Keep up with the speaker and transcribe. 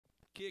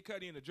Kid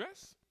Cudi in the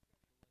dress?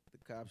 The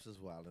cops is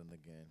wilding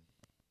again.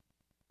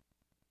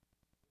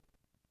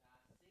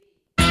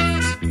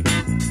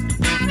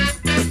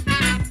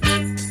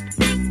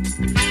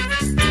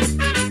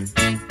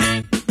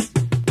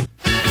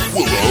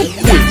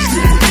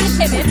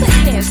 Hey man, put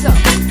your hands up.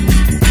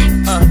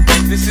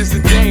 This is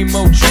the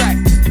demo track.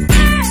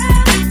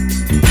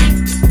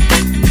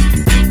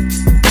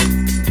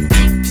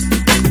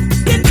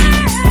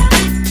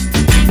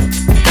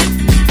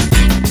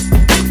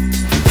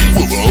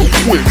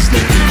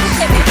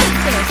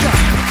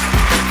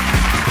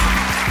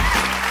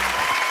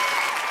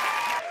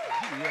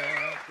 Hey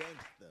man, put your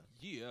hands up.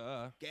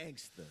 Yeah.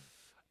 Gangster.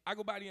 I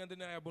go by the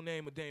undeniable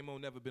name of Damo,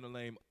 never been a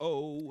lame.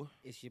 Oh.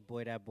 It's your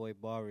boy, that boy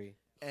Bari.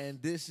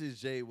 And this is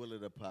Jay Willa,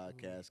 the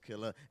podcast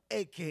killer,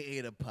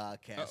 a.k.a. the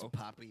podcast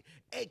poppy,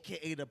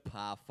 a.k.a. the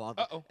pie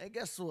father. And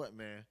guess what,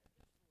 man?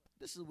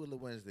 This is Willa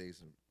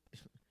Wednesdays.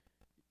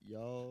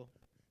 Y'all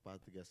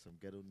about to get some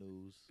ghetto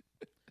news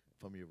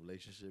from your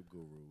relationship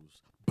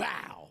gurus.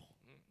 Bow!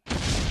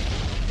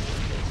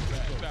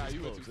 Nah,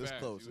 you went too It's fast.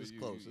 close. You It's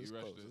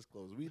rushed it.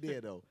 close. We there,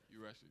 though.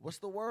 You rushed it. What's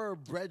the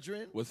word,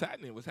 brethren? What's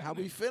happening? How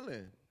we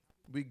feeling?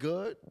 We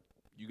good?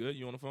 You good?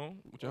 You on the phone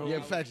with your hose? Yeah,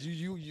 in fact,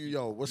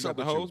 yo, what's You up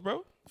got with the you? hose,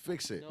 bro?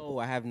 Fix it. No,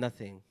 I have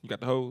nothing. You got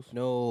the hose?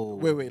 No.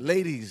 Wait,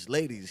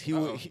 ladies,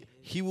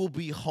 he will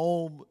be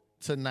home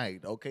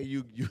tonight. Okay,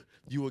 you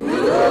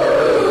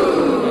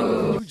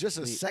just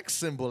a sex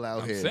symbol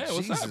out here. saying,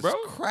 what's Jesus up, bro?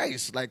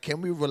 Christ, like,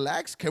 can we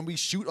relax? Can we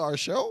shoot our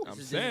show?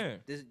 I'm saying.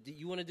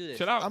 You want to do this?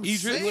 Chill out, I'm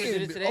Idris. saying, You wanna do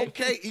this today?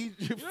 okay,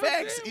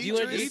 facts. saying? You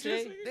wanna do Idris.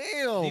 this today?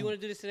 Damn. Do you want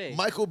to do this today?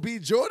 Michael B.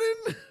 Jordan.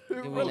 me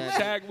Relax. that.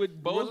 Tag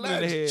with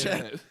Bozeman in the Relax,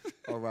 head.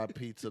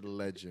 R.I.P. to the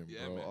legend,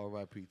 Yeah, bro. man.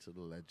 R.I.P. to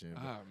the legend.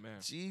 Ah, man.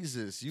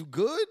 Jesus, you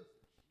good?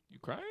 You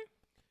crying?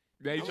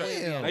 Now you,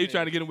 am. now you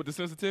trying to get him with the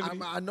sensitivity?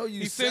 I know you.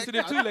 He's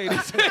sensitive too,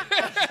 ladies.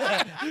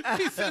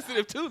 He's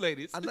sensitive too,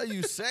 ladies. I know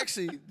you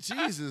sexy.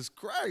 Jesus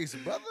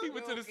Christ, brother. He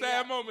went to the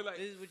sad moment like,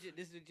 This is what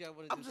y'all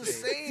want to do I'm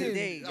just today. saying.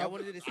 Today. Y'all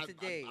want to do this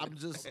today. I'm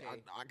just. Okay.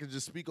 I can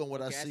just speak on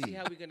what Okay, I I see. see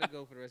how we're going to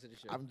go for the rest of the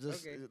show. I'm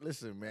just Okay.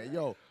 listen, man.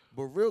 Yo,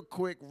 but real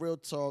quick, real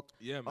talk.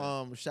 Yeah,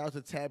 man. Shout out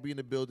to Tabby in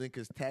the building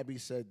because Tabby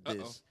said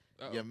this.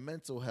 Your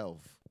mental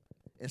health.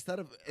 Instead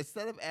of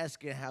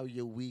asking how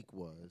your week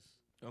was,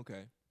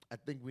 okay. I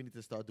think we need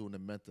to start doing a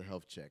mental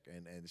health check.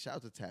 And shout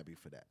out to Tabby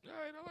for that. All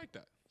right, I like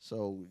that.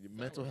 So your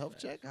mental health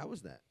check, how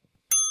was that?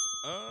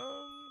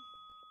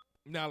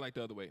 Not like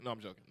the other way. No, I'm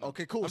joking. No.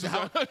 Okay, cool. I'm So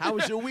just- how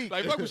was your week?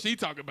 Like, what was she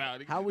talking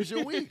about? How was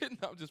your week?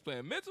 No, I'm just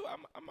playing. Mental,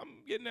 I'm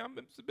getting there.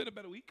 It's been a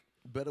better week.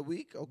 Better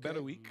week? Okay.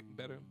 Better week.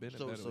 Been a better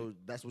So week.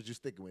 that's what you're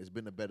sticking with. It's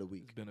been a better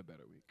week. It's been a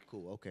better week.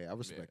 Cool. Okay, I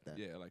respect that.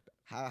 Yeah, I like that.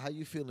 How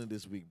you feeling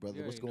this week, brother?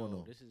 You What's already going know,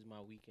 on? This is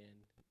my weekend.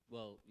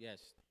 Well, yes.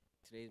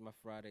 Today's my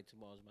Friday.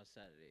 Tomorrow's my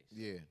Saturday. So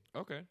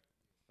Yeah. Okay.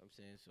 I'm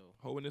saying so.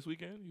 Hoeing this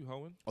weekend? You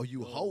hoeing? Oh,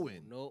 you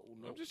hoeing? No.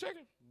 I'm just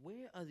checking.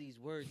 Where are these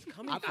words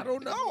coming I from?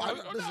 don't know. I don't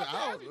know.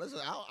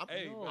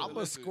 Hey, No. brother, I'm a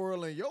listen.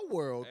 squirrel in your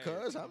world, Hey,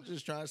 cuz. I'm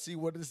just trying to see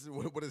what it's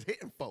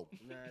hitting for.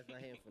 Nah, it's not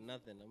here for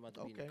nothing. I'm about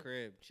to be in Okay. the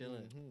crib,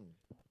 chilling, Mhm.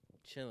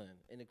 chilling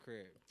in the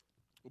crib.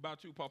 What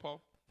about you, Pawpaw?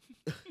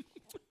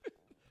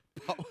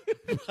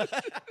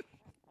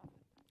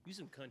 You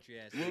some country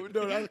ass. Well, nigga.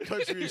 no, that's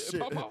country as shit.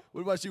 Papa.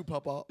 What about you,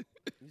 Papa?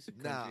 You some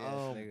Nah,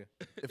 country ass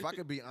nigga. if I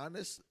could be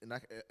honest and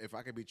if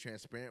I could be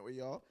transparent with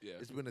y'all, Yeah.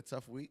 it's been a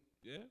tough week.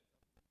 Yeah.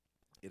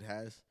 It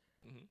has.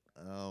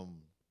 Mhm.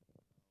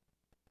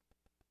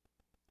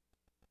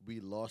 We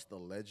lost a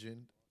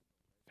legend,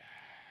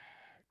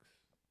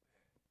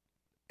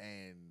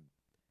 and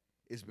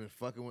it's been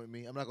fucking with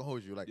me. I'm not gonna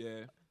hold you. Like,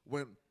 Yeah.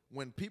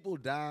 when people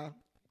die,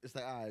 it's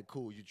like, all right,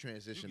 cool, you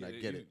transition, I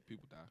get it.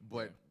 People die.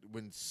 But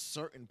when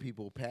certain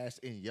people pass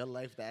in your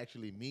life that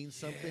actually means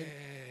something,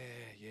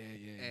 Yeah.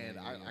 and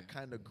I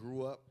kind of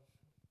grew up.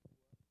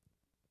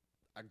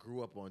 I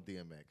grew up on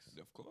DMX.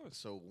 Of course.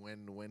 So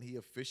when he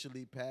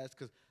officially passed,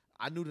 because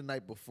I knew the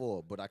night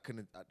before, but I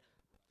couldn't.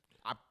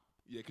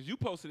 Yeah, because you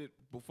posted it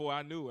before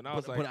I knew, and I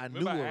was But like, I remember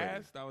knew I already.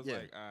 asked? I was Yeah.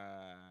 like,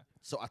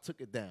 So I took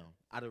it down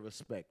out of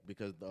respect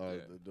because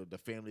the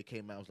family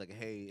came out. I was like,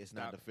 hey, it's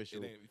not stop.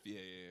 official. It ain't-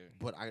 Yeah.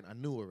 But I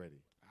knew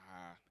already,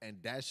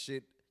 and that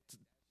shit,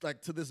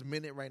 like to this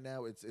minute right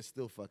now, it's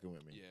still fucking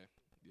with me.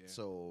 Yeah.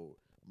 So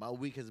my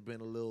week has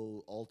been a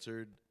little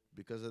altered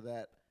because of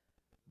that,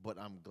 but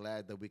I'm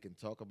glad that we can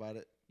talk about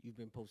it. You've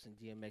been posting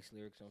DMX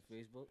lyrics on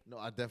Facebook. No,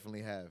 I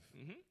definitely have.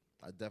 Mhm.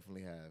 I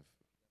definitely have.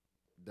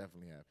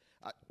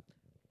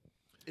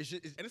 And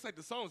it's like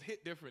the songs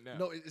hit different now.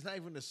 No, it's not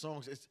even the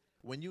songs. It's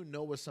when you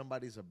know what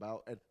somebody's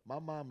about. And my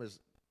mom is,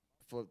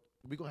 we're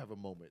going to have a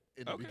moment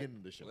in the beginning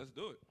of the show. Let's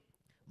do it.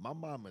 My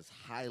mom is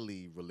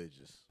highly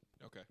religious.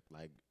 Okay.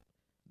 Like,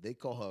 they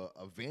call her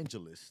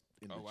evangelist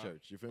in the wow.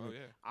 church. You feel Oh, me?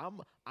 yeah.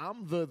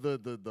 I'm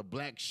the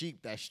black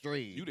sheep that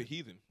strayed. You the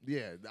heathen.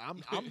 Yeah, I'm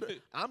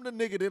the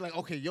nigga that like,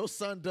 okay, your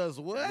son does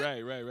what?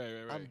 Right.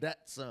 I'm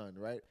that son,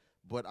 right?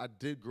 But I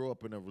did grow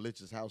up in a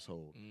religious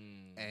household,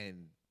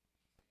 and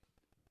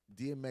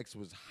DMX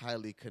was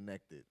highly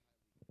connected.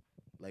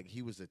 Like,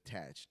 he was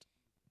attached.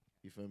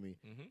 You feel me?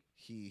 Mhm.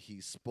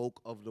 He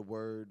spoke of the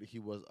word. He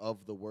was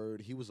of the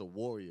word. He was a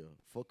warrior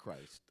for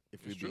Christ.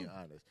 If we're It's being true.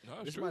 honest, No,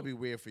 it's this true. might be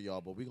weird for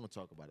y'all, but we're gonna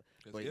talk about it.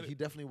 Let's But get he it.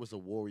 definitely was a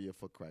warrior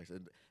for Christ,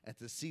 and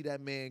to see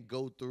that man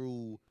go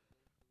through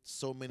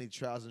so many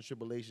trials and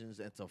tribulations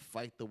and to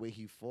fight the way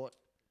he fought,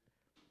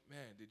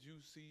 Man, did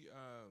you see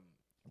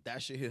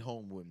that shit hit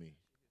home with me.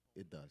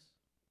 It does.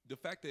 the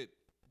fact that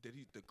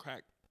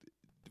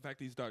the fact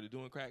that he started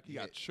doing crack, he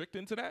Yeah. got tricked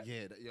into that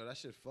Yeah, that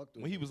shit fucked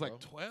with when he me, was bro. like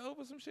 12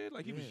 or some shit.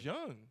 Like he was Yeah.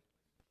 young.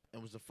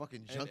 And was a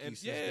fucking And- junkie and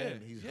since yeah,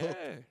 then. He's yeah.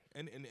 hooked.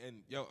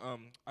 And yo,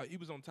 he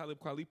was on Talib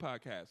Kweli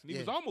podcast, and he Yeah.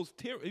 was almost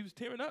he was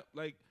tearing up.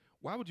 Like,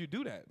 why would you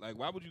do that? Like,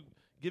 why would you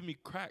give me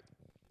crack?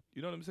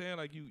 You know what I'm saying?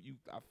 Like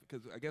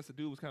because I guess the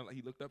dude was kind of like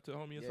he looked up to a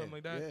homie or something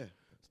like that. Yeah.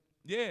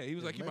 Yeah, he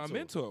was His like, "You're my mentor.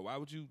 mentor. Why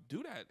would you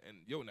do that?"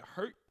 And yo, and it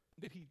hurt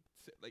that he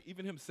like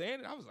even him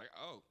saying it. I was like,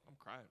 "Oh, I'm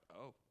crying.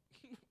 Oh,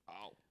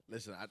 oh."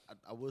 Listen,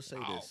 I will say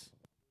Ow. this.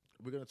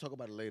 We're gonna talk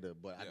about it later,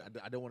 but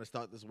Yeah. I don't want to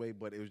start this way.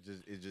 But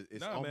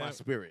it's Nah, on my man.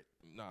 spirit.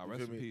 Nah, You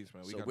rest feel in me? peace,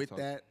 man. So gotta with talk,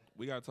 that-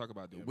 we gotta talk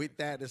about DMX. With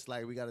that, it's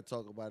like we got to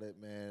talk about it,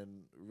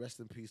 man. Rest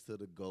in peace to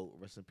the GOAT.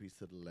 Rest in peace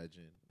to the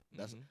legend.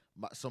 That's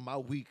Mhm. my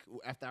week.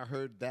 After I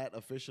heard that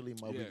officially,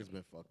 my Yeah. week has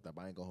been fucked up.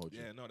 I ain't gonna hold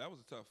you. Yeah, no, that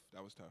was tough.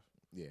 That was tough.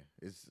 Yeah,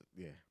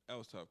 That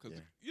was tough because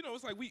Yeah.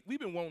 it's like we've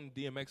been wanting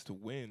DMX to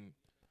win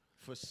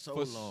for so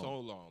for long. so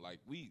long. Like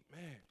we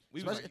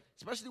was Especially, like,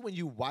 especially when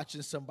you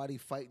watching somebody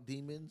fight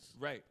demons.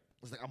 right.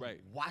 It's like I'm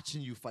Right.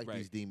 watching you fight Right.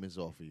 these demons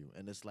off of you,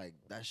 and it's like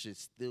that shit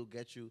still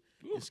gets you.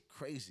 Ooh. It's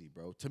crazy,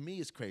 bro. To me,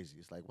 it's crazy.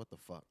 It's like what the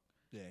fuck,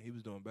 Yeah, he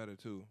was doing better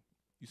too.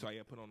 You saw he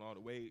had put on all the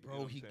weight, bro. You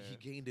know what he I'm saying?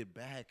 gained it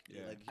back.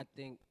 Yeah. Like I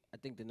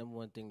think the number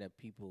one thing that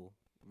people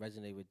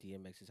resonate with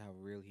DMX is how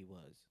real he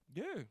was.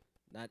 Yeah,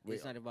 Wait,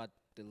 It's not about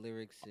the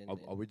lyrics and.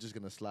 are we just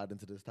gonna slide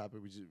into this topic?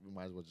 We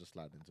might as well just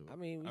slide into it. I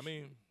mean,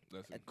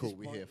 listen. At cool. this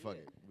We point, here. Fuck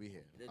yeah. it. We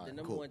here. The All right,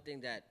 number cool. one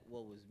thing that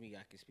was me,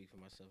 I can speak for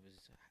myself,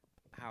 is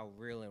how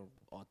real and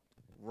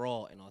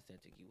raw and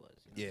authentic he was.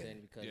 You know what Yeah. I'm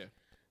saying? Because Yeah.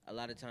 a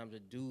lot of times a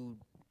dude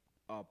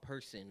or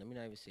person, let me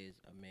not even say it's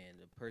a man,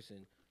 the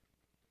person,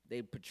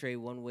 they portray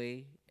one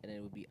way and then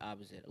it would be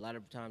opposite. A lot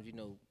of times,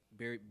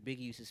 Biggie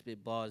used to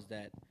spit bars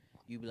that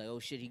you'd be like, oh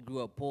shit, he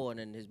grew up poor, and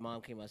then his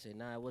mom came out and said,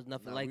 nah, it was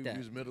nothing Nah, like we that.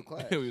 was middle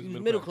class. He He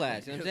was middle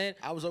class, you know what I'm saying?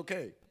 I was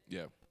okay.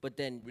 Yeah, But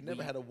then We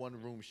never had a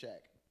one room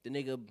shack. the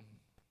nigga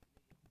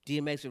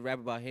DMX would rap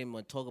about him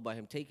or talk about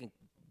him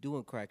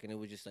doing crack, and it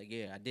was just like,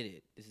 yeah, I did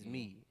it. This is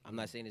me. I'm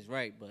not saying it's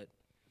right, but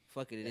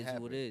fuck it, it is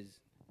happened. what it is.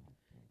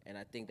 And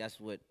I think that's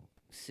what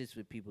sits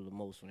with people the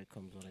most when it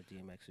comes on a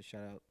DMX. So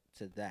shout out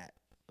to that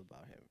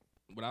about him.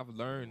 what I've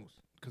learned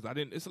because I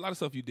didn't. It's a lot of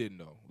stuff you didn't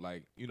know.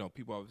 Like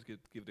people always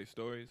give their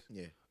stories.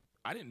 Yeah.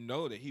 I didn't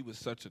know that he was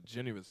such a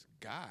generous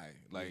guy.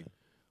 Like,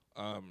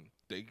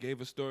 they gave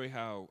a story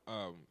how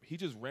he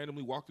just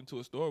randomly walked into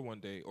a store one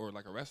day or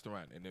like a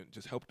restaurant and then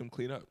just helped them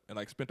clean up and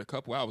like spent a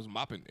couple hours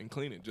mopping and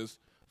cleaning just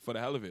for the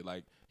hell of it.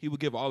 Like he would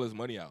give all his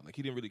money out. Like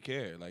he didn't really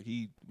care. Like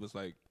he was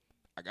like,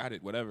 I got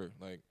it, whatever.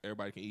 Like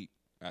everybody can eat.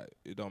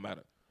 It don't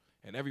matter.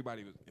 And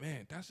everybody was,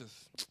 man,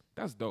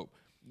 that's dope.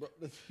 But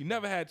He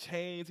never had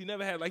chains. He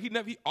never had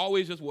he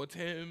always just wore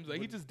Timbs. Like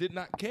he just did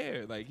not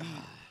care. Like he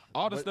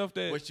all the stuff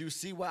that But you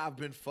see why I've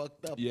been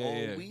fucked up Yeah, all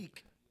yeah.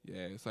 week. yeah,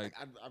 it's like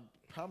I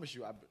promise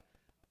you,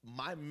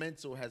 my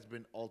mental has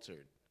been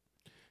altered.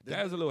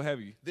 that's a little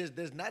heavy.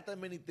 There's not that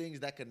many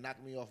things that can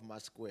knock me off my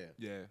square.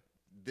 Yeah,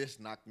 This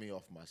knocked me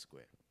off my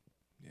square.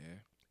 yeah.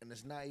 And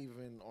it's not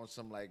even on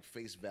some like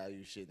face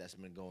value shit that's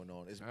been going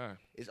on. Ah.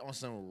 It's on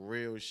some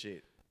real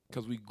shit.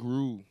 Because we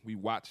grew, we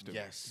watched him.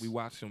 Yes. We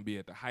watched him be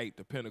at the height,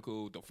 the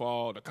pinnacle, the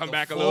fall, the come The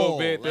back a little fall,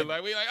 bit. Then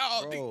like, we like,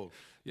 oh, Bro,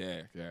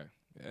 yeah.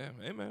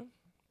 Hey, man.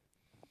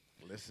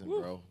 listen,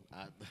 Woo. bro.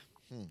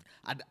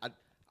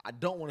 I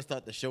don't want to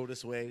start the show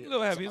this way. It's a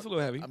little heavy. It's a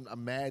little heavy.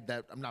 I'm mad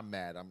that I'm not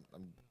mad. I'm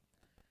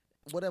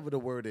whatever the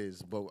word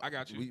is. But I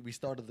got you. We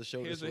started the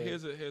show Here's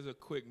this way. here's a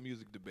quick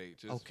music debate.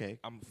 Just, Okay.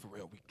 I'm for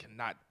real. We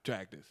cannot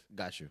drag this.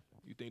 Got you.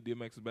 You think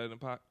DMX is better than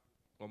Pac?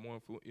 Or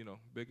more,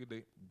 bigger?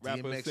 They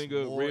rapper, DMX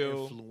singer, more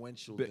real.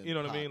 influential. But than you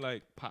know what I Pac. mean?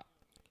 Like Pac.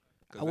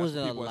 'Cause I that's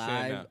wasn't what people are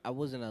saying alive. now. I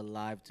wasn't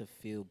alive to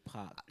feel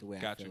Pac the way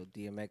I Got you. feel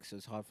DMX. So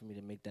it's hard for me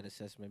to make that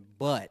assessment.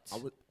 But I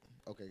would.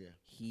 Okay,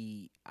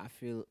 yeah. I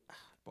feel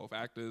Both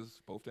actors,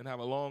 both didn't have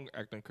a long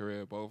acting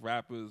career. Both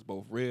rappers,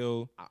 both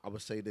real. I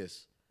would say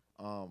this.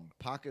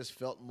 Pac has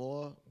felt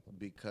more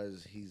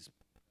because he's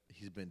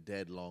been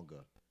dead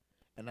longer,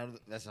 and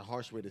that's a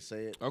harsh way to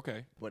say it.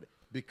 Okay. But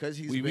because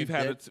he's We've been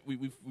had dead,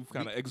 we've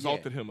kind of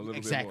exalted him a little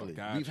exactly. bit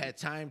more. Got We've you. had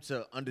time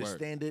to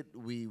understand it.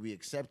 We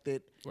accept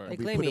it. Word. and they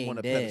we claim put he him on ain't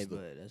a dead, pedestal.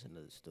 but that's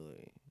another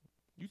story.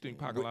 You think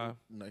Pac Wait, alive?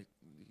 no,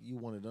 you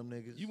one of them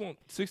niggas? You want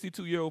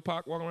 62-year-old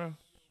Pac walking around?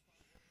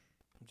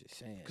 I'm just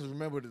saying. Because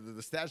remember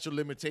the statute of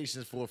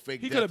limitations for a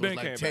fake He death could have was been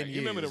like came 10 back. years.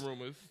 You remember the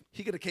rumors?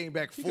 He could have came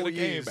back He 4 coulda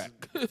came years. back.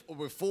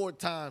 Over 4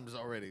 times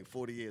already.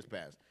 40 years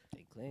passed.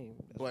 They claim.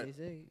 That's But- what they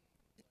say.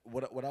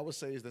 What I would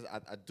say is that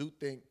I do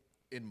think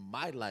in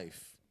my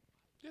life.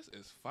 This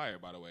is fire,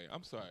 by the way.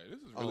 I'm sorry. This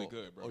is really Oh,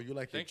 good, bro. oh, you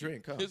like your Thank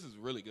drink, huh? This is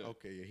really good.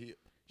 Okay, yeah.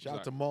 Shout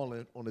out Sorry. to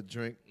Marlon on the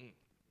drink.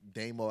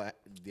 Dame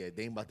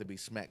about to be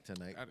smacked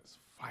tonight. That is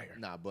fire.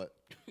 Nah, but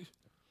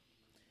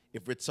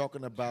if we're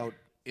talking about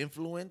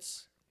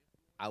influence,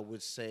 I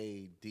would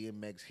say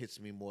DMX hits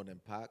me more than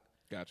Pac.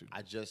 Got you.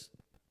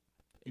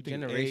 You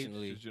think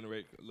Generationally.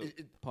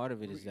 Part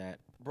of it is that.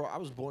 Bro,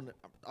 I'm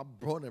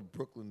born in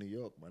Brooklyn, New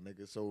York, my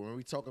nigga. So when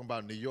we talking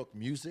about New York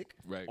music,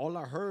 right, all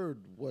I heard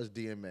was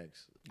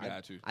DMX.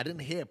 Got you. I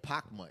didn't hear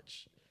Pac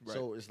much. Right.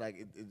 So it's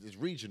like it's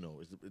regional.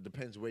 It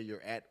depends where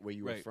you're at, where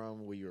you were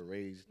from, where you were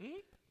raised. Mm-hmm.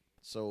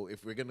 So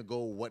if we're gonna go,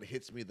 what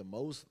hits me the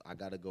most? I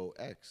gotta go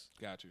X.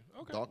 Got you.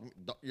 Okay.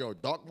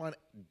 Dark Man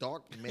X.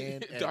 Dark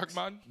Man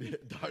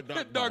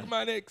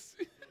X.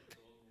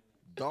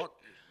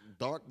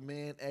 Dark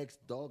Man X,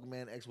 Dog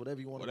Man X,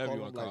 whatever you want to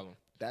call him.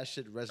 That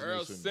shit resonates Earl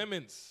with me.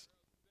 Simmons,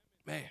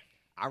 man.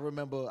 I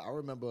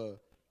remember,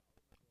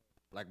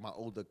 like my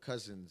older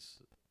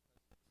cousins,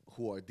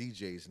 who are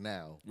DJs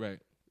now, right,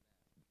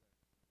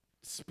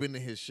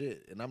 spinning his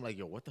shit, and I'm like,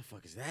 yo, what the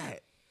fuck is that?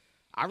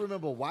 I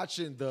remember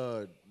watching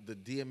the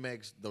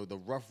DMX, the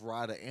Rough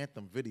Rider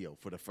anthem video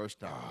for the first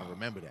time. I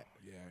remember that.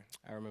 Yeah,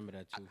 I remember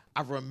that too.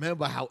 I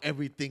remember how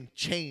everything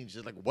changed.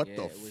 It's like, what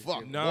the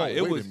fuck? No,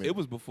 it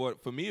was before.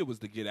 For me, it was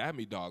the Get At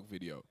Me Dog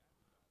video.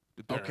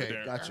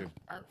 Okay, got you.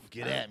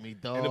 Get at me,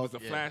 dog. And it was the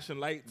flashing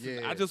lights.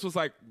 Yeah. I just was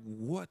like,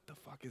 what the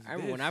fuck is this? I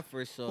remember when I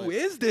first saw Who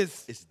is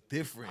this? It's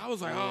different. I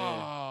was like,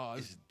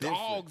 it's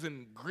dogs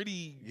and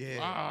gritty.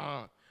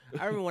 Yeah.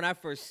 I remember when I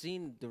first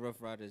seen the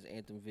Rough Riders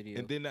anthem video.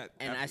 And then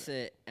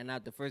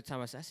the first time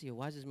I said, yo,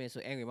 why is this man so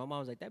angry? My mom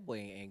was like, that boy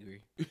ain't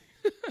angry.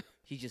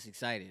 He's just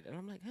excited. And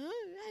I'm like, huh?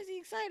 Why is he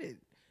excited?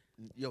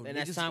 Yo, and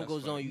as time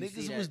goes on, you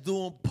see niggas was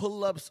doing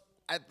pull-ups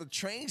at the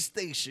train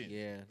station.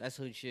 Yeah, that's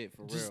hood shit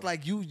for real. Just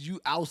like you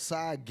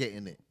outside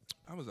getting it.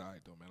 I was all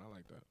right, though, man. I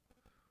like that.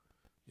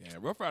 Yeah,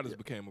 Rough Riders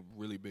became a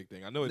really big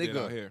thing. I know it did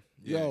out here.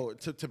 Yeah. Yo,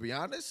 to be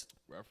honest,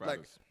 Rough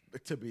Riders.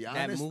 To be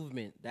honest,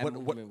 that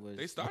movement was.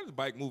 They started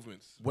bike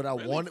movements. What I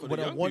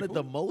wanted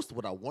the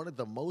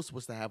most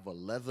was to have a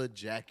leather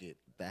jacket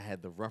that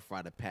had the Rough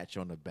Rider patch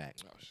on the back.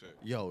 Oh shit.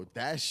 Yo,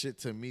 that shit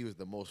to me was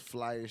the most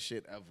flyer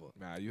shit ever.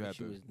 Nah, you had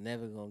to. Was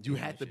never gonna. You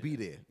had to be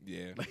there.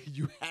 Yeah. Like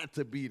you had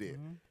to be there.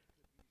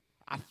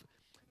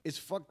 It's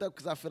fucked up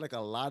because I feel like a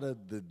lot of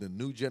the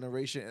new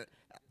generation.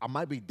 I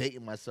might be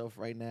dating myself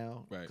right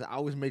now. Right. 'Cause I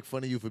always make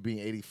fun of you for being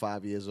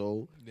 85 years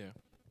old. Yeah.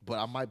 But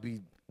I might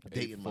be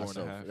dating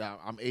myself.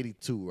 I'm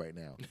 82 right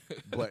now.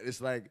 But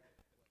it's like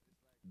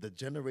the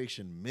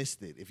generation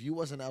missed it. If you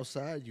wasn't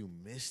outside, you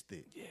missed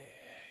it. Yeah.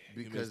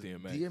 Because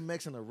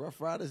DMX and the Rough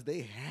Riders,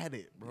 they had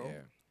it, bro.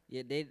 Yeah.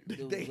 Yeah, they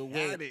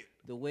had it.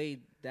 The way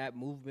that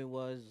movement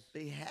was,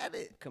 they had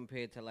it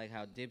compared to like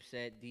how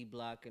Dipset, D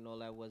Block, and all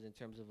that was in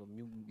terms of a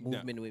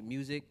movement with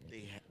music.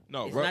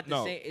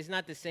 It's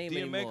not the same DMX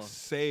anymore.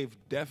 saved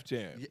Def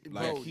Jam. Yeah,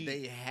 bro,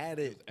 they had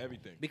it.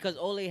 Everything. Because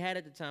all they had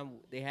at the time,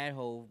 they had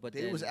Hove, but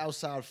they was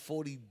outside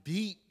 40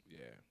 deep. Yeah.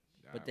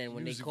 But then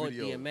when they called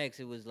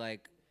DMX, it was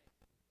like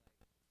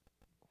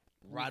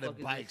riding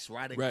bikes,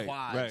 riding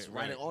quads,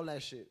 riding all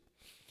that shit.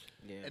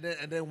 Yeah.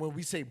 And then when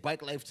we say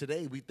bike life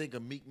today, we think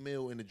of Meek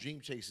Mill and the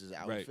Dream Chasers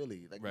out in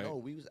Philly. Like no,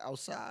 we was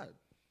outside.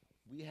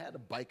 We had a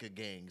biker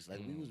gangs. Like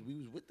we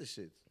was with the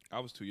shits.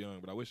 I was too young,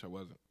 but I wish I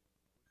wasn't.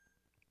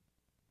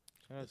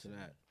 Shout out to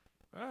that.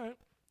 All right.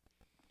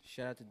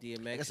 Shout out to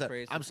DMX. Like I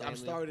said, I'm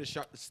sorry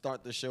to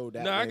start the show that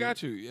way. No, I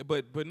got you.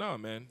 But no,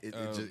 man.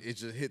 It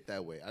just hit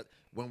that way.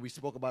 When we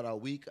spoke about our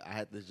week, I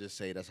had to just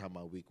say that's how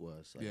my week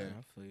was. Like, yeah.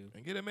 I feel you.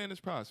 And get that man his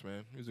props,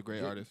 man. He was a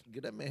great artist.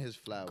 Get that man his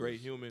flowers. Great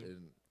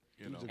human.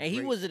 You know. And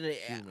he wasn't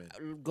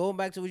going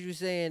back to what you were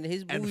saying.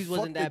 His movies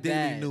wasn't that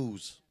bad. Daily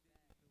News.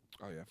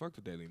 Oh yeah, fuck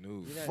the Daily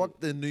News. Fuck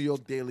the New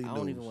York Daily News. I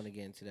don't even want to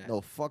get into that.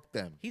 No, fuck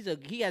them.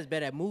 He has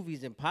better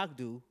movies than Pac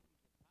do.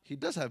 He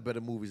does have better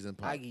movies than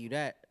Pac. I give you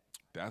that.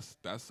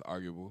 That's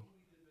arguable.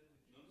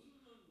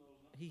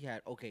 He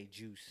had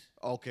Juice.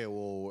 Okay,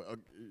 well,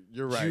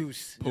 you're right.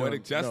 Juice.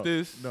 Poetic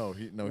Justice. No,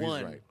 he's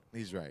right.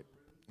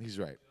 He's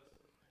right.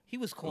 He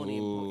was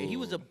corny.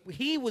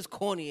 He was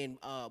corny and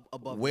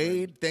above.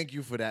 Wade, thank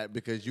you for that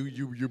because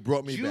you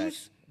brought me back.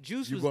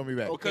 Juice brought me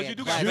back because you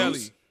do got Belly.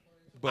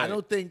 But I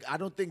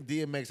don't think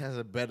DMX has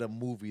a better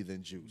movie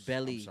than Juice.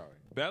 Belly. I'm sorry.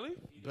 Belly?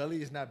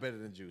 Belly is not better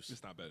than Juice.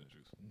 It's not better than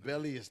Juice.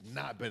 Belly is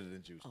not better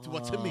than Juice.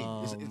 To me,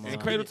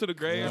 it's Cradle to the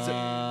Grave.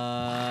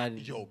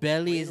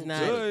 Belly is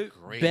not.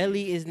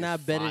 Belly is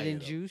not better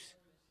than Juice.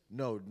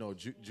 No,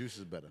 Juice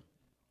is better.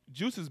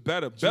 Juice is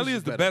better. Belly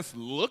is the best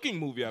looking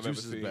movie I've ever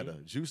seen. Juice is better.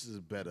 Juice is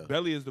better.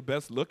 Belly is the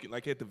best looking.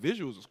 Like the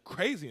visuals was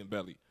crazy in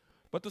Belly.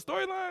 But the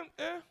storyline,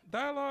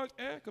 dialogue,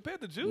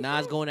 compared to Juice.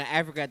 Nas going to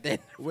Africa at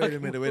that. Wait a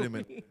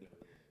minute.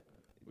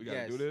 We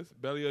gotta do this.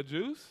 Belly or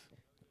Juice?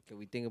 Can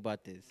we think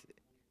about this?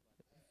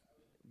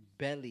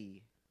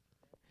 Belly.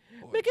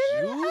 Or Juice?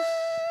 I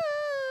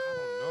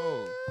don't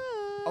know.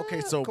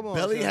 Okay, so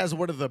Belly has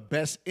one of the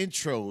best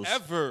intros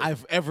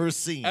I've ever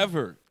seen.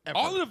 Ever.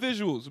 All of the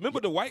visuals. Remember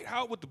the white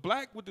house with the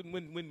black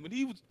when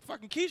he was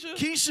fucking Keisha?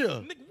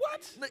 Keisha. Nigga,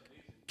 what?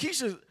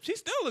 Keisha. She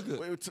still look good.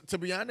 Wait, to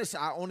be honest,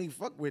 I only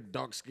fuck with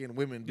dark skinned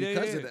women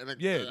because of that. Like,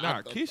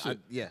 Keisha.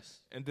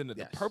 Yes. And then the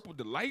Yes. purple,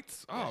 the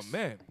lights. Oh Yes.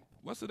 man,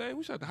 what's the name?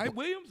 We shot the Hype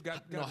Williams.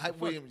 Got Hype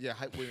Williams. Yeah,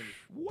 Hype Williams.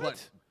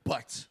 What?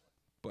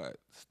 But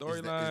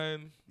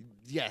storyline,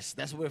 yes,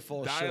 that's where it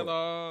falls short.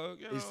 dialogue.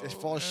 It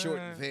falls short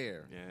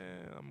there.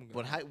 Yeah,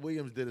 But Hype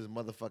Williams did his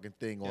motherfucking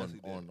thing Yes, he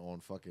did. on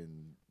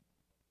fucking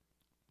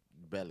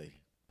Belly.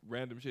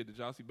 Random shit. Did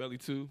y'all see Belly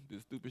 2?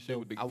 This stupid shit The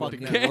with the fucking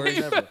game.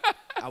 worst-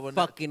 I would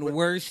Fucking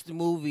worst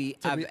movie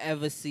to I've be-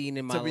 ever seen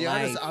in my To be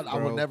life. honest, I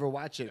bro. would never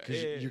watch it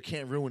because Yeah. you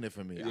can't ruin it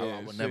for me. I Yeah,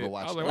 would shit. never I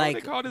watch was it. like, why Like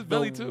they call this the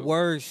Belly 2?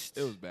 worst.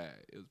 It was bad.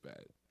 It was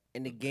bad.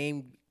 And the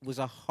game was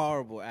a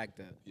horrible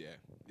actor. Yeah.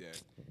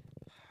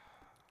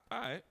 All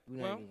right. We're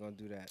not Well, even gonna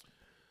do that.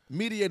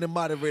 Mediator,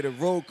 moderator,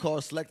 roll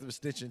call, selective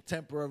extension,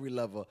 temporary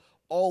lever,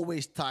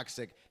 always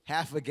toxic,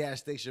 half a gas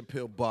station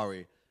pill,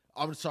 Bari.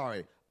 I'm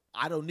sorry.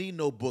 I don't need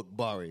no book,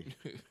 Bari.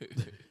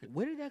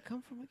 Where did that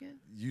come from again?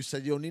 You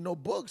said you don't need no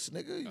books,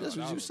 nigga. That's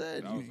what you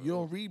said. You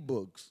don't read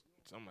books.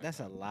 something like That's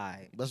that. a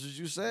lie. That's what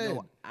you said.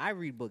 No, I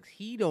read books.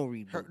 He don't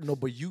read books. No,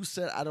 but you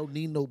said I don't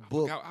need no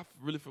book. I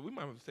really feel we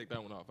might have to take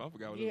that one off. I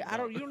forgot what it Yeah, was I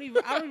don't. about. You don't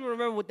even. I don't even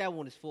remember what that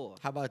one is for.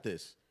 How about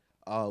this?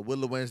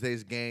 Willa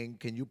Wednesday's gang,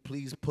 can you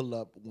please pull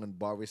up when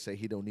Bari said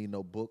he don't need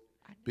no book?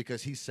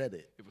 Because he said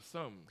it. It was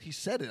something. He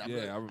said it. Yeah,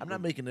 I I'm remember.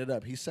 not making it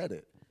up. He said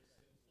it.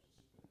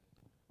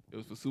 It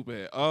was for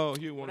Superhead. Oh,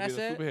 he wanted What to I get a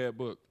said? Superhead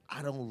book.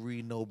 I don't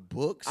read no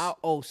books. I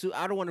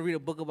don't want to read a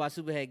book about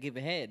Superhead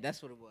giving head.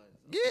 That's what it was.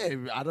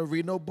 Yeah, I don't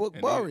read no book,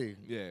 And Bari.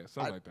 yeah,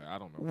 something like that. I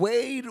don't know.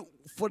 Wade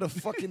for the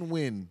fucking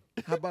win.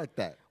 How about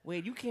that?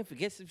 Wait, you can't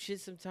forget some shit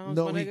sometimes.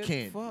 No, my he nigga.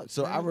 can't. Fuck,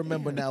 So I man.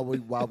 remember now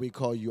why we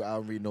call you I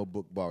don't read no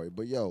book, Bari.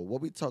 But yo,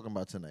 what we talking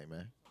about tonight,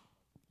 man?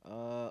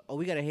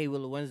 We got a Hey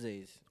Willa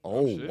Wednesdays.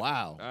 Oh, shit.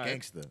 wow. All right.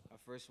 Gangster. Our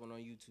first one on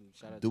YouTube.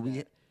 Shout out Do to we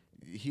that.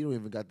 he don't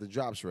even got the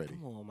drops ready.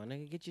 Come on, my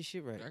nigga, get your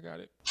shit right. I got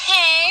it.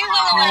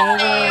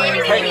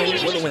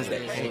 Willa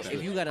Wednesday.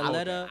 If you got a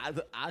letter,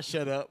 I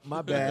shut up.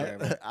 My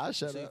bad. I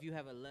shut so up. if you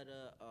have a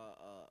letter,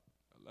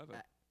 A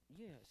leather.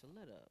 yeah, it's a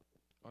letter.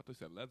 I thought you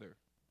said leather.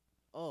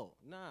 Oh,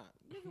 nah,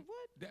 nigga,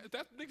 what?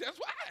 That's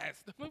what I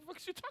asked. What the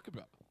fuck you talking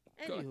about?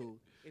 Go ahead. Anywho,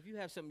 if you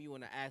have something you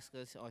want to ask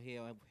us or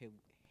here on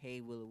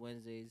Hey Willa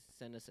Wednesdays,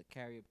 send us a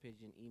carrier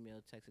pigeon,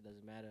 email, text. It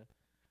doesn't matter.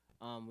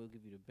 We'll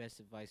give you the best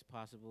advice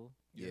possible.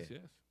 Yes, Yeah.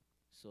 yes.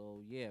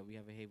 So yeah, we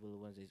have a Hey Willa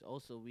Wednesdays.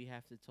 Also, we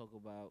have to talk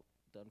about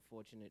the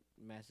unfortunate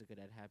massacre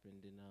that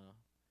happened in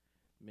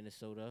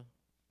Minnesota.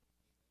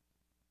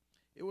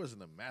 It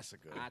wasn't a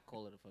massacre. I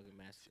call it a fucking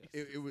massacre.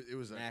 It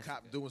was a Massacre.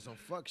 cop doing some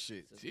fuck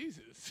shit.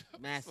 Jesus. I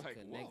was Massacre,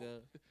 like, whoa. nigga.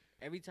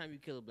 Every time you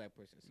kill a black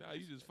person. it's a Nah,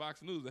 you just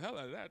Fox News the hell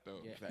out of that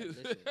though. Yeah,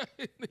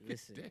 Nigga,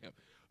 listen. Damn.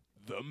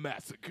 The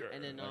massacre.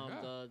 And then Like,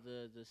 ah.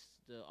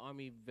 the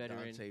army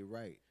veteran Daunte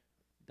Wright.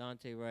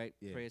 Daunte Wright,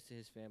 Yeah. prayers to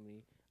his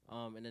family.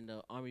 And then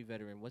the army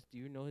veteran, do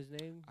you know his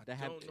name? I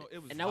don't know. It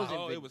was, and that was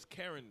in it was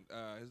Caron.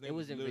 His name it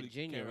was in literally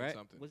Virginia, Caron right?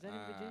 Something. Was that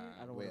in Virginia?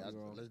 I don't Wait, want to be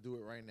wrong. let's do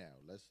it right now.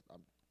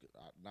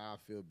 Now I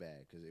feel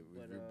bad because if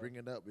But, we bring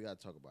it up, we gotta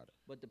talk about it.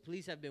 But the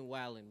police have been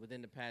wilding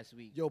within the past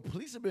week. Yo,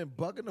 police have been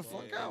bugging the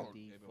fuck Yeah. out.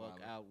 The They've been fuck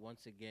wildin'. out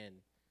once again.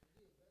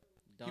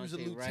 He was a Daunte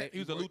lieutenant. Wright, He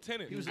was a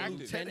lieutenant. He was a active.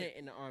 lieutenant.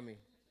 in the army.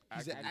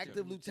 He's an Active.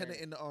 active lieutenant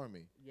in the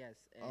army. Yes.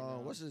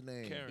 And, What's his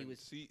name? Caron. He was-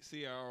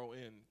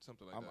 C-R-O-N,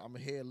 something like that. I'm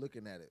here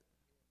looking at it.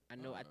 I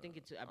know. I think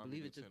I Army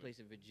believe it took lieutenant. place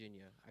in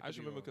Virginia. I just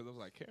remember because I was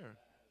like, Caron.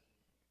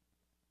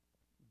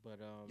 But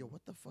Yo,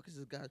 what the fuck is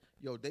this guy?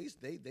 Yo, they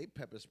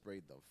pepper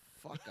sprayed the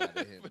fuck out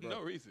of him, For bro.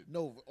 no reason.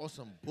 No, on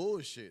some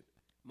bullshit.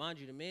 mind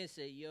you, the man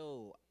said,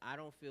 "Yo, I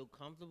don't feel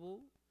comfortable,"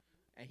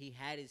 and he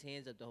had his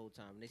hands up the whole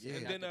time. And they said, Yeah.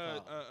 "Get And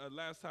out then the car."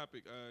 last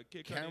topic,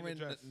 Kid Cudi in Cameron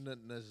the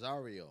dress.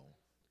 Nazario.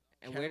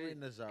 And Caron where did,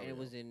 Nazario. and it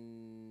was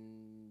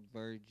in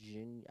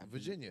Virginia. I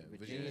believe.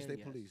 Virginia State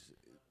yes. Police.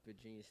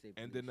 Virginia State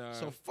And Police. then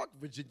So fuck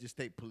Virginia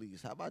State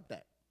Police. How about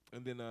that?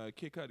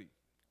 Kid Cudi.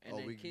 and oh,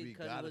 then we Kid Cudi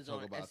gotta was talk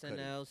on about Cudi.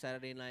 SNL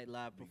Saturday Night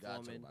Live We gotta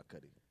talk performing. about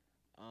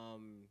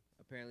Cudi.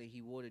 Apparently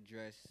he wore the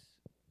dress.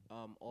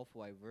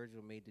 Off-White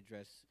Virgil made the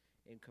dress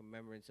in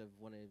commemorance of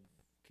one of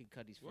Kid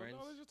Cudi's Well, friends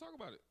no, let's just talk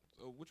about it.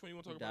 So which one you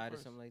want to who talk about died or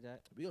first? something like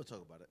that. We gonna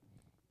talk about it.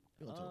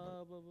 We gonna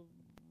talk about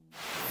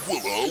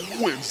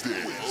Willa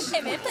Wednesdays.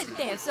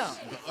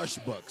 it. The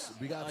Usher Bucks.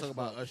 We gotta Usher talk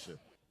about Bucks. Usher.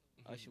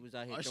 Usher was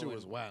out here Usher throwing.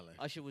 was wilding.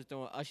 Usher was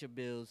throwing Usher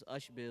bills.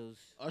 Usher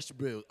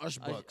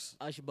Bucks.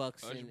 Usher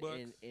Bucks Usher in, Bucks.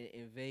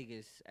 in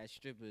Vegas at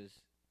strippers.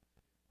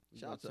 We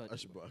Shout out gonna to talk-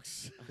 Usher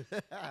Bucks.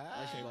 Usher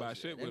Can't buy Bucks,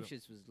 shit them with 'em.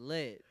 shits was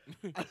lit.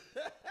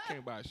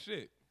 Can't buy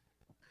shit.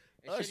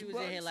 And Usher Shitty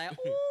was in here Bucks. like,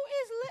 ooh,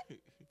 it's lit.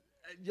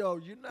 Yo,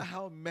 you know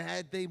how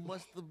mad they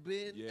must have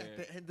been Yeah. at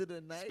the end of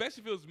the night?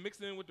 Especially if it was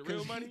mixed in with the real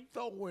 'Cause he money.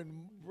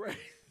 throwing bread.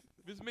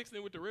 If it's mixed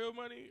in with the real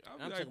money, I'll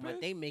be I'm like, talking about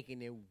 "Bitch." they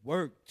making it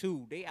work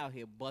too. They out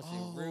here busting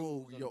Oh,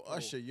 real. yo,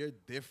 Usher, you're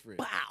different.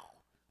 Bow,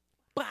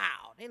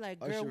 bow. They like,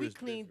 girl, Usher we is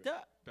cleaned different.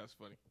 up. That's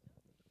funny.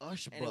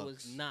 Usher And Bucks. it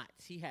was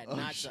knots. He had Usher-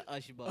 knots of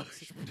Usher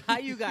Bucks. How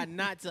you got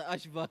knots of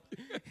Usher Bucks?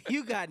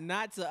 You got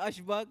knots of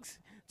Usher Bucks?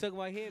 Talking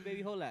about here,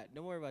 baby. Hold on.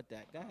 Don't worry about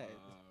that. Go ahead.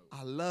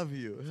 I love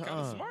you. It's kind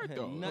of smart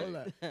though.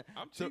 Nut-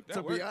 I'm To, cheap. That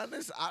to be works.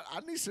 honest, I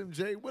need some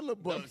Jay Willa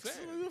bucks.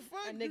 saying. What the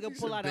fuck? That You nigga need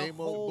pull some out a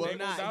Damo whole bucks?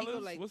 Damo knot. He go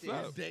dollars? like What's this.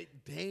 up?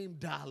 Dame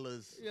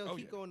dollars. Yo, Oh,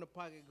 he yeah. go in the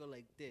pocket, go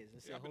like this.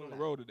 And say, Yeah, I've been on hold the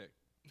up. road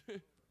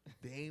today.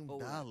 Dame Oh.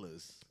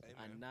 dollars. Hey,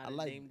 A man. knot I of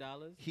like- Dame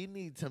dollars. He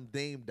needs some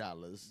Dame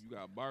dollars. You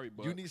got Bari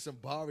bucks. You need some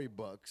Bari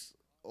bucks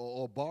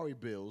or Bari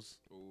bills.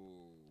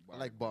 Ooh, I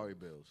like Bari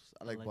bills.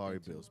 I like like Bari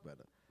them too. bills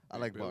better. I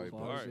like Bills. Bari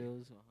Bari.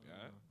 bills. Bars bills. Yeah.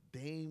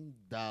 Dame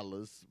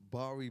dollars,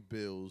 Bari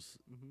bills.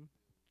 Mm-hmm.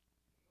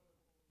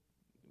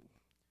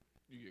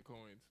 You get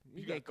coins.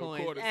 You gotta get throw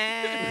coins.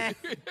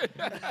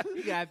 quarters.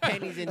 You got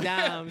pennies and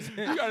dimes. You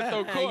gotta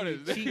throw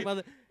quarters. You cheap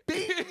mother.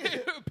 Bing,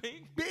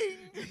 bing, bing.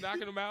 You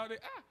knocking them out.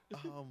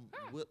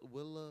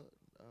 Willa,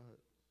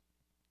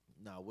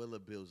 Willa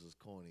bills is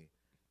corny.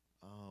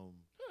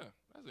 Huh,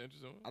 that's an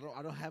interesting one.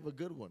 I don't have a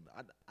good one.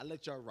 I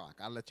let y'all rock.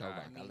 I let y'all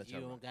Alright. rock. I Means let you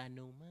y'all rock. don't got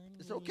no money.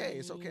 It's okay.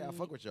 It's okay. I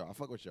fuck with y'all.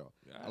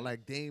 I Alright.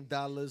 like Dame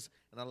dollars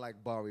and I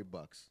like Bari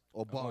bucks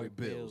or Bari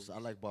Bari bills. bills. I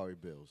like Bari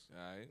bills.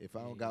 All right. If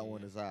I don't got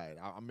one, it's alright.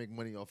 I make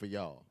money off of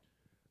y'all.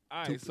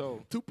 All right.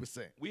 So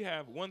 2%. we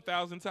have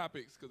 1,000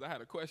 topics because I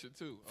had a question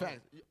too.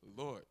 Fact. Oh,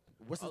 Lord.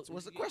 What's Oh, the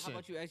yeah, question? How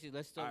about you actually?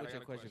 Let's start Alright, with I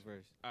your got a question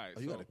first. All right. Oh,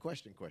 you so, got a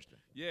question?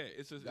 yeah,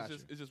 it's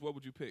just what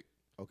would you pick?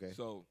 Okay.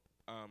 So,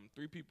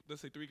 3 people.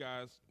 Let's say 3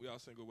 guys. We all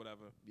single,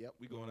 whatever. Yep.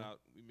 We going out.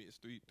 We meet. It's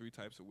three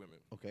types of women.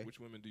 Okay. Which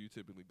women do you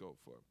typically go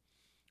for?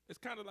 It's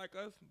kind of like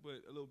us, but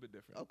a little bit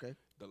different. Okay.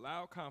 The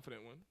loud,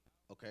 confident one.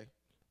 Okay.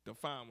 The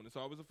fine one. It's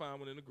always a fine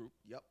one in the group.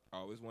 Yep.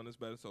 Always one that's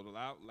better. So the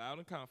loud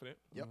and confident.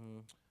 Yep.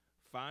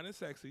 Fine and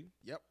sexy.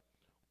 Yep.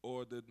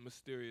 Or the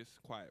mysterious,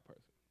 quiet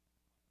person.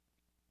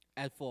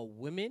 As for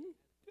women,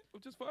 Yeah,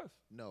 just for us.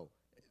 No.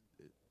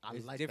 I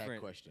It's like different. that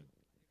question.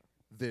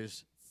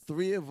 There's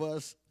 3 of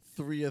us,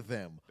 3 of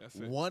them. That's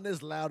it. One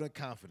is loud and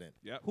confident.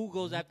 Yep. who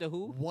goes after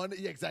who? One,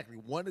 yeah, exactly.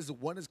 One is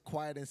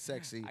quiet and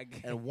sexy, I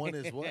get- and one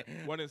is what?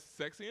 One is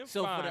sexy and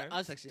So fine. for the,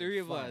 us Sexy and 3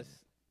 of fine. us,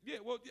 Yeah,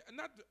 well,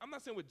 I'm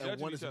not saying we're And judging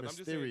one each is other. I'm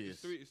just saying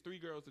mysterious. it's three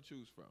girls to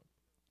choose from.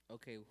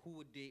 okay, who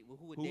would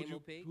Who would Damo you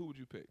pick? Who would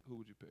you pick? Who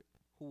would you pick?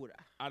 Who would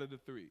Out of the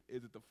 3,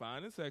 is it the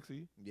fine and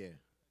sexy, Yeah.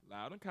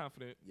 loud and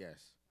confident,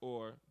 Yes.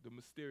 or the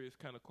mysterious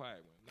kind of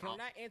quiet one?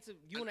 Can I answer?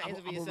 You want to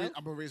answer for I'm yourself?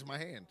 gonna raise my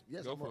hand.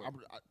 Yes. Go for it.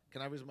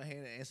 Can I raise my hand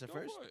and answer Go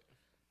first? for it.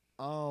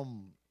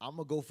 I'm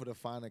gonna go for the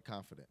fine and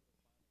confident.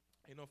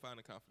 Ain't no fine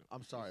and confident.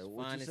 I'm sorry.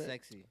 What Fine you and said?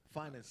 sexy.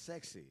 Fine and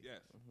sexy.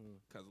 Yes,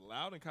 because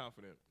loud and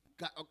confident.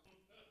 Got-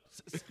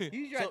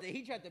 He tried to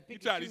pick. He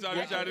tried to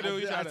do.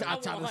 He tried to. I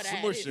tried to want her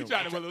smush at him. You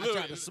tried to I look.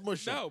 tried to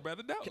smush him. No,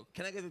 brother, no.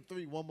 Can I get the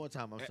 3 one more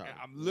time? I'm sorry.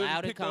 I'm literally Loud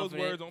and pick those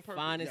confident, words on purpose.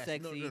 fine and Yes,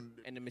 sexy, no, and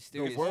the The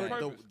mysterious. word,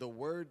 side. purpose. the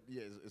word,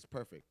 yeah, is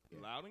perfect. Yeah.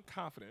 Loud and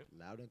confident,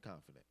 Loud and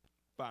confident,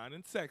 fine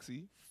and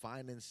sexy,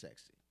 fine and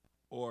sexy.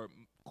 or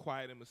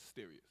quiet and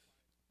mysterious.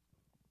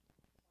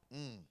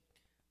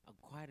 A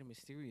quiet and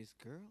mysterious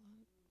girl.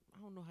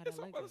 I don't know how It's,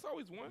 to like it's that.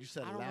 always one. You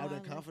said I don't loud know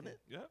and how I like confident.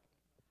 Yeah,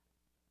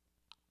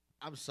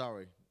 I'm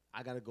sorry.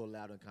 I gotta go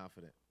loud and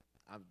confident.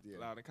 Yeah,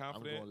 loud and I'm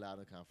confident, going loud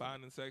and confident.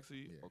 fine and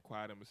sexy, Yeah. or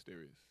quiet and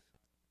mysterious.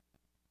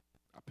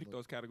 I picked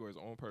those categories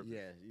on purpose.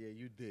 Yeah,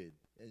 you did,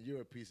 and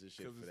you're a piece of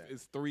shit Because for that.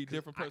 it's 3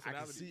 different I can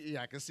personalities. see,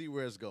 I can see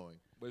where it's going.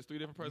 But it's 3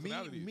 different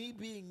personalities. Me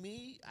being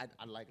me,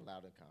 I like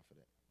loud and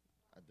confident.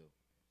 I do.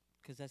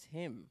 Cause that's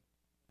him.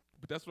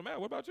 But that's what matters.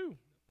 What about you?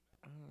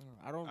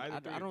 I don't. Either I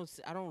three. don't.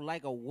 I don't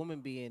like a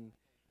woman being.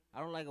 I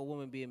don't like a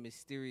woman being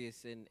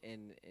mysterious and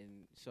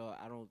so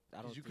I don't. I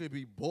 'Cause don't. you think- could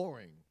be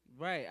boring.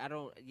 Right. I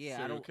don't. Yeah. I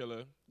Serial don't.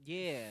 killer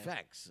Yeah.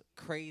 Facts.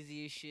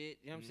 Crazy as shit.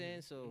 You know what I'm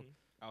saying? So.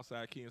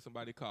 outside keying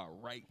somebody car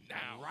right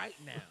now. Right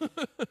now.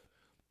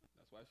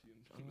 That's why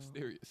she's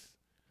mysterious.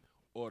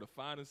 Or the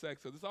fine and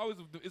sexy. So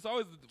it's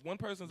always one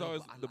person's No,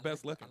 always but the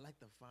best looking. I like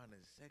the fine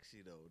and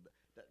sexy though.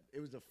 It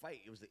was a fight.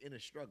 It was the inner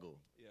struggle.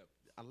 Yeah.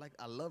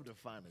 I love the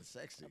fine and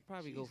sexy. I'd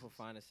probably go for Jesus.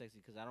 fine and sexy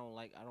because I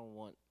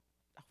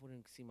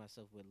wouldn't see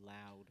myself with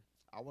loud.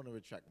 I want to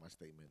retract my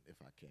statement if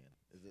I can.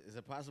 Is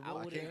it possible? I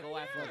wouldn't can't? go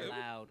after Yeah,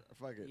 loud.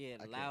 Fuck it. Yeah, I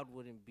can't. loud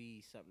wouldn't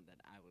be something that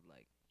I would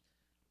like.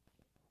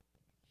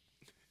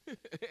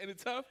 Ain't it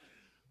tough?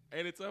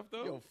 Ain't it tough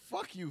though? Yo,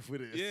 fuck you for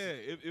this. Yeah,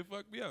 it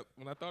fucked me up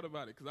when I thought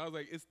about it because I was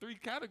like, it's 3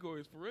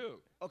 categories for real.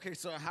 Okay,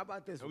 so how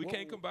about this? And we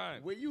can't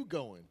combine. Where you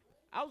going?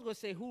 I was gonna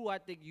say who I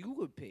think you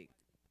would pick.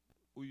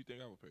 Who you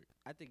think I would pick?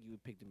 I think you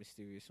would pick the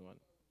mysterious one.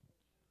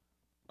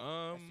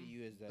 I see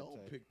you as that Don't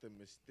type. pick the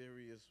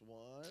mysterious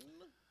one.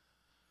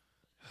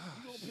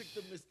 You gonna pick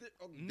the mysterious?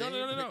 Oh, No.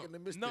 The No,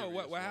 mysterious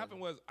what one. happened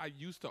was I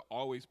used to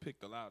always pick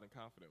the loud and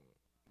confident one.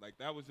 Like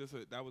that was a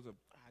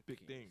big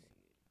can't thing.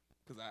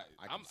 Cause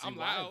I can see I'm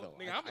why, loud, though.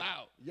 nigga. I'm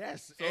loud.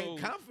 Yes, So and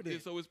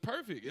confident. So it's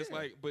perfect. It's Yeah.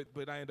 like,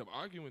 but I end up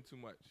arguing too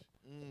much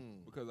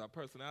because our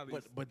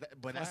personalities but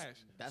clash.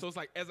 that's So it's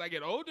like as I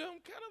get older, I'm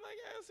kind of like,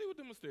 yeah, I see what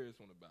the mysterious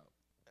one about.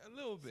 A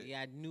little bit. See,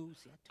 I knew.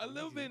 See, I A told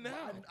little you. bit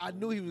now. I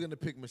knew he was gonna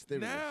pick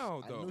mysterious.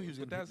 Now I though, knew he was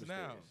but gonna that's pick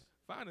now. mysterious.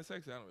 Fine and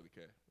sexy, I don't really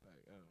care. Like,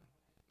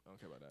 I don't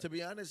care about that. To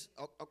be honest,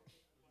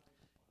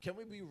 can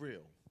we be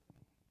real?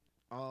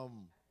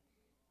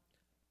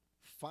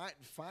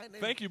 Fine.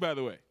 Thank you, by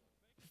the way.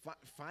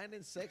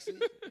 finding sexy,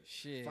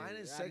 Shit, finding I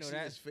know sexy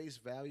that. is face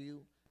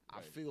value. I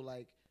Right. feel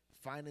like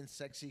finding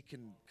sexy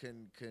can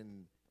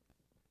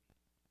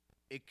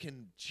it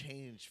can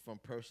change from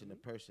person to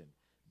person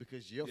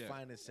because you're Yeah.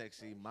 finding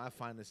sexy, my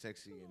finding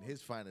sexy, and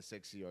his finding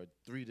sexy are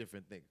 3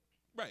 different things.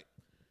 Right.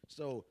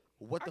 So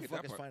what I the get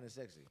fuck that is part. finding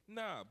sexy?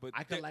 Nah, but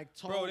I can there- like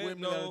tall bro, there-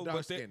 women that no, are dark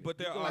but there- skinned. but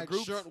there you can are like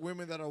groups- short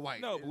women that are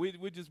white. No, but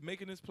we're just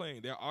making this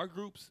plain. There are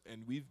groups,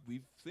 and we've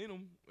seen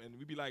them, and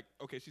we'd be like,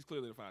 okay, she's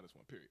clearly the finest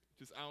one. Period.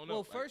 Just I don't know.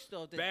 Well, like, first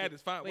off, bad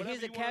is fine. But here's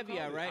whatever a you wanna call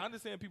caveat, it. right? I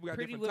understand people got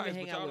Pretty different women types,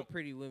 hang but out y'all with don't-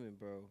 pretty women,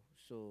 bro.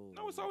 So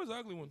No, it's always an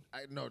ugly one.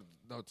 No.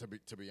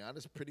 To be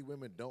honest, pretty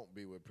women don't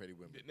be with pretty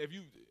women. And if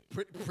you,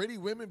 Pretty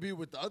women be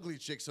with the ugly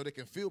chicks so they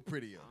can feel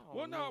prettier. I don't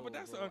Well, no, but know,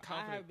 that's bro. unconfident.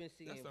 I have been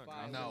seeing That's fire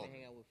unconfident. No. women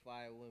hang out with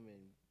fire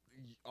women.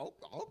 Oh,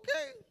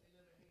 okay.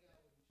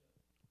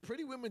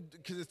 Pretty women,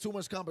 because there's too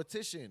much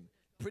competition.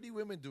 Pretty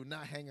women do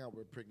not hang out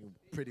with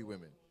pretty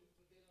women.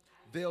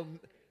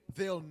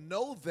 They'll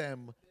know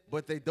them,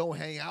 but they don't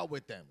hang out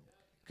with them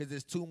because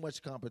there's too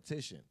much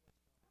competition.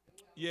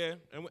 yeah,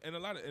 and a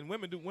lot of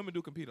women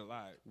do compete a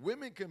lot.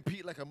 Women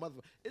compete like a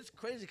mother. It's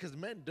crazy because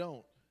men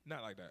don't.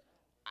 Not like that.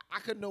 I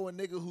could know a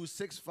nigga who's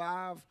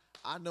 6'5".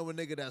 I know a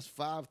nigga that's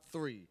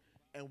 5'3",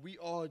 and we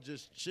all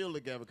just chill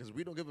together because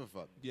we don't give a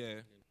fuck.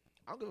 Yeah,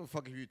 I don't give a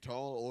fuck if you're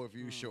tall or if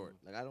you're short.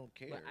 Like I don't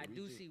care. But I We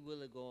do just- see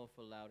Willa going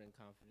for loud and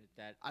confident.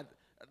 That I, I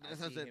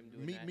that's what I see said. him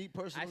doing Me, that. me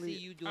personally. I see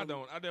you doing. I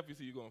don't. I definitely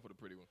see you going for the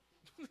pretty one.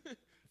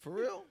 For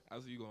real. I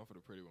see you going for the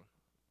pretty one.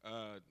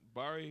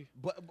 Bari.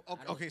 But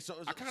okay, so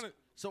I kinda-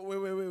 so wait.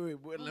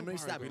 Let me Bari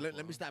stop you. go Let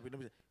for me it. stop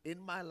you. In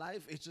my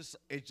life, it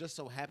just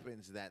so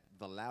happens that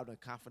the loud and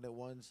confident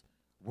ones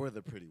were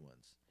the pretty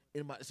ones.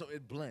 So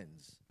it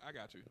blends. I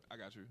got you.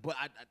 But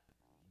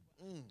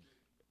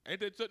Ain't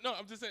that no?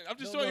 I'm just saying. I'm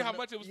just No, showing you no, how no,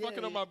 much it was yeah,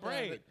 fucking on my yeah,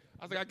 brain. no,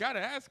 I was like, I gotta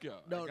ask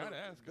y'all. no, I gotta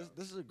ask y'all.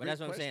 this is a great But that's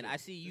what I'm saying. question. I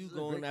see you This is a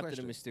going great after the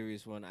question.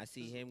 mysterious one. I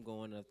see him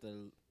going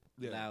after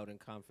Yeah. loud and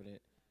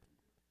confident.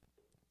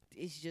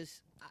 It's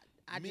just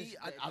I Me, just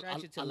I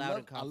attraction to love, loud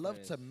and I confident.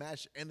 love to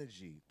match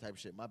energy type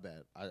shit. My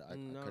bad. I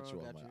No, cut you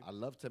off. got Man. you. I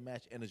love to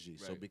match energy.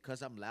 So Right.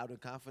 because I'm loud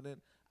and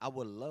confident, I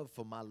would love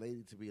for my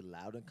lady to be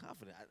loud and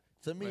confident.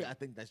 To me, Right. I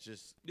think that's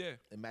just Yeah.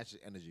 it matches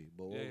energy.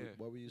 But what, Yeah, yeah.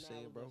 what were you No, I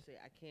saying, was bro? gonna say,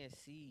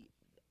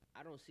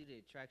 I don't see the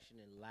attraction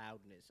in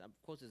loudness. Of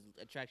course, there's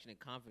attraction in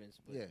confidence,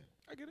 but Yeah.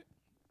 I get it.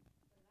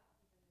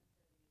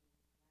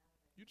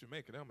 You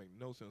Jamaican. That don't make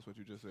no sense what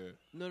you just said.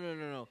 no.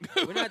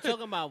 We're not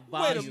talking about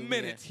Wait volume. a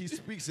minute. He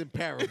speaks in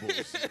parables. You know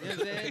what I'm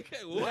saying?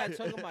 Okay, We're what? not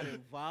talking about in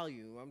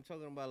volume. I'm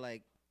talking about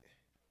like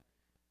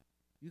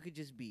you could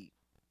just be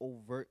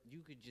overt.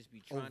 You could just be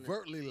trying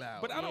Overtly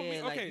loud. But I don't Yeah,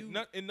 mean like okay. you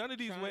In none of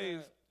these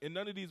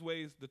tryna-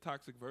 ways, the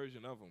toxic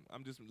version of them.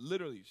 I'm just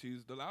literally,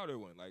 she's the louder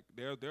one. Like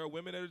there are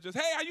women that are just,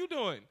 hey, how you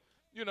doing?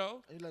 You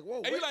know, and you're like, whoa,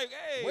 and wait, you're like,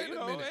 hey, wait you a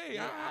know, minute. hey,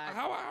 Yeah,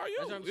 how are you?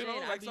 that's what I'm You know,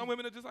 saying. I like some be-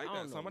 women are just like I that.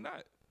 don't Some are know.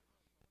 not.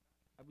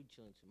 I be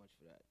chilling too much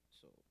for that,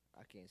 so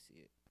I can't see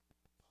it.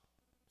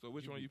 So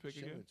which one you pick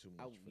chilling again? too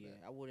much for Yeah,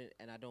 that. I wouldn't,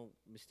 and I don't.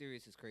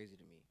 Mysterious is crazy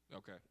to me.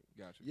 Okay,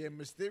 gotcha. Yeah,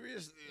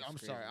 mysterious. I'm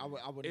crazy, sorry. I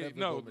man. would It- never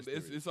no, go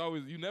mysterious. it's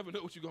always you never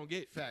know what you're gonna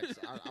get. Facts.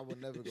 I would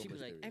never go She be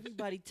mysterious. like,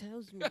 everybody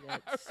tells me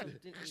that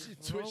something is She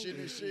wrong twitching and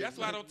with shit. me." That's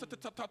why I don't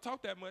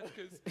talk that much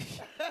because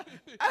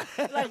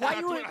Like, why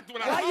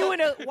you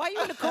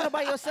in the corner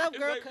by yourself,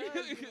 girl? Like,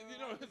 'Cause, you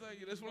know, it's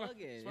like that's why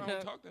bugging. I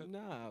don't talk that.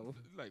 Nah,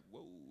 It's like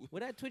whoa.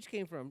 where that twitch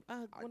came from?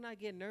 When I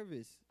get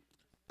nervous.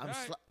 I'm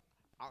Alright.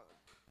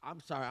 I'm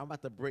sorry. I'm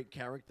about to break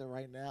character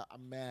right now.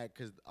 I'm mad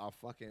because our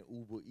fucking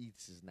Uber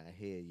Eats is not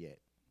here yet.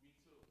 Me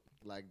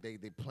too. Like they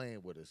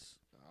playing with us.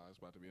 It's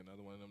about to be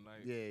another one of them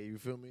nights. Yeah, you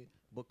feel me?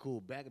 But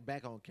cool.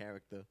 Back on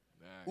character.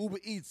 Nah. Uber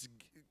Eats,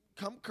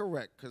 come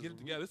correct, cause Get it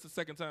together. This is the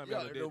second time yo,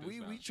 y'all done did no, this we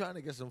now. we trying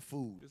to get some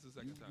food. This is the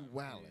second time. You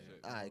wildin'. Shit.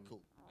 All right,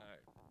 cool. All right.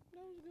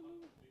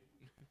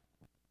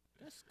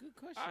 That's a good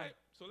question. All right.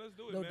 So let's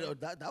do it, No, man.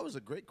 no, that was a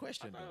great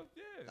question. though.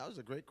 Yeah. That was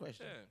a great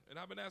question. Yeah. And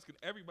I've been asking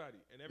everybody,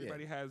 and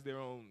everybody has their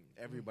own.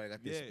 Everybody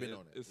got their Yeah, spin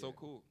on it. It's so Yeah.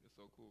 cool. It's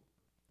so cool.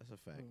 That's a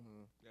fact.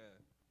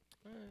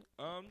 Yeah.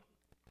 All right.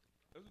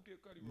 Let's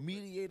get Cudi real quick.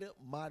 Mediator,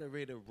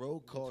 moderator, roll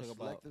call, talk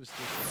about- selective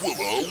system.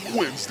 Willa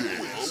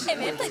Wednesdays.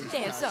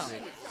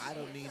 I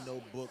don't need no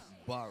book,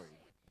 Bari.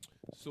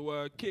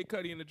 So, Kid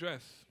Cudi in the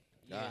dress.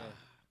 Yeah.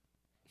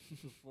 Ah.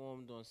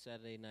 Performed on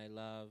Saturday Night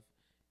Live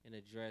in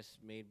a dress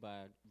made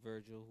by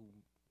Virgil, who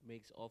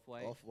makes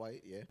Off-White, Off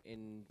white, yeah.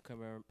 in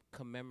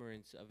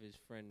commemorance of his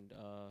friend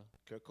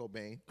Kurt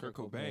Cobain Kurt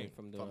Cobain.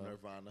 from the from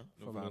Nirvana.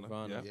 from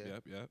Nirvana.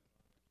 Yep, Yeah. yep.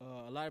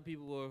 A lot of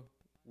people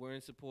were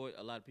in support.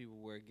 A lot of people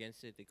were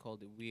against it. They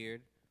called it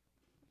weird.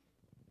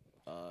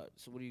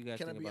 So what do you guys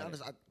Can I think be about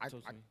honest? it? Talk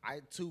to me. I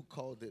too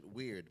called it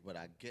weird, but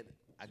I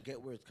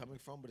get where it's coming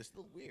from, but it's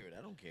still weird.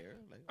 I don't care.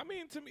 Like, I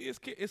mean, to me, it's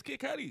Kid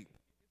Cudi.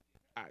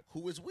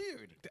 who is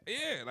weird?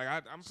 Yeah, like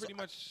I'm pretty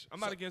much. I'm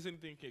not against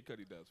anything Kid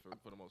Cudi does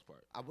for the most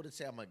part. I wouldn't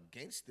say I'm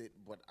against it,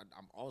 but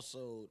I'm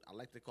also I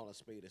like to call a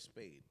spade a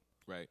spade.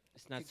 Right.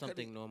 It's not Kid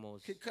something Cudi- normal.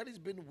 Kid Cudi's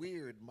been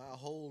weird my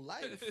whole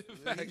life.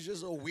 Facts. He's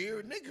just a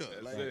weird nigga.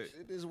 That's Like it.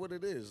 it is what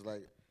it is.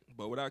 Like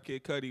But without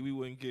Kid Cudi, we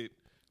wouldn't get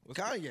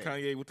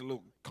Kanye. with the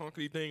little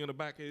concrete thing on the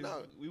back of his.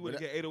 No, we would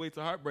get 808s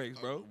and heartbreaks,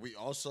 bro. We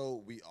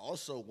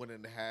also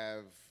wouldn't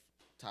have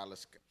Tyler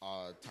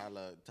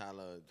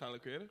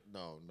Creator?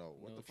 No.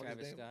 What the fuck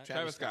Travis is his name? Scott.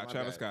 Travis Scott. my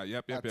Travis bad. Scott.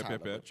 Yep. Not Tyler,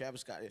 but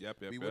Travis Scott. Yep.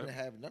 We wouldn't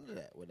have none of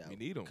that without We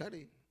need him.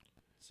 Cudi.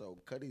 So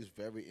Cudi's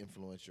very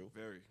influential.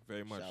 Very,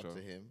 very much Shout so. out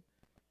to him.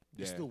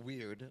 Yeah. It's still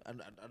weird. I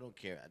don't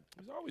care.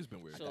 It's always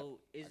been weird. So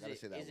is gotta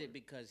say that it word.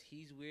 because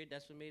he's weird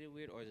that's what made it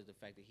weird, or is it the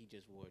fact that he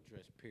just wore a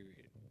dress?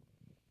 Period.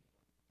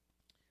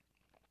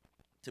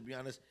 To be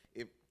honest,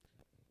 if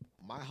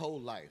my whole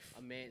life,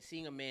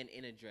 Seeing a man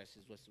in a dress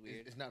is what's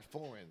weird. it's not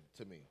foreign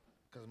to me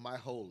because my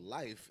whole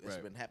life it's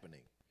Right. been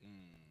happening.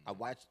 I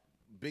watched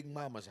Big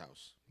Mama's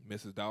House,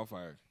 Mrs.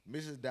 Doubtfire.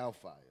 Mrs.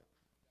 Doubtfire,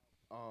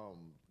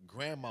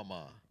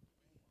 Grandmama,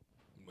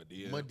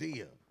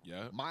 Medea.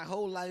 Yeah. My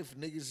whole life,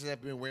 niggas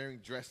have been wearing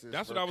dresses.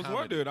 That's for what I was comedy.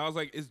 wondering. I was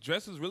like, is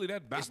dresses really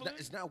that baffling?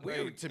 It's not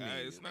weird Like, to me.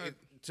 It's not.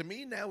 To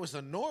me now, it's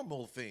a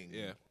normal thing.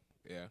 Yeah.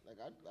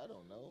 Like I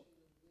don't know.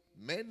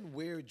 Men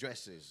wear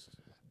dresses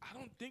I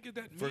don't think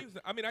that means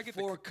that. I mean, I get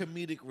for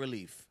comedic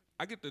relief.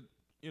 I get the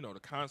the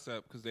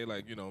concept because they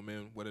like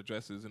men wear the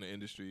dresses in the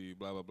industry,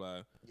 blah blah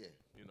blah. Yeah.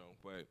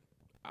 But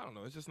I don't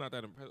know. It's just not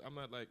that impressive. I'm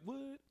not like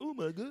what? Oh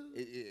my god.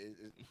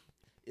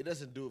 It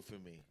doesn't do it for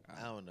me.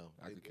 I don't know.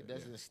 I It could-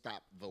 doesn't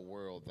stop the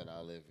world that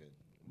I live in.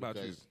 About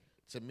you? Because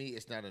to me,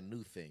 it's not a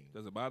new thing.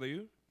 Does it bother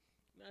you?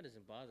 No, it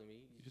doesn't bother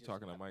me. You're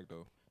talking to Mike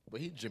though.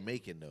 But he's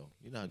Jamaican though.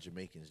 You know how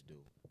Jamaicans do.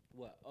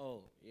 What?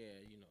 Oh, yeah,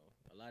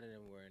 a lot of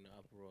them wearing the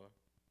uproar.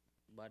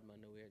 Bad man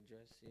wear a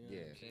dress. You know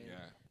what I'm saying?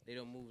 Yeah. They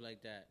don't move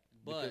like that.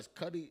 But Because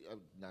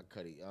not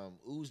Cudi,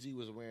 Uzi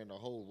was wearing a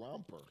whole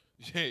romper.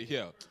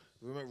 Yeah.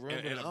 Remember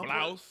And the a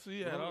blouse.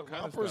 He had all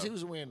kinds of rompers. stuff. He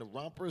was wearing the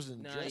rompers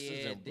and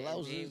dresses and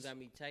blouses. Dave got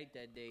me tight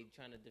that day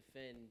trying to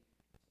defend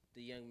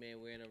the young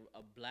man wearing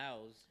a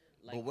blouse.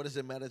 Like, But what does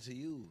it matter to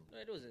you? no,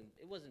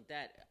 it wasn't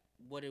that.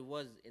 What it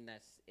was in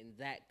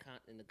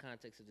the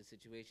context of the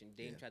situation,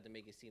 Dame tried to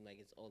make it seem like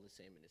it's all the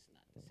same, and it's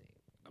not the same.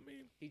 I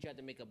mean, He tried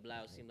to make a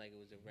blouse seem like it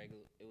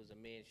was a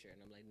man shirt,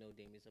 and I'm like, no,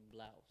 Dame, it's a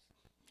blouse.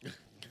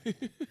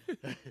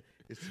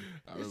 It's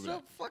remember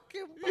a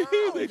fucking He's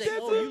blouse. like,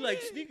 oh, you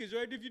like sneakers,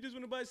 right? If you just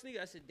want to buy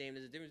sneakers, I said, Dame,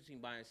 there's a difference between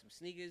buying some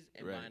sneakers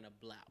and Right. buying a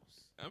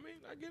blouse. I mean,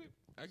 I get it.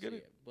 I So, get yeah,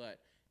 it. but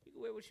you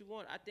can wear what you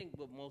want. I think,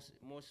 but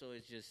more so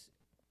is just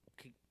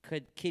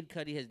Kid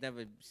Cudi has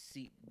never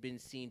been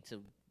seen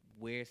to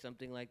wear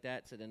something like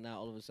that. So then now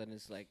all of a sudden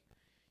it's like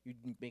you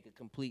make a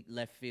complete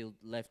left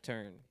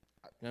turn. You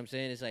know what I'm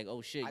saying? It's like,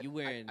 oh shit, you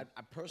wearing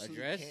I personally a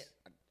dress? can't.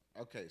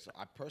 Okay, so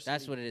I personally.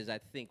 That's what it is, I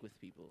think, with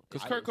people.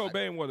 Because I- Kurt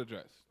Cobain wore the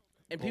dress.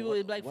 And But people what-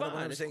 would be like, what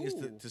fine, I'm it's saying is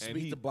cool. to And speak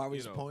he, to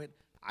Bari's you know. point,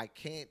 I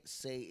can't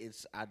say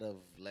it's out of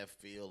left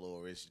field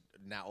or it's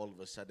now all of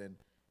a sudden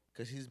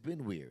because he's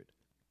been weird.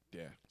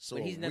 Yeah. So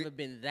But he's a never weird-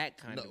 been that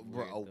kind no, of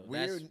bro, weird. a though.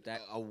 weird,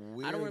 That's, a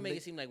weird. I don't want to make ni-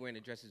 it seem like wearing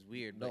a dress is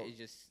weird, No. but it's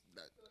just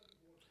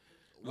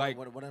Like-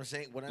 what I'm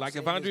saying. What I'm Like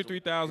saying if Andre is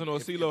 3000 or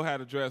if- CeeLo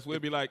had a dress,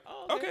 we'd be like,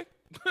 Oh, okay.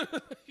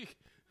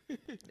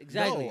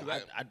 exactly. No,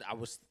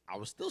 I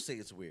would still say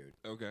it's weird.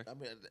 Okay. I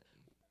mean,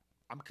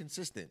 I'm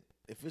consistent.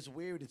 If it's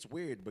weird, it's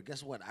weird. But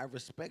guess what? I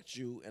respect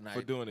you, and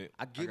For doing it.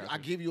 I got you.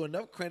 give you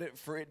enough credit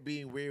for it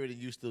being weird,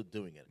 and you still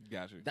doing it.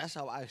 Got you. That's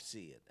how I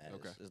see it. As.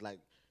 Okay. It's like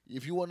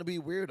if you want to be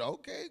weird,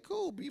 okay,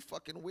 cool, be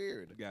fucking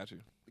weird. Got you.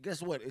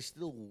 Guess what? It's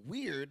still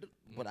weird,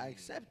 but I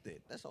accept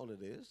it. That's all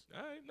it is.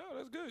 All right. No,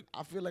 that's good.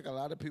 I feel like a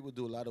lot of people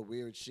do a lot of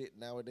weird shit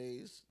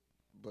nowadays,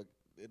 but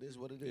it is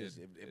what it is.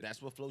 If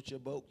that's what floats your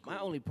boat, cool. My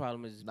only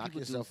problem is knock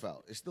people yourself do,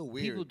 out. It's still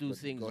weird. People do but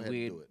things go ahead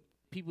weird. And do it.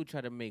 People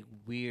try to make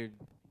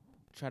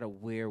try to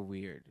wear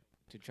weird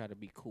to try to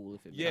be cool.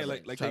 If it Yeah, makes like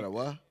sense. like Try they, to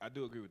what? I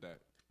do agree with that.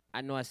 I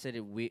know I said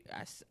it weird.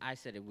 I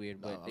said it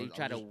weird, No, but they I'm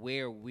try to just-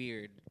 wear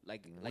weird,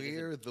 like it's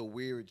Wear the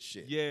weird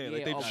shit. Yeah,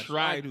 like they oh,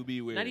 try not- to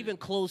be weird. Not even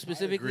clothes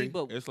specifically, agree.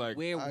 but It's like-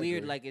 wear I weird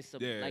agree. like it's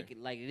Yeah.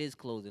 like it is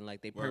clothing.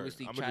 Like they Word.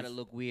 purposely I'ma try to just-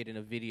 look weird in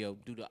a video,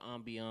 do the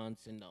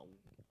ambiance and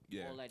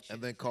Yeah. all that shit.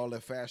 And then call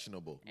it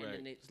fashionable. And Right.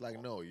 then It's like,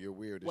 no, you're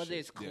weird as whether shit.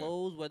 it's Yeah.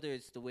 clothes, whether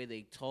it's the way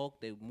they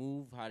talk, they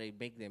move, how they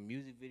make their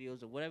music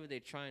videos, or whatever they're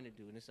trying to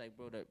do, and it's like,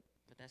 bro, but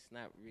that's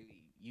not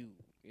really you.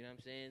 You know what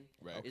I'm saying?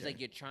 Right. It's Okay. like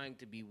you're trying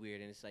to be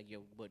weird, and it's like,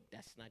 yo, but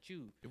that's not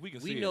you. If we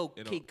can We see know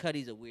it, Kid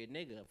Cudi's a weird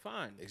nigga.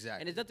 Fine.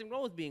 Exactly. And there's nothing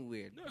wrong with being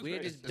weird. No, it's Weird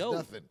great. is It's dope.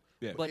 nothing.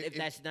 Yeah. But If- if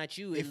that's not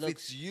you, it If looks.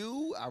 it's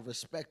you, I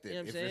respect it. You know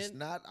what If I'm it's saying?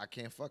 not, I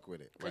can't fuck with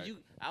it. Because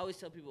Right. I always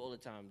tell people all the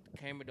time, the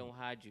camera don't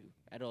hide you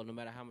at all. No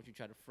matter how much you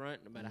try to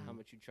front, no matter how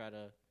much you try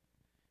to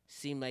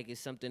seem like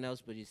it's something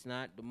else, but it's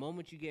not. The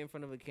moment you get in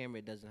front of a camera,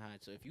 it doesn't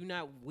hide. So if you're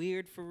not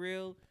weird for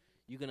real,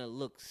 you're gonna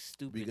look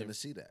stupid. We're in- gonna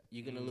see that.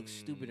 You're gonna look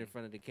stupid in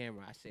front of the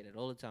camera. I say that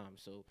all the time.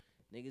 So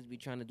niggas be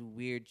trying to do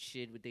weird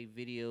shit with their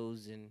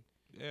videos, and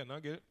Yeah, no, I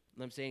get it. you know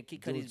what I'm saying,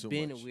 Kid Doing Cudi's too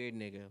been much. a weird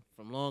nigga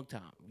from a long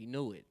time. We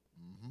know it.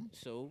 Mm-hmm.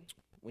 So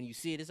when you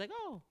see it, it's like,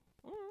 oh,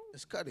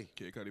 It's Cudi.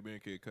 Kid Cudi being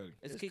Kid Cudi.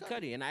 it's It's Kid Cudi.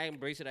 Cudi, and I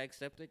embrace it. I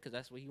accept it because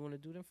that's what he want to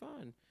do. Then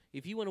fine.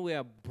 If you want to wear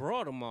a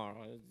bra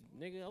tomorrow,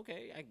 nigga,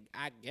 okay,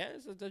 I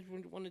guess that's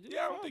what you want to do.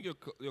 Yeah, I don't fine. think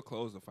your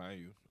clothes define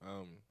you.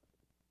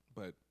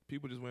 But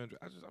people just wearing.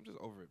 I'm just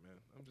over it, man.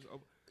 I'm just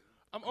over.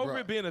 I'm over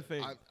it being a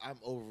thing. I'm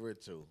over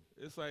it too.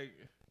 It's like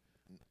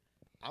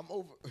I'm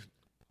over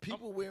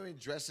people wearing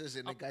dresses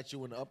and they got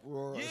you in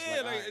uproar.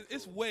 yeah, it's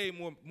it's way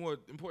more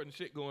important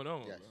shit going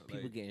on. Yes.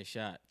 People Like, getting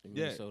shot in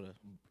Yeah. Minnesota.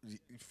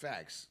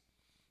 facts.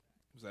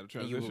 was that a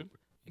transition?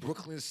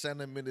 Brooklyn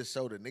Center,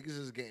 Minnesota. Niggas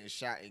is getting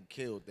shot and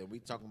killed. Then we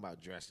talking about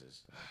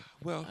dresses.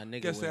 Well, A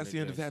nigga guess wearing that's a the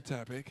end of dress. that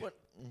topic. What?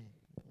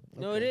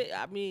 No, it is.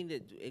 I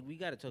mean, we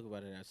got to talk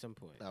about it at some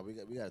point. Nah, we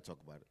got to talk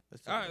about it.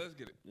 Let's talk All right, about let's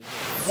get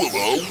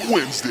it. Willa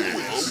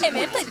Wednesdays.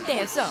 Evento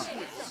intenso.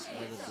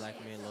 Another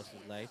black man lost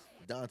his life.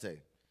 it. Daunte.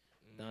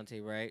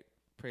 Daunte Wright.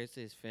 Prayers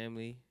to his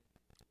family.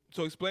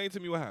 So explain to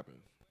me what happened.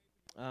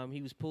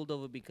 He was pulled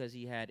over because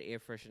he had air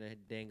freshener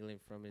dangling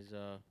from his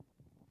The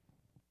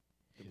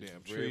damn rear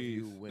trees.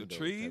 view The window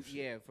trees?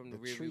 yeah, from the,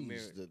 rear view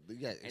mirror.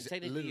 Yeah, And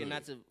technically, you're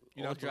not to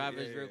You're all not to-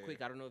 drivers. yeah, real yeah, quick,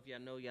 yeah. I don't know if y'all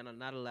know, you're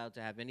not allowed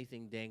to have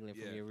anything dangling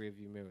Yeah. from your rear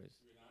view mirrors.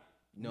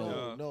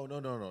 No.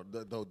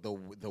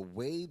 The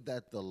way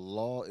that the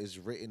law is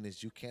written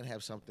is you can't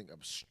have something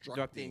obstructing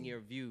Obstructing your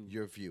view.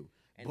 your view.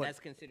 And But that's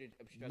considered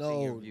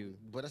obstructing your view.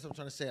 but that's what I'm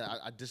trying to say.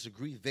 I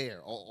disagree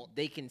there.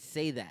 They can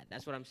say that.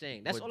 That's what I'm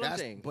saying. That's but all I'm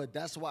saying. But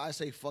that's why I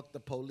say fuck the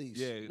police.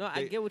 Yeah. No,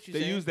 I get what you're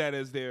They saying. use that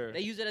as their.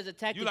 They use it as a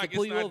tactic You like to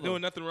pull it's you not over.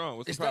 doing nothing wrong.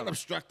 What's It's the not problem?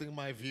 obstructing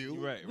my view.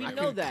 Right, We right.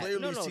 know can that.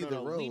 clearly No, see the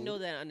no. We road. know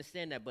that and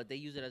understand that, but they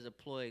use it as a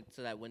ploy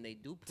so that when they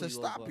do pull To you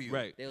stop over, you.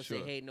 Right, they'll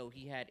sure. say, "Hey, no,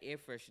 he had air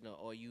freshener,"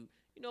 or you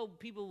know,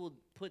 people will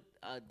put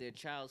their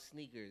child's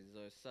sneakers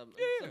or some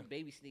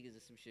baby sneakers or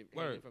some shit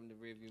hanging Word. from the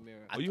rearview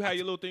mirror. Well, you had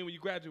your little thing when you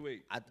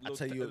graduate. I Little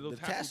tell you little the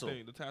tassel.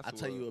 thing, the tassel. I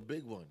tell you a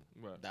big one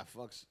Right. that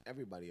fucks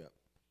everybody up.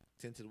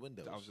 Tinted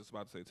windows. I was just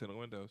about to say tinted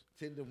windows.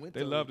 Tinted windows.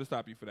 They love to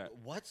stop you for that.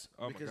 What?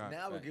 Oh my because God,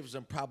 now it facts. gives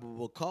them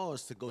probable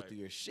cause to go Right. through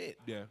your shit.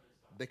 Yeah.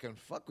 They can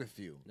fuck with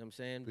you You know what I'm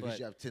saying? because But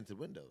you have tinted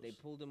windows. they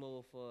pulled him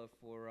over for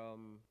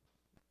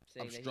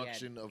saying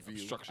Obstruction of view.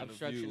 Obstruction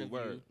Obstruction of view. of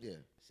Word. view. Yeah.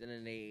 So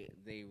then they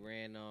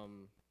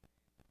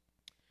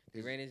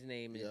ran his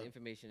name and his Yeah.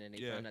 information, and they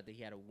Yeah. found out that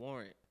he had a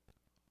warrant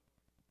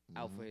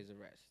out for his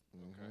arrest.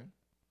 Okay.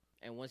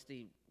 And once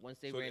they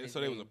So, ran his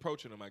so they was name,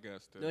 approaching him, I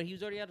guess. no, he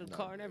was already out of the No,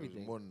 car and it was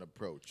everything. more than an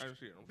approach. I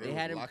understand. They, They was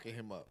had him- locking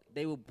him up.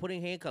 They were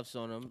putting handcuffs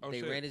on him. Oh, They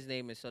shit. ran his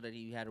name and saw that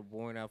he had a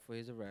warrant out for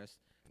his arrest.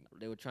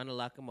 They were trying to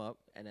lock him up,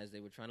 and as they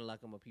were trying to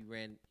lock him up,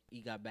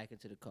 he got back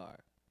into the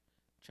car,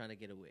 trying to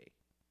get away.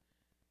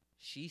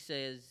 She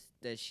says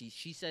that she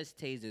says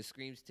taser,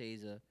 screams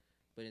taser,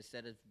 but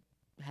instead of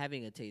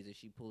having a taser,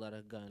 she pulled out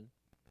a gun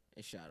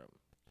and shot him.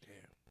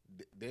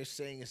 Damn. They're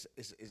saying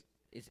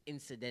It's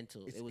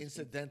incidental. it's It was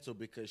incidental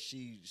because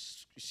she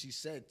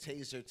said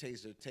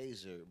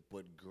taser,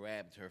 but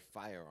grabbed her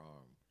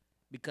firearm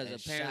because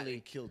and shot apparently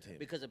and killed him.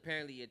 because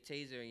apparently your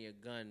taser and your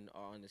gun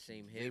are on the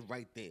same They're hip.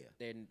 right there.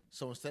 Then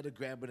So instead of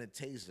grabbing a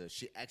taser,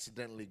 she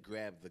accidentally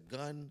grabbed the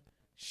gun,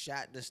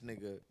 shot this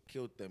nigga,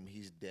 killed them.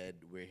 He's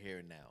dead. We're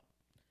here now.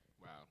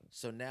 Wow.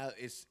 So now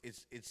it's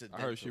a.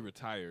 I heard she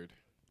retired.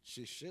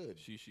 She should.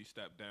 She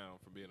stepped down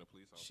from being a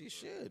police officer. She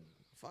should.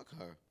 Fuck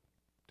her.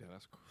 Damn,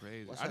 that's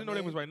crazy. What's I her didn't know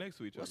they was name? right next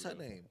to each What's other.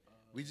 her name?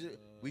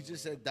 We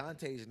just said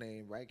Dante's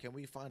name, right? Can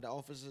we find the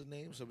officer's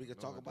name so we can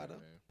talk about her?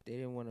 they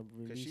didn't want to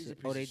release she's a it.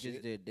 piece Oh, they of just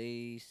shit. did.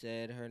 They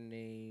said her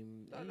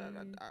name.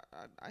 No.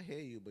 I hear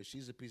you, but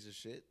she's a piece of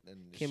shit.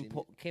 And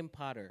Kim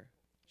Potter.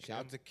 shout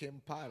out to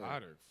Kim Potter,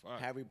 Potter. Fuck.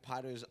 Harry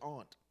Potter's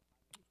aunt,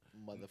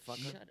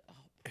 motherfucker.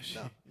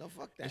 Shut up. No,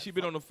 fuck that. And she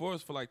been Fuck- on the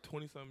force for like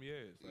 20-some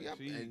years. Like Yep,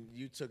 she, and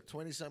you took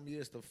 20-some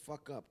years to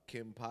fuck up,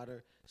 Kim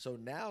Potter. So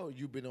now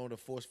you've been on the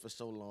force for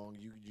so long.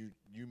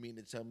 You mean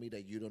to tell me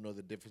that you don't know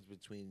the difference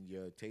between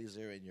your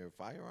taser and your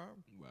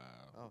firearm? wow.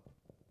 Oh,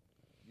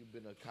 you've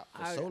been a cop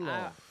for so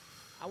long.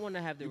 I want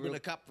to have the You've real. been a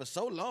cop for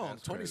so long,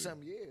 That's crazy.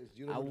 20-some years.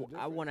 You don't know the I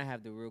difference. want to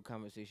have the real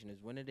conversation. Is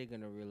when are they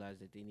going to realize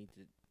that they need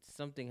to?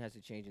 Something has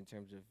to change in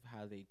terms of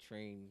how they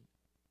train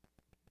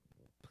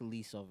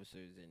police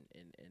officers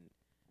and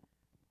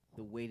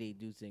the way they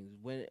do things.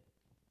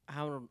 I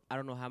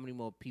don't know how many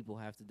more people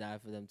have to die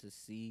for them to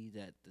see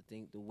that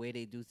the way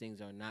they do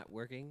things are not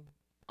working.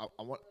 I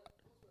want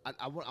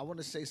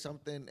to say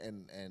something,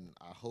 and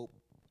I hope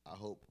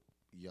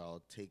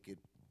y'all take it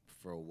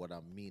for what I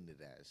mean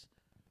it as.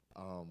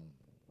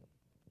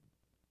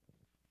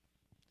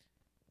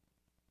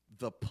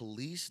 The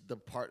police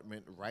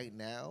department right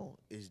now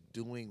is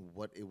doing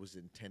what it was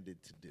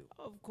intended to do.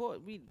 Of course,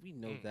 we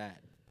know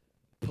that.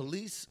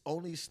 Police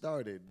only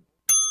started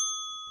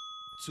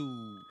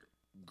to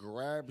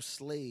grab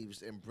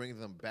slaves and bring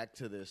them back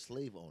to their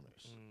slave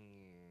owners.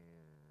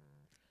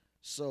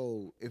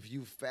 So if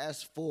you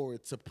fast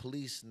forward to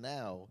police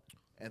now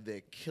and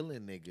they're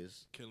killing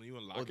niggas, Killing you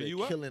and or locking they're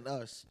you up. killing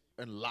us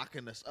and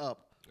locking us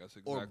up, That's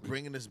or exactly.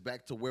 bringing us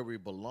back to where we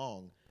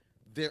belong,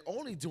 they're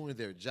only doing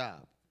their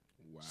job.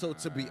 Wow. So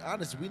to be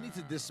honest, we need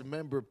to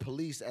dismember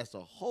police as a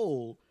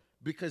whole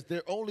because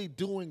they're only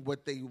doing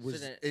what they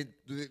was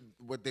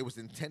what they was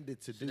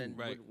intended to do. Then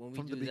Right. when we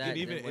From do the that,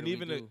 beginning. then what and do we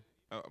even do?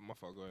 my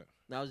fault. Go ahead.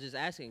 No, I was just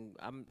asking.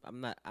 I'm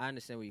not. I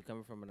understand where you're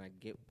coming from, and I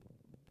get.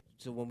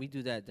 So when we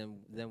do that, then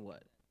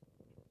what?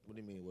 What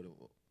do you mean? What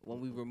When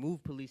we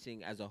remove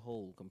policing as a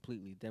whole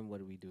completely, then what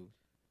do we do?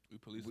 We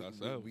police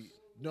ourselves.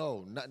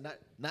 No,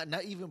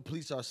 not even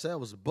police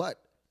ourselves, but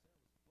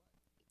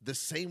the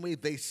same way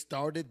they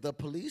started the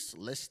police,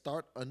 let's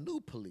start a new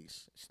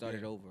police. Start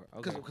it over.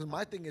 Okay. Because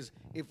my thing is,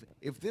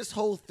 if this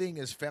whole thing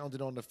is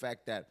founded on the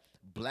fact that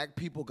black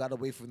people got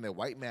away from their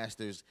white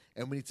masters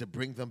and we need to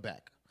bring them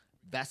back,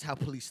 that's how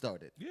police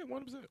started. Yeah,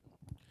 100%.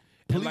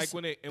 And like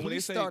when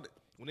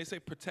they say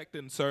protect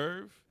and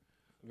serve,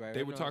 Right,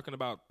 they were talking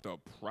about the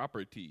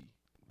property.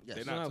 Yes.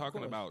 They're No, not of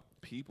talking course. about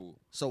people.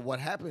 So what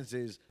happens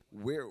is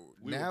We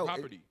now were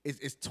property.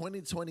 it's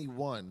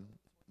 2021,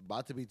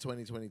 about to be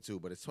 2022,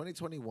 but it's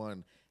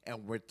 2021,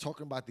 and we're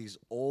talking about these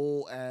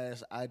old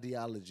ass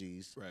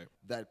ideologies Right.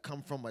 that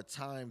come from a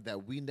time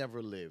that we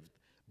never lived,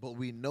 but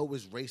we know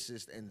is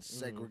racist and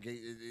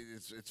segregated.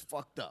 It's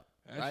fucked up,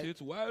 That right?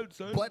 shit's wild,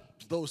 son.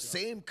 But those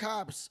same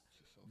cops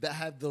that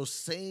have those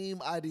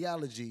same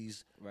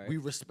ideologies, Right. we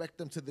respect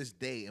them to this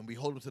day and we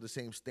hold them to the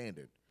same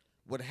standard.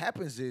 What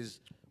happens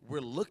is we're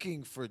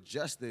looking for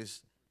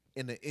justice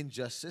in an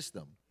unjust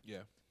system.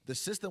 Yeah. The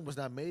system was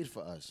not made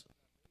for us.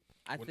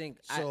 I think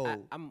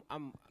So- I'm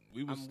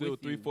We was I'm still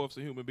with you. 3/4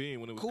 a human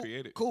being when it was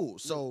created. Cool.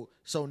 So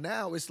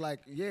now it's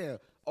like, yeah,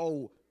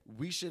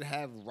 we should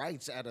have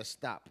rights at a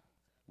stop.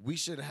 We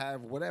should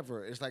have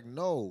whatever. It's like,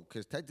 no,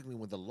 because technically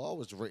when the law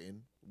was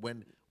written,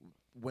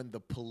 when the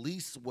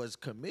police was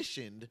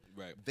commissioned,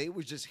 Right. they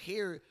were just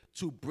here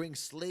to bring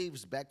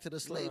slaves back to the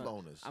slave No,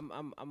 owners.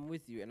 I'm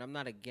with you, and I'm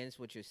not against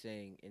what you're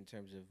saying in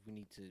terms of we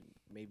need to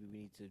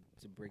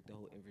break the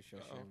whole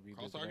infrastructure and rebuild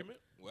Cross it up. argument?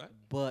 What?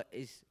 But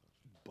it's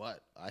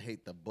But I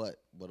hate the but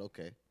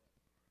okay.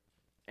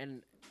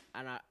 and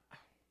I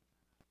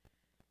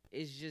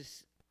it's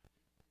just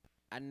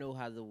I know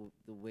how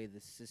the way the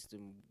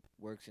system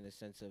works in a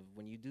sense of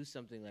when you do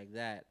something like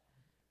that,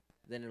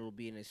 then it'll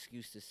be an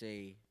excuse to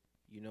say,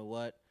 you know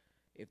what,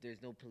 if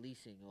there's no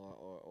policing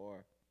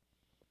or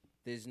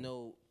there's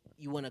no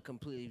you want to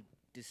completely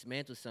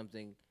dismantle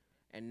something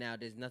and now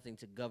there's nothing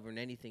to govern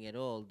anything at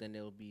all, then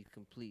it'll be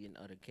complete and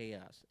utter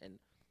chaos. And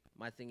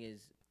my thing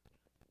is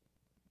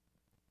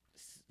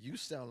You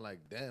sound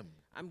like them.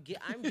 I'm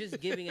just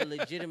giving a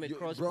legitimate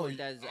cross point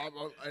as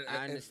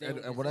I understand.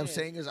 And what I'm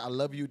saying is, I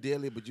love you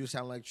dearly, but you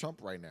sound like Trump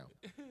right now.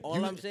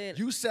 All I'm saying,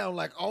 You sound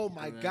like, oh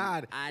my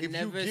God, I if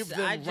never you give s-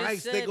 I them just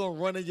rights, said- they're gonna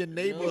run in your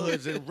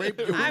neighborhoods and rape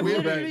your I'm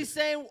women literally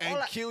saying and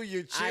all I- kill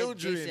your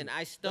children. Listen, I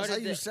That's started how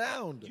you the-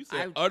 sound. You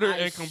said I- utter I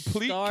and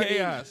complete started-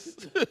 chaos.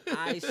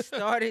 I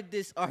started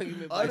this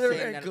argument by Utter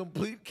saying and that.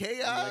 complete I'll let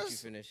you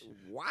chaos. finish.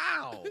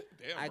 Wow,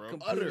 Damn, I bro.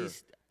 completely. Utter.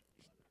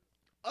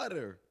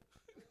 Utter.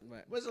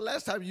 Right. When's the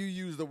last time you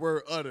used the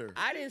word utter?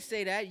 I didn't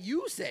say that.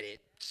 You said it.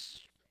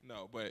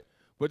 No, but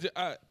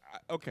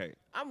okay.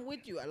 I'm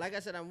with you. Like I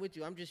said, I'm with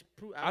you.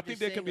 I think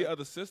there can be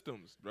other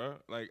systems, bro.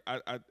 Like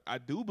I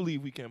do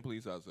believe we can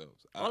police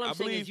ourselves. All I I'm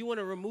saying believe is you want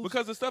to remove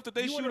because the stuff that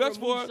they you shoot wanna us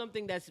remove for.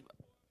 something that's.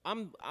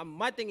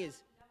 My thing is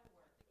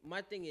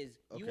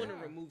you Okay. want to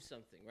remove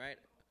something, right?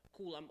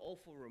 Cool. I'm all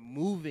for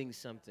removing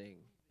something.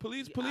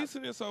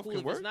 Policing yourself Cool, can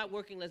if work. it's not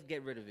working, let's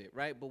get rid of it,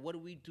 right? But what do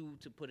we do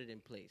to put it in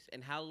place?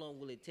 And how long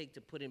will it take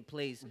to put in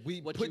place?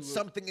 We what put you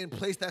something in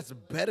place that's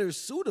better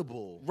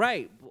suitable.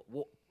 right,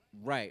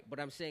 right. But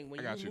I'm saying when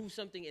I you got you. remove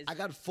something, is I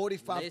got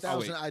 45,000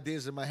 Listen.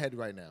 ideas in my head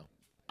right now.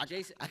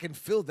 Jason, I can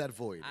fill that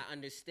void. I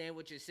understand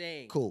what you're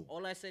saying. Cool.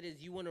 All I said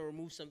is you want to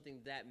remove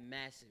something that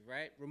massive,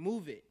 right?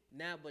 Remove it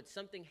now, but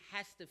something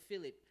has to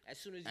fill it as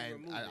soon as you And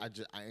remove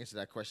it. I answered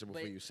that question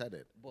before But- you said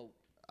it. But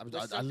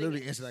I something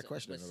literally as- answered that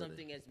question But already.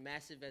 something as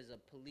massive as a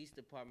police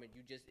department,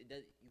 you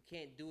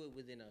can't do it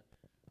within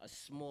a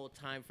small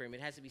time frame.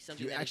 It has to be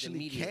something You that is actually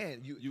immediate.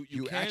 can. You You can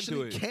do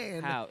actually it.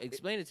 can. How?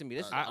 Explain it to me.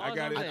 This is I all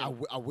got I'm it.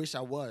 saying. I wish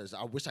I was.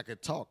 I wish I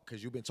could talk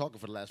because you've been talking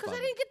for the last 5 Because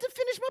I minutes. didn't get to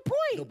finish my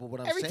point. No, but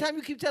what I'm Every saying- time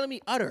you keep telling me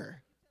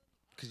utter.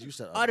 Because you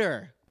said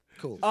Utter.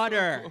 Cool.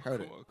 Utter.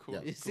 Heard it. Cool.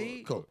 Yeah. You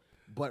see? Cool.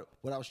 But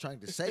what I was trying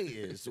to say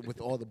is,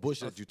 with all the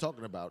bullshit that you're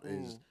talking about,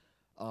 is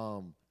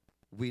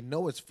we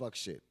know it's fuck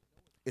shit.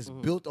 It's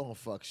built on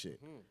fuck shit.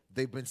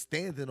 They've been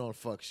standing on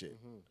fuck shit.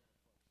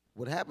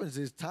 What happens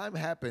is time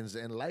happens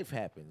and life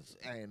happens.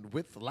 And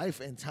with life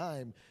and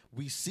time,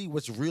 we see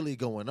what's really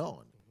going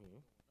on.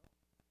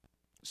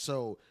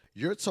 So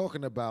you're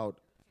talking about,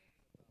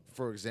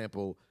 for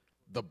example,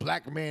 the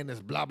black man is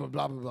blah, blah,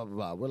 blah, blah, blah,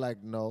 blah. We're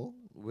like, no,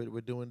 we're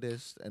doing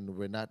this, and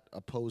we're not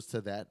opposed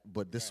to that,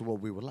 but this is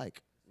what we would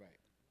like. Right.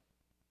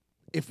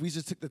 If we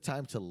just took the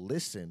time to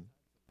listen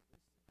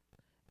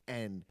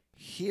and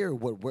hear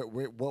what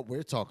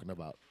we're talking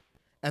about,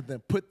 and then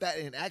put that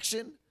in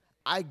action,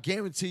 I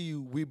guarantee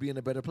you we'd be in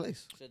a better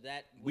place. So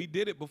that We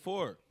did it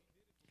before.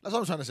 That's what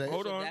I'm trying to say.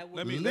 Hold on. that would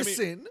Let me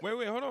listen.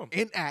 Wait. Hold on.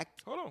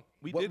 Enact. Hold on.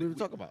 What did we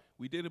talk about?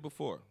 We did it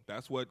before.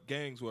 That's what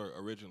gangs were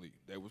originally.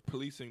 They was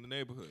policing the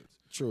neighborhoods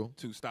True.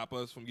 to stop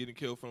us from getting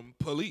killed from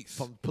police.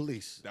 From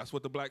police. That's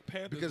what the Black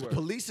Panthers Because were.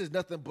 police is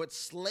nothing but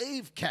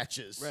slave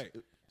catchers. Right.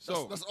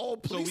 That's all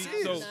police we,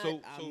 is.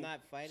 I'm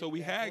not fighting so we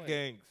that had point.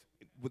 gangs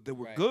that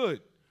were Right.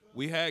 good.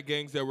 We had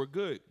gangs that were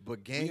good. But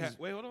We gangs- had,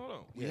 wait, hold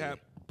on. We Yeah,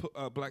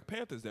 had Black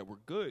Panthers that were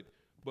good,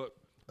 but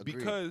Agreed.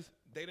 because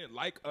they didn't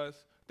like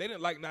us. They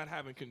didn't like not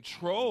having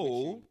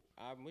control.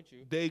 I'm with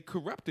you. They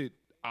corrupted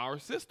our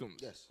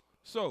systems. Yes.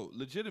 So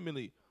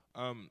legitimately,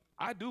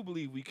 I do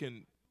believe we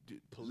can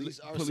Police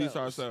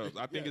ourselves.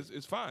 I think Yeah.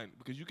 it's fine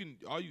because you can.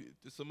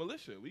 It's a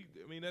militia.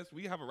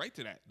 We have a right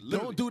to that.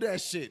 Don't do that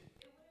shit.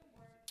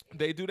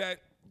 They do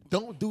that.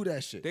 Don't do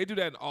that shit. They do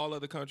that in all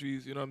other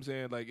countries. You know what I'm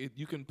saying? Like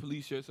you can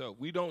police yourself.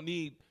 We don't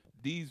need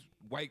these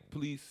white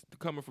police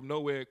coming from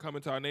nowhere,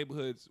 coming to our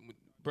neighborhoods.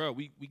 Bro,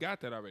 we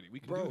got that already. We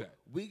can do that.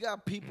 We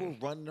got people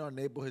running our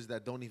neighborhoods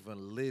that don't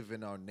even live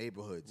in our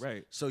neighborhoods.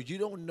 Right. So you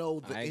don't know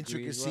the I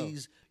agree as well.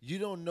 intricacies. You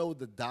don't know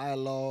the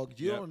dialogue.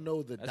 You Yep. don't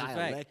know the That's a fact.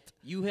 dialect.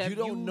 You have-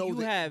 don't know you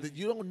have-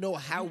 you don't know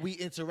how we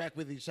interact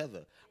with each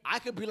other. I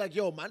could be like,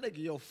 yo, my nigga,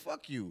 yo,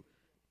 fuck you.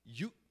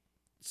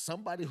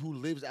 Somebody who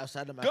lives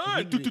outside of my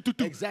Gun!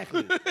 community.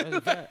 Exactly. That's a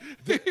fact.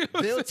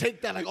 They'll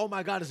take that like, oh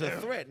my God, it's a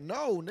threat.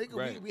 No, nigga,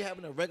 Right. we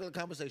having a regular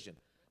conversation.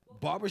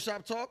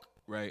 Barbershop talk.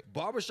 Right.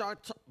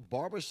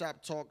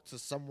 Barbershop talk to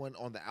someone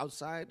on the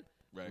outside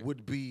Right.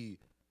 would be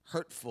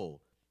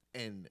hurtful,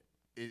 and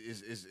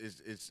it's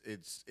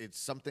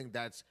something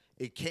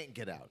it can't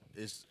get out.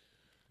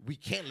 We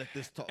can't let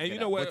this talk. And get you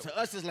know out. what? But to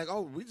us, it's like,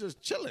 oh, we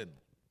just chilling.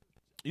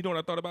 You know what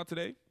I thought about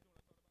today?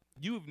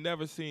 You've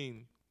never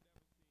seen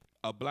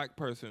a black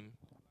person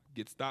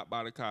get stopped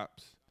by the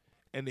cops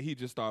and then he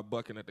just start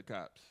bucking at the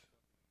cops.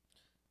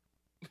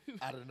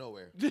 Out of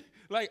nowhere.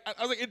 Like I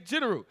was like, in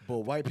general. But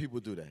white people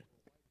do that,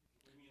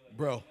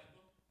 bro.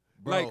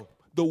 Like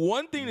the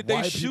one thing that they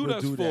White shoot people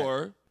us do that.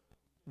 for,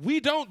 we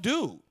don't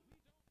do.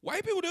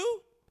 White people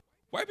do.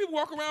 White people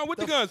walk around with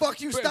the The guns. fuck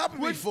you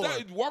stopping me for?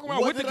 Walk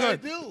around What with the did I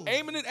gun, do?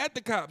 aiming it at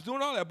the cops,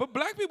 doing all that. But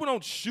black people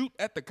don't shoot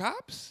at the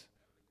cops.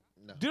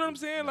 No. Do you know what I'm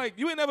saying? Like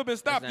you ain't never been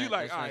stopped. That's You not-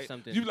 like, that's all not right.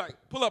 something- You like,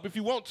 pull up if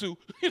you want to.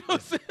 You know what I'm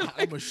saying? I'm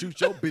Like, gonna shoot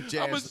your bitch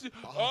I'ma ass.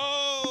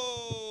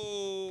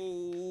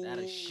 Oh.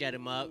 That'll shut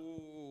him up.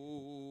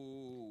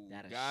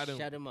 That'll Got him.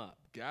 shut him up.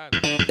 Got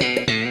him. I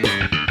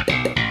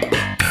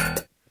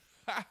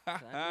knew it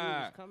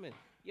was coming.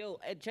 Yo,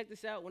 and check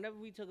this out. Whenever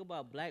we talk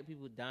about black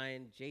people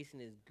dying, Jason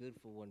is good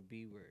for one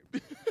B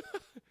word.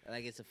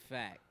 Like it's a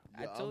fact.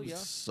 I told I'm y'all.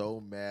 so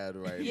mad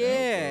right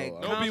Yeah, now, bro.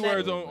 No calm B that-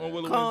 words on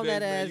Willa Calm Wednesdays,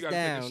 that man. ass You gotta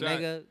down, take a shot.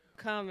 nigga.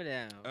 Calm it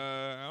down.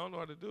 I don't know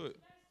how to do it.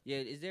 Yeah,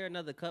 is there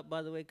another cup,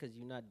 by the way? Because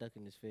you're not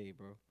ducking this fade,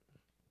 bro.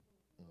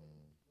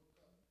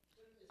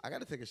 I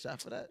gotta take a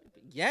shot for that.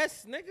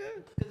 Yes,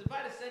 nigga. Because if I'd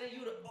have said it,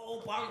 you'd have,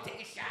 oh, Bari,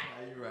 take a shot.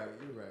 You're right.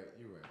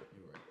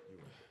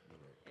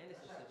 And this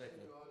is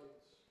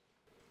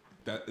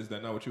Rebecca. Is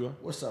that not what you are?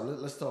 What's up?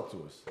 Let's talk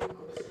to us. So,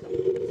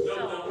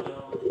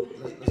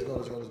 Let's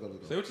go. Say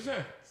what you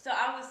saying. so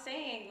I was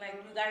saying,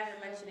 like, you guys are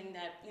mentioning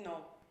that,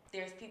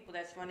 there's people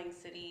that's running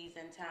cities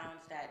and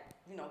towns that,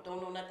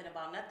 don't know nothing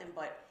about nothing,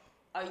 but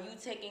are you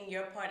taking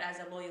your part as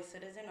a loyal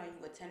citizen? Are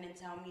you attending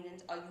town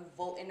meetings? Are you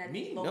voting at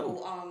Me? these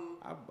local,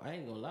 I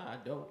ain't gonna lie, I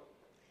don't.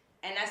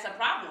 and that's a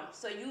problem.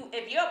 So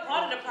if you're a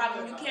part of the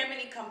problem, you can't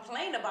really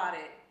complain about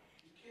it.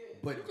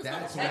 But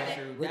that's not why.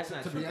 true. but That's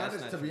not to true. be That's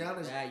honest, not to be true.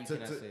 honest, That you to,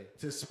 cannot to, say.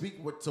 to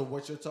speak to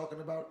what you're talking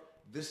about,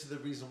 this is the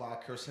reason why I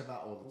curse him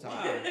out all the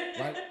time,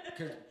 right?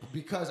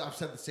 Because I've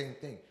said the same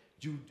thing.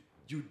 You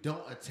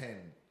don't attend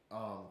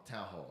town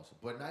halls,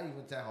 but not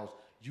even town halls.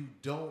 You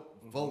don't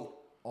vote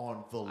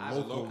on the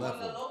local local. On the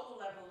level. local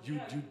level, You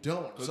yeah.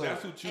 don't. Because So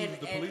that's who chooses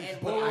the police.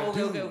 But I Okay,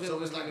 do. okay, So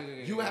okay, it's okay, like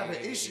okay, you okay, have an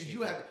okay, issue. okay,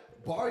 You have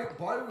Bari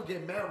will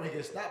get mad when he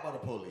gets stopped by the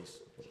police.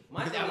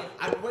 My Because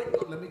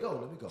thing let me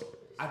go.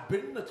 I've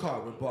been in the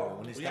car with Bari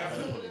when he's stopped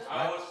by the police.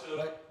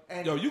 Right?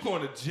 And Yo, you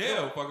going to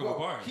jail fucking with bro,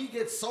 Bari. he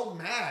gets so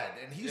mad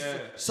and he's Yeah.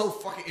 so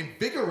fucking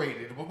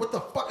invigorated. But what the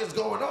fuck is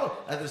going on?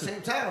 At the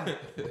same time,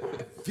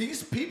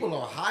 these people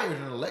are hired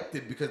and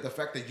elected because of the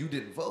fact that you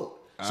didn't vote.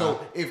 So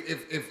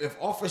if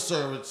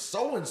officer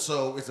so and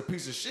so is a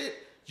piece of shit,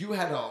 you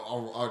had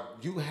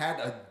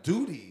a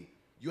duty,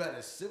 you had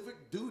a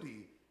civic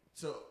duty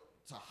to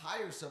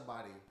hire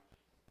somebody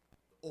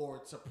or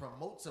to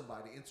promote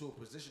somebody into a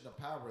position of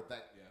power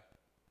that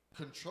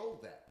control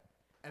that.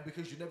 And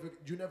because you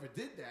never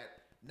did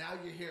that, now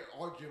you're here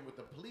arguing with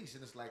the police,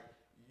 and it's like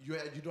you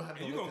don't have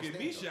no. And you gonna leg to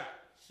get me stand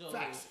on. shot.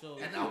 Facts. So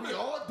And now we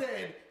all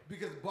dead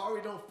because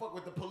Bari don't fuck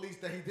with the police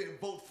that he didn't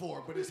vote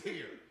for, but is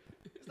here.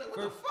 It's like,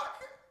 what the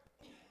fuck?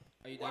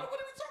 Are you What done?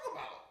 are we talking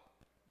about?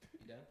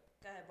 You done?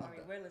 Go ahead, Bari.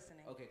 We're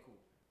listening. Okay, cool.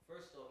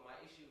 First off,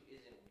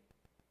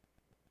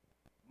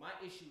 my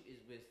issue is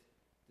with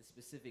the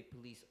specific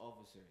police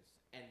officers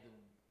and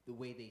the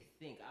way they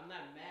think. I'm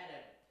not mad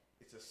at.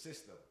 It's a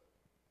system.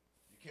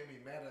 You can't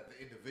be mad at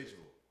the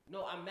individual,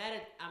 No, I'm mad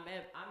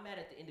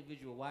at the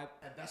individual. Why?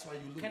 and that's why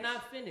you lose. Can I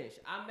finish?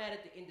 I'm mad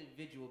at the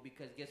individual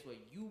because guess what?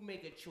 You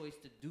make a choice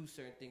to do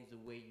certain things the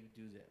way you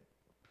do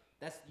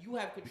them. You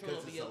have control Because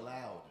over it's your.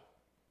 allowed.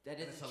 That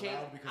And doesn't it's change.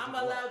 allowed because I'm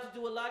of what? allowed to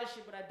do a lot of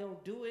shit, but I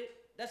don't do it.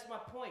 That's my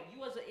point.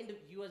 You as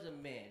a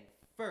man,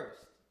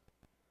 first,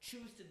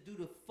 choose to do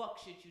the fuck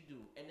shit you do,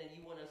 and then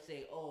you want to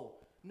say, "Oh,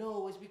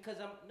 no, it's because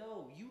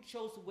no." You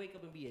chose to wake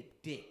up and be a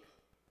dick.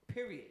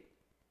 Period.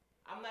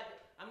 I'm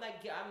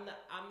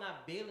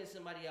not bailing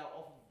somebody out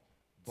off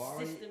of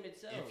Bari, system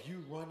itself. If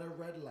you run a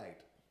red light.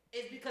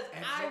 It's because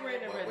I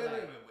ran a red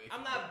light.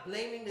 I'm not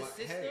blaming the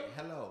system. Hey,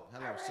 hello,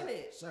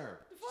 sir,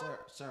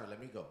 sir, let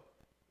me go.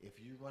 If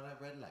you run a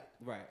red light,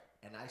 right,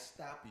 and I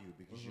stop you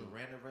because you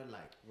ran a red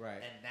light,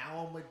 right, and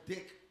now I'm a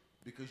dick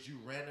because you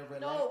ran a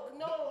red light.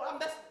 No,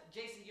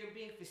 Jason, you're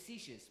being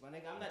facetious, my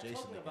nigga. I'm not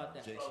talking about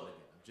that. I'm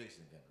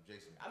Jason again.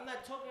 I'm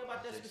not talking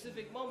about that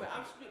specific moment.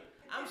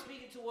 I'm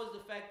speaking towards the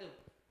fact of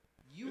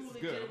you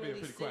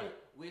legitimately sitting.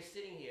 We're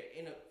sitting here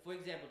for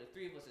example, the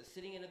three of us are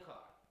sitting in a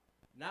car,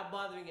 not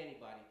bothering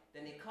anybody.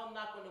 Then they come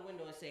knock on the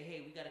window and say,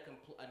 "Hey, we got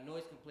a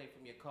noise complaint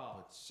from your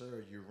car." But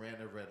sir, you ran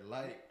a red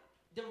light.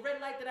 The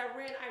red light that I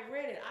ran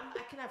it.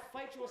 I cannot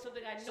fight you on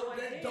something I know I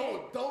did.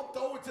 Don't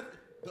throw it to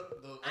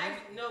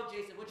No,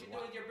 Jason, what you're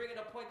doing is you're bringing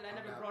a point that I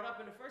never brought up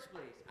in the first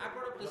place. I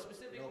brought up the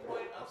specific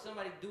point of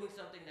somebody doing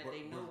something that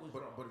they know was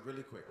wrong. But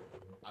really quick,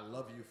 I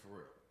love you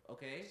for real.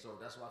 Okay. So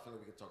that's why I feel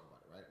like we can talk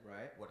about it, right?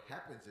 Right. What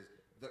happens is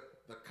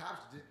the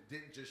cops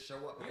didn't just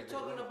show up. You're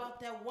talking about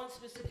that one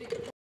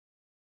specific.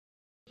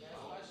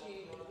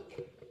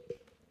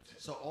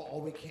 So all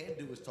we can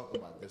do is talk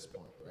about this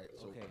point, right?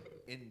 So okay.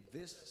 In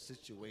this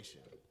situation,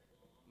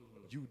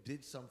 you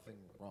did something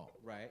wrong.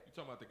 Right. You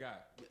talking about the guy?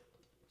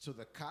 So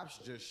the cops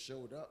just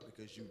showed up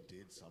because you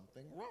did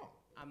something wrong.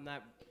 I'm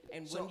not.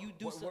 And when you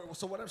do something.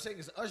 So what I'm saying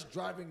is, us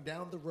driving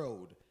down the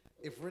road,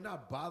 if we're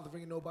not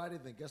bothering nobody,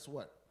 then guess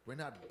what? We're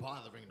not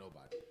bothering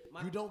nobody.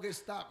 You don't get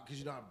stopped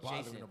because you're not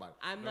bothering Jason, nobody.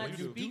 I'm not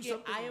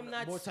speaking. I am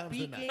not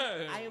speaking.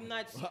 I am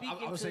not speaking.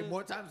 I would say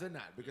more times than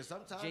not, because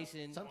sometimes,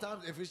 Jason,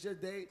 sometimes if it's your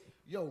day,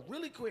 yo,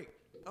 really quick,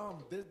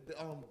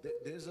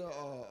 there's a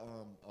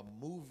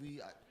movie.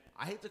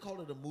 I hate to call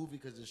it a movie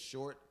because it's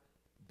short,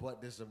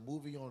 but there's a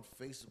movie on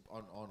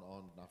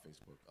not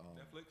Facebook.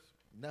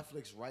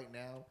 Netflix right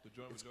now. The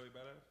joint with Joey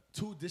Badass?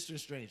 Two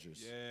Distant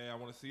Strangers. Yeah, I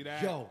want to see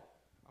that. Yo.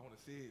 I want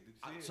to see it. Did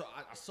you see it? So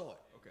I saw it.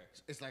 Okay.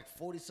 It's like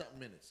 40-something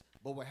minutes.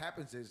 But what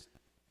happens is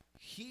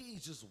he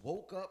just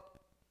woke up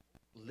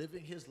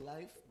living his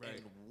life, right.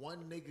 and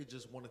one nigga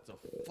just wanted to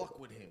fuck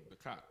with him. The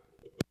cop.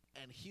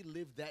 And he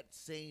lived that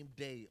same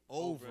day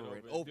over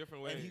and over.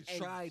 Different ways. And he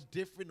tried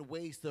different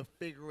ways to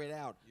figure it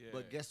out. Yeah.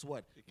 But guess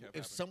what?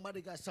 If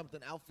somebody got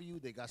something out for you,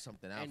 they got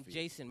something out for you. And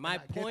Jason, my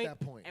point, I get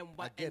that point.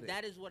 And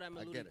that is what I'm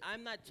alluding.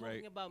 I'm not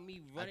talking about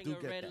me running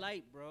a red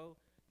light, bro.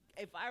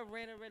 If I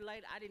ran a red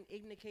light, I didn't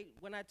indicate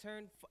when I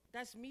turned.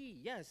 That's me.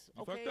 Yes.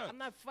 Okay. I'm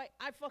not fight.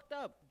 I fucked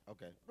up.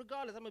 Okay.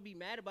 Regardless, I'm gonna be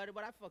mad about it,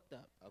 but I fucked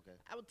up. Okay.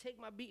 I would take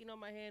my beating on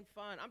my hand.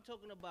 Fine. I'm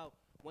talking about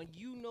when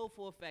you know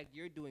for a fact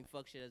you're doing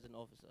fuck shit as an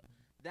officer.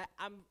 That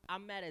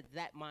I'm mad at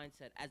that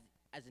mindset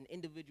as an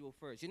individual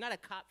first. You're not a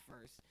cop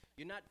first.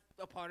 You're not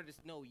a part of this.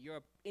 No, you're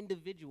an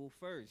individual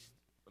first.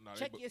 Nah,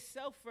 check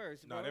yourself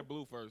first, bro. Nah, they're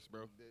blue first,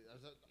 bro.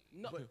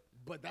 No,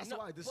 but that's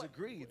why I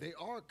disagree. They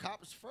are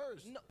cops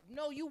first.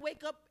 No, you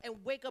wake up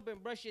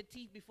and brush your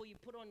teeth before you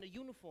put on the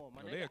uniform.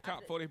 No, they a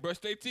cop before they brush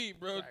their teeth,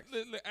 bro.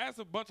 Ask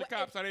a bunch of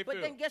cops how they feel.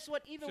 But then guess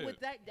what? Even with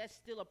that, that's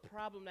still a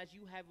problem that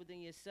you have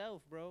within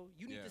yourself, bro.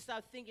 You need to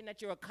start thinking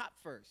that you're a cop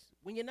first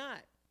when you're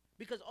not.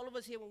 Because all of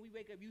us here, when we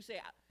wake up, you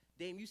say,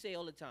 Dame, you say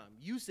all the time.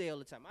 You say all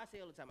the time. I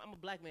say all the time. I'm a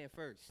black man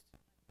first.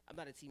 I'm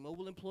not a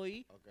T-Mobile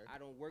employee. Okay. I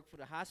don't work for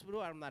the hospital.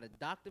 I'm not a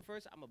doctor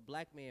first. I'm a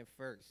black man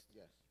first.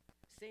 Yes.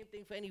 Same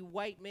thing for any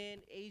white man,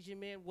 Asian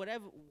man,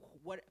 whatever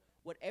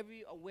wherever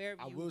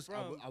you're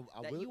from,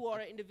 you are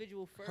an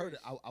individual first. Heard it.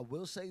 I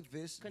will say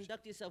this.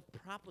 Conduct yourself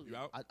properly.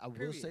 I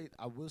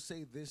will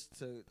say this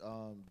to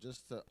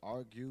just to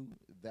argue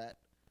that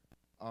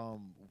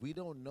we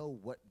don't know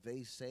what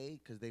they say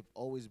because they've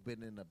always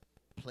been in a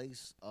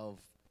place of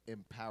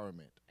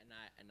empowerment.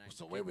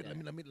 So wait,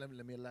 let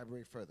me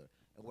elaborate further.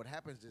 And what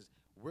happens is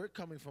we're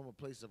coming from a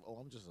place of,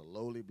 I'm just a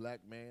lowly black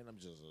man. I'm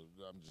just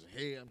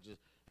here. I'm just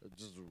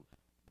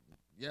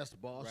yes,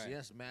 boss. Right.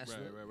 Yes,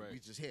 master. Right. We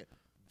just here.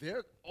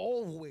 They've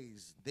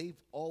always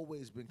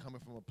been coming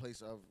from a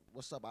place of,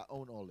 what's up? I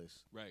own all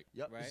this. Right.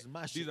 Yep. Right. This is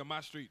my shit. These are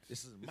my streets.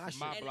 This is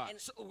my block.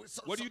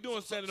 What are you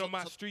doing standing on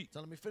my street? So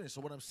let me finish.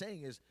 So what I'm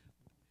saying is,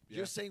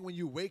 you're saying when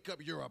you wake up,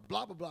 you're a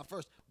blah, blah, blah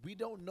first. We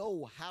don't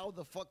know how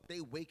the fuck they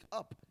wake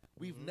up.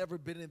 We've never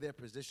been in their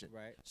position.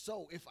 Right.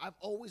 So if I've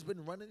always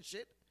been running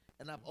shit,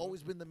 and I've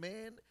always been the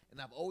man,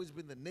 and I've always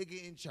been the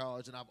nigga in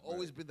charge, and I've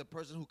always been the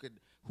person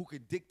who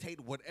could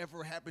dictate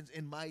whatever happens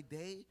in my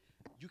day,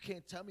 you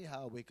can't tell me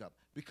how I wake up.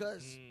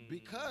 Because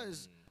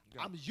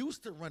I'm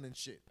used to running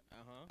shit.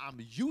 I'm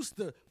used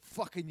to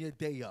fucking your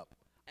day up.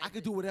 I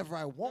can do whatever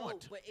I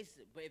want. No,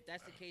 but if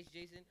that's the case,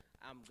 Jason,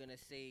 I'm gonna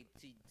say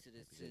to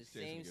the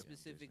same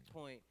specific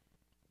point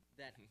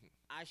that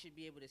I should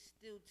be able to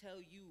still tell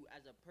you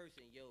as a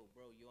person, yo,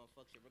 bro, you on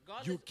fuck shit.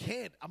 Regardless, you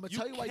can't. I'm gonna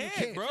tell you why you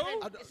can't, bro.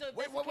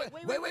 Wait.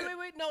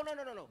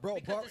 No. Bro,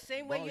 because the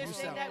same way you're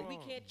saying that, we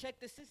can't check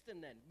the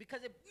system then.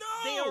 Because if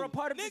they are a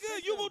part of the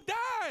system, you will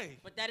die.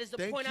 But that is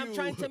the point I'm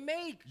trying to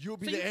make. You'll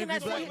be the angry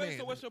black man.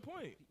 So what's your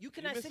point? You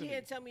cannot sit here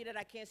and tell me that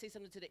I can't say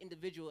something to the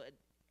individual.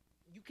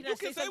 You can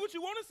say what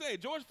you want to say.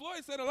 George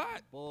Floyd said a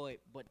lot. Boy,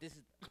 but this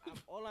is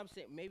all I'm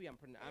saying. Maybe I'm.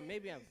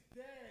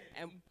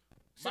 And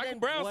so Michael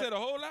Brown said a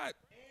whole lot.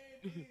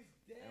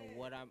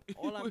 And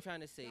all I'm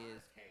trying to say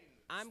is,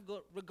 I'm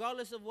good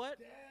regardless of what.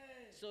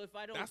 So if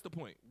I don't, That's the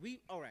point.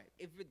 All right.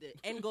 If the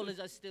end goal is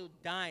us still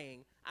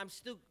dying, I'm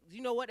still.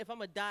 You know what? If I'm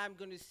gonna die, I'm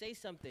gonna say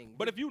something.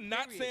 But if you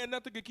not saying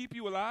nothing could keep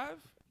you alive,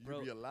 bro.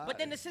 You be alive. But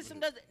then the system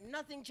doesn't.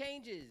 Nothing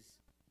changes.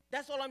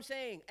 That's all I'm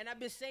saying. And I've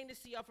been saying this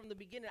to y'all from the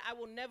beginning. I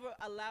will never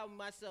allow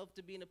myself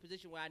to be in a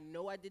position where I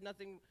know I did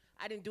nothing.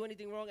 I didn't do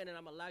anything wrong, and then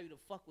I'm allow you to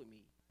fuck with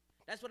me.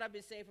 That's what I've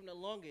been saying from the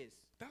longest.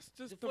 that's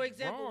just For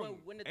example, wrong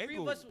when the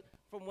angle.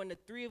 when the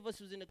three of us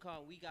was in the car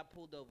and we got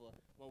pulled over,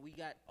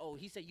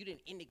 he said you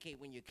didn't indicate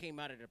when you came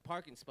out of the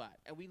parking spot,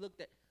 and we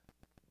looked at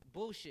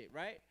bullshit,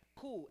 right?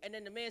 Cool. And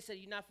then the man said,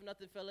 "You're not for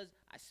nothing, fellas.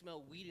 I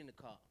smell weed in the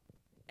car."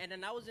 And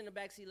then I was in the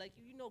backseat like,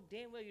 you know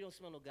damn well you don't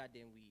smell no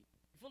goddamn weed.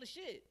 You full of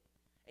shit.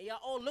 And y'all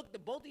all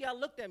both of y'all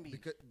looked at me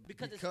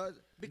because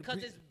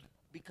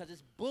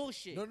it's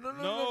bullshit.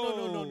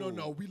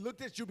 No. We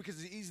looked at you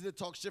because it's easy to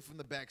talk shit from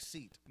the back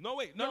seat. No,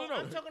 wait, no.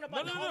 I'm talking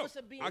about the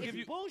officer being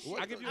bullshit.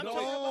 I'll give you I'm no,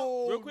 talking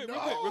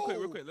about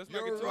real quick. Let's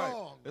not get too hype.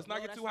 Let's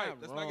not get too hype.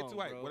 not Let's not get too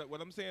hype. wrong,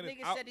 What I'm saying is,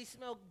 Nigga said he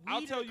smelled I'll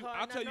weed tell in the you- car.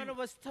 I'll tell None you- of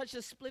us touched a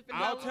spliff in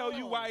I'll that tell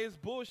you long. why it's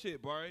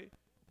bullshit, Bari.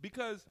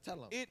 Because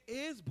Tell 'em. it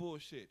is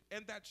bullshit,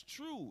 and that's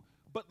true.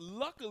 But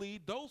luckily,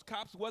 those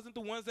cops wasn't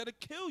the ones that'll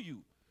kill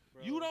you.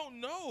 Bro. You don't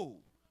know,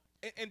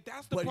 and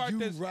that's the But part you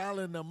that's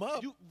riling them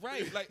up. you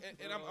right. Like,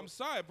 and I'm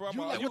sorry, bro. You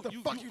like, what the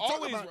fuck you talking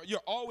always, about? You're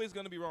always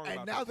gonna be wrong. and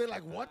about now this. they're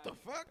like, what the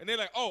fuck? And they're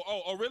like,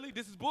 oh, really?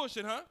 This is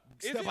bullshit, huh?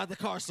 Is Step it? out the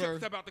car, sir.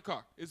 Step out the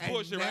car. It's And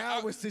bullshit, now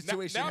right? a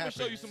situation now I'm gonna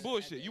show you happens. some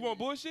bullshit. You want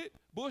bullshit?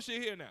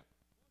 Bullshit here now.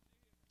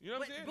 You know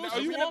what I'm saying? Now,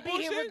 Bullshit's you gonna want be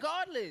bullshit? here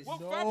regardless. Well,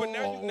 fine, but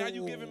now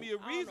you No. giving me a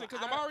don't reason know. because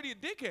I'm already a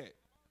dickhead.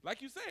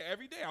 Like you say,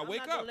 every day I I'm wake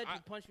not up. gonna let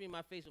you punch me in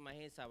my face with my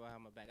hands tied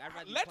behind my back. I'd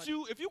rather let punch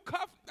you, if you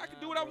cuff, I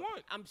can do what I bro.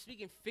 want. I'm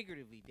speaking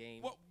figuratively,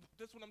 Dame. Well,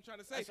 that's what I'm trying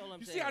to say. That's all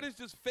I'm you see saying. how this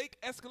just fake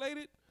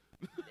escalated?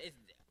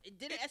 It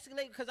didn't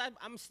escalate because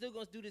I'm still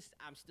gonna do this.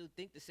 I'm still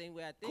think the same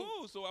way I think.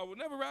 Cool. So I will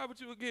never ride with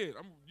you again.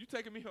 You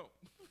taking me home?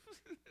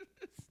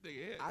 This nigga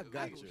here, I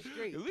got you.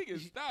 Straight. We can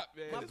stop,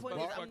 man. My This point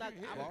is, motherfucker I'm not-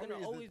 here. I'm Bari gonna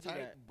is always the do type.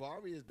 that.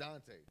 Bari is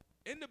Daunte.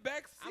 In the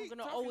back seat. I'm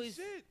gonna talking always.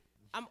 Shit.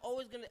 I'm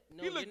always gonna. No,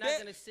 He you're looked not at-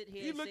 gonna sit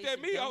here. he and looked say at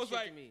some me, I dumb was shit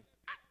like, to me.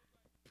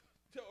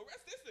 Yo,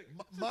 arrest this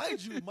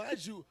nigga.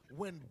 Mind you,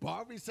 when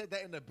Bari said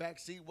that in the back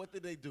seat, what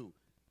did they do?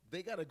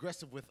 They got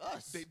aggressive with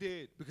us. They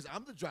did. Because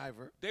I'm the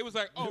driver. They was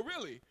like, oh,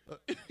 really?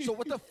 So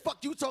what the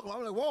fuck you talking about?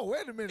 I'm like, whoa,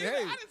 wait a minute. Yeah,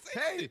 Hey, I didn't say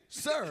hey, nothing.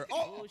 sir,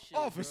 Bullshit,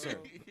 officer,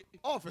 bro.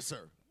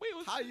 officer. We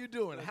was- How you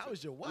doing? How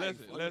is your wife?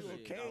 Listen, Are listen. you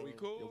okay? Are we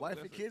cool? Your wife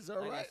Listen. and kids all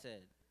Like right?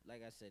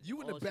 I said.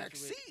 You in the all back situa-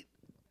 seat.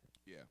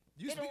 Yeah.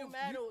 You It speaking- don't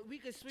matter. We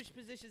could switch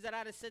positions. That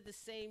I'd have said the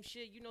same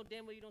shit. You know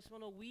damn well you don't smell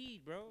no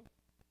weed, bro.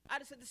 I'd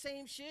have said the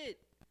same shit.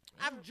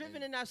 I've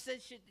driven and I've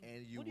said shit.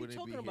 And you what are you wouldn't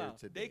talking be about?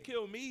 here today. They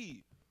kill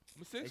me.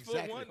 I'm a 6'1"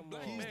 Exactly.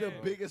 black He's man. the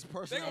biggest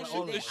person They gonna on shoot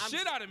all the of us.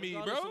 shit out of me,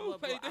 regardless bro.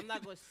 of what, Like, I'm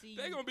not gonna see.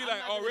 They gonna be I'm like,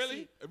 not oh, gonna really?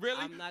 see- Really?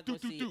 I'm not Do, gonna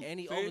do, see do.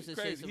 any See, officer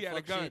say crazy. some He had a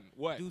fuck gun. shit.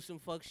 What? Do some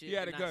fuck shit He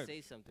had and a not gun.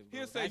 say something, bro.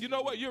 He'll say, That's you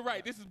know what? you. You're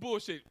right. This is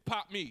bullshit.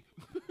 Pop me.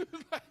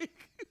 Like,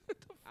 what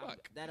the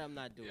fuck? That I'm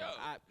not doing. Yo.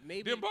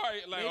 Maybe. Then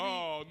Bari like, maybe-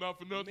 oh, not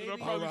for nothing. I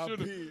maybe- probably should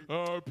have.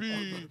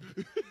 R.I.P.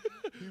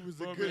 He was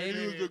My a man, good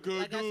he was a good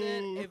Like I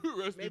said, dude. if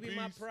Rest maybe in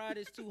my peace. pride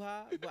is too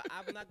high, but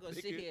I'm not gonna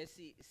sit Nigga. here and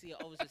see an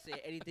officer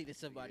say anything to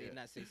somebody and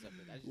not say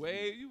something. That's just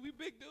Wait, we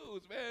big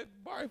dudes, man.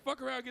 Bari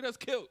fuck around, get us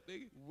killed,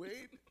 nigga.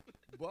 Wait,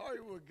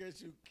 Bari will get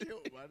you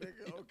killed, my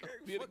nigga. Okay,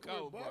 Be in the fuck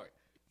car with with Bari.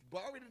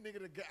 Bari the nigga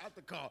to get out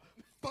the car.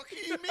 Fuck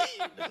you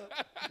mean?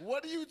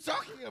 What are you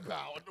talking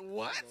about?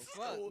 What?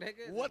 Well, fuck,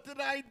 nigga. What did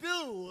I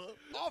do?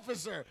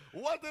 Officer,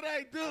 what did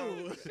I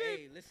do?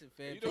 Hey, listen,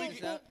 fam. You know, check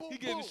this out. he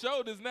getting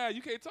shoulders now.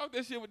 You can't talk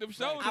that shit with them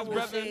shoulders, I will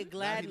brother. say it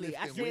gladly.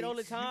 I say it all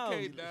the time.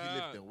 can't- He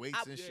Nah. lifting weights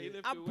and Yeah, he shit.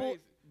 lifting I pulled,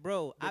 weights.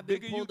 bro. The I've been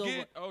bigger you pulled over.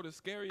 get, oh, the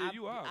scarier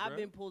you are, I've bro.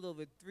 been pulled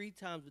over 3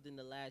 times within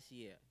the last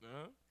year.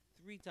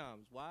 3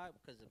 times. Why?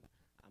 Because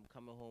I'm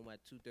coming home at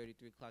 2:30,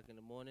 3 o'clock in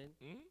the morning.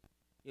 Hmm?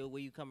 Yo,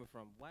 where you coming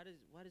from? Why does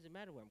it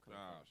matter where I'm coming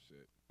Oh, from?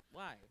 shit.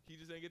 Why? He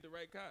just ain't get the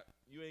right cop.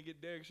 You ain't get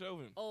Derek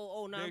Chauvin.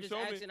 Oh, no, I'm Derek just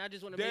Chauvin- asking. I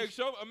just want to Derek make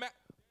sure. Chauvin,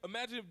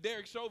 imagine if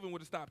Derek Chauvin would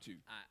have stopped you.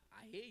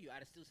 I hear you. I'd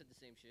have still said the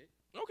same shit.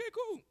 Okay,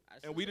 cool. I And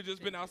still we'd said have the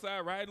just been same shit. outside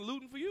riding,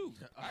 looting for you.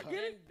 I get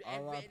it.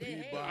 R.I.P.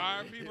 hey, Bari.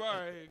 R.I.P.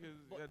 Bari. 'cause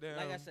but goddamn,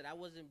 like I said, I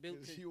wasn't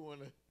built to. You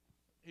wanna?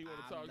 he want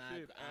to I'm talk not-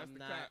 shit. Ask I'm the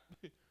not-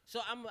 cop. So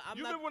I'm You not.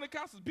 remember when the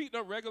cops was beating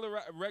up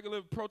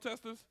regular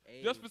protesters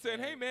Hey, just for saying,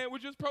 fam. "Hey man, we're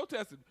just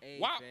protesting." Hey,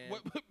 Why?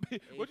 fam.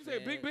 What'd you say?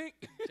 Hey, Bing fam.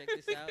 bing. Check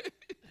this out.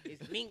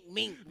 It's mink,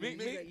 mink. Mink, You mink,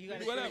 gotta- You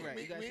gotta say whatever. it right.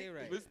 You gotta say it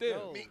right. But still.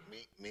 No,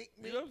 Me.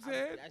 You know what I'm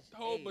saying? that's-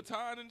 Whole hey.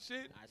 baton and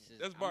shit.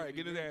 That's I'ma Bari be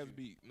getting his real ass with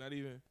you. beat. Not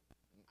even.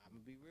 I'm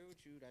gonna be real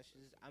with you. That's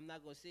just. I'm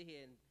not gonna sit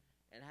here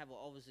and have an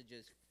officer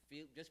just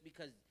feel just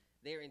because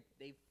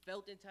they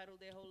felt entitled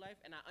their whole life,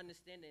 and I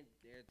understand that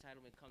their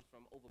entitlement comes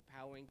from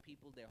overpowering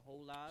people their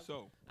whole lives.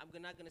 So I'm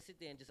not gonna sit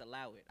there and just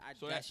allow it. I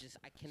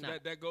cannot. So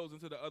that goes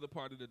into the other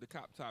part of the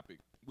cop topic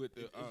with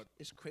the.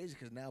 It's crazy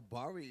because now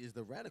Bari is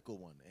the radical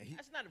one. And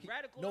that's not a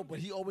radical. No, but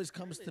he always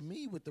comes to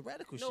me with the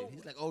radical shit.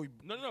 He's like, oh,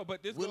 no.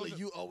 But this Willa, goes.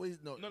 you always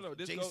no.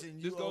 This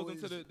Jason, goes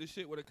into the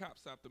shit where the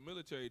cops stopped the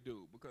military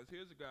dude, because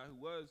here's a guy who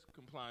was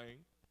complying.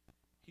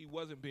 He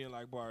wasn't being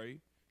like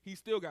Bari. He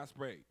still got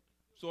sprayed.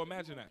 So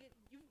imagine that.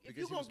 If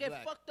you're going to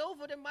get fucked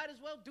over, then might as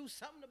well do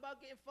something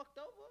about getting fucked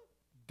over.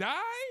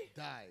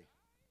 Die?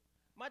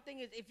 My thing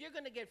is, if you're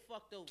going to get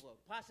fucked over,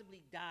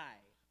 possibly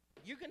die,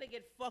 you're going to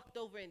get fucked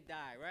over and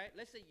die, right?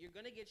 Let's say you're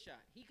going to get shot.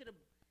 He was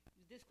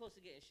this close to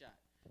getting shot.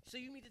 So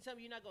you mean to tell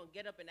me you're not going to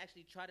get up and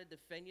actually try to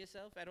defend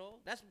yourself at all?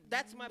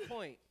 That's my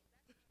point.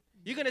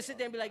 You're going to sit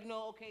there and be like,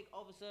 no, okay,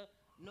 officer,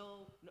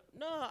 no,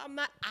 I'm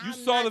not. You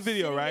saw the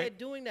video, right?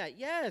 Doing that.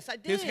 Yes, I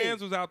did. His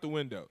hands was out the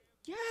window.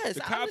 Yes, the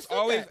cops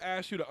always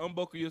ask you to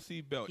unbuckle your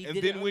seatbelt, and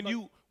then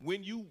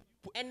when you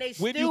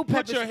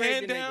put your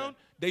hand down,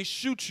 they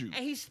shoot you.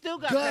 And he still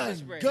got pepper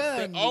sprayed.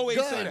 They always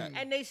say that.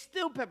 And they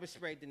still pepper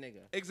sprayed the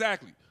nigga.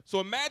 Exactly. So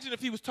imagine if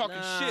he was talking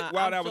shit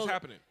while that was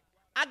happening.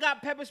 I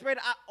got pepper sprayed.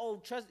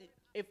 Trust me.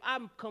 If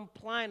I'm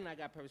complying and I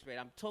got pepper sprayed,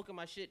 I'm talking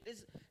my shit.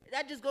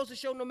 That just goes to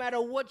show no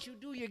matter what you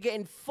do, you're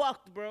getting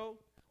fucked, bro.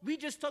 We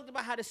just talked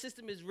about how the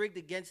system is rigged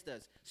against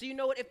us. So you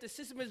know what? If the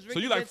system is rigged against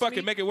me. So you like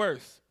fucking make it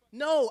worse.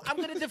 No, I'm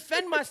going to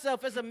defend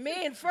myself as a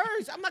man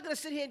first. I'm not going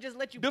to sit here and just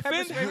let you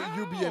defend pepper spray.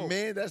 You be a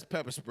man that's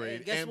pepper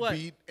sprayed and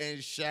beat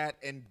and shot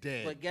and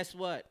dead. But guess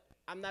what?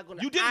 I'm not going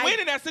to. You didn't win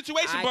in that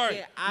situation,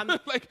 Bari.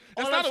 Like,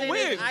 it's not a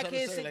win. I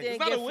can't sit there and it's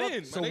not a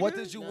win. So what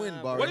did you win,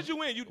 Bari? What did you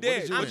win? You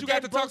dead. But you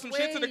got to talk some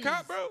shit to the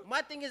cop, bro?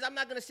 My thing is, I'm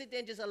not going to sit there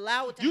and just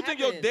allow it to happen. You think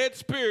your dead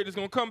spirit is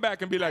going to come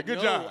back and be like, good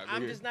job?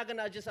 I'm just not going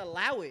to just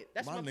allow it.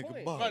 That's my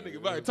point. My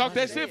nigga Bari. Talk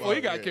that shit for he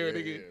got carried,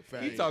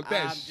 nigga. He talked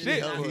that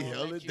shit.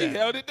 He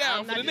held it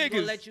down for the niggas. I'm not just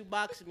going to let you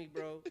box me,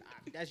 bro.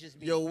 That's just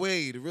me. Yo,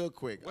 Wade, real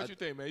quick. What you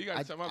think, man? You got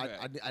to tell my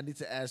bad. I need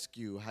to ask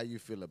you how you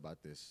feel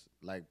about this.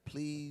 Like,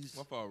 please.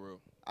 My fault, bro.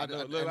 I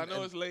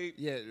know it's late.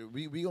 Yeah,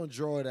 we gonna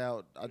draw it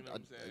out.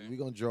 We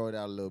gonna draw it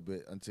out a little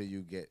bit until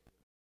you get.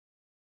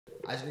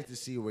 I just need to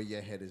see where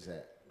your head is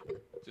at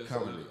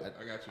currently.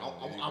 I got you.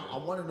 I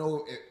want to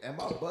know. Am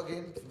I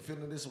bugging for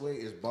feeling this way?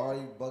 Is Bari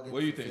bugging?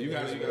 What do you think? You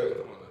got it.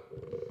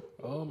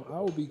 Come on. I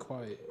will be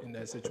quiet in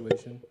that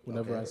situation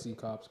whenever I see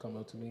cops come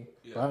up to me.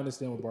 Yeah. But I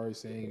understand what Bari's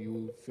saying.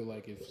 You feel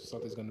like if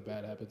something's gonna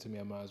bad happen to me,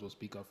 I might as well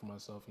speak up for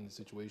myself in the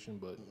situation.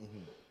 But.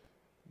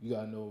 You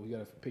gotta know. You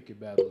gotta pick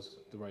your battles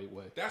the right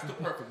way. That's the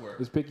perfect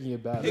word. It's picking your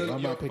battles.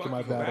 I'm not picking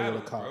my battle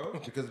with a cop. Bro.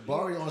 Because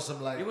Bari on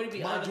some like,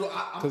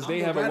 because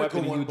they have a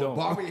weapon and you don't.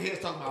 Bari here's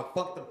talking about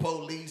fuck the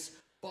police.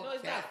 No,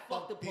 it's not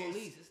fuck the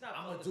police. It's not.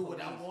 I'm gonna do what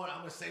I want.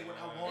 I'm gonna say what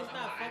I want. It's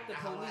not fuck the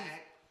police.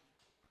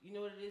 You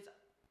know what it is,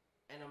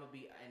 and I'm gonna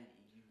be. And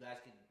you guys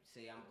can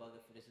say I'm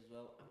bugging for this as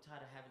well. I'm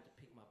tired of having to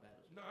pick my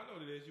battles. No, I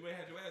know what it is. You ain't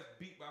had your ass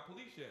beat by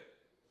police yet.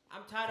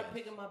 I'm tired of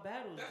picking my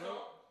battles,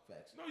 bro.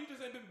 Facts. No, you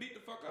just ain't been beat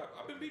the fuck up.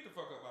 I've been beat the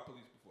fuck up by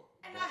police before.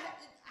 And I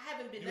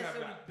haven't been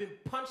necessarily been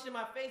punched in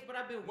my face, but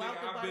I've been wowed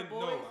by the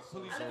boys.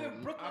 I live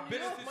in Brooklyn, New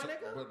York, my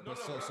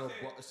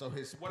nigga. So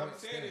his what I'm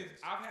saying is,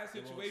 I've had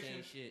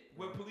situations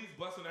where police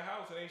busting the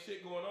house and ain't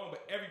shit going on,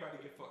 but everybody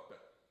get fucked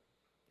up.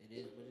 It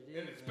is what it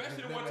is. And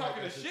especially the one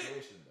talking to shit.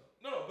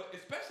 No, but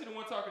especially the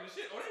one talking to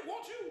shit. Oh, they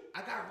want you.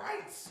 I got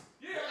rights.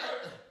 Yeah,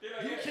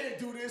 you can't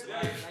do this. You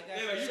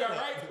got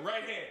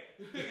right hand.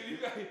 you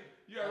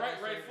got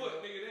right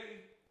foot,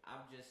 nigga.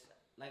 I'm just,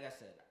 like I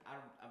said,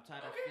 I'm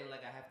tired of feeling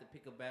like I have to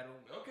pick a battle.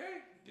 Okay,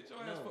 get your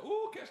ass.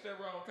 Ooh, catch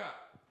that wrong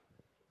cop.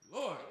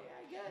 Lord,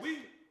 I guess.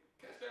 We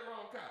catch that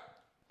wrong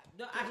cop.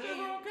 No, I hear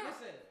you.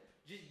 Listen,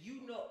 just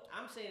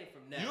I'm saying it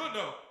from now. You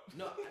know.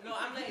 No,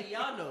 I'm letting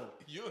y'all know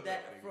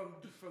that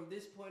from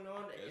this point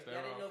on, if y'all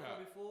didn't know from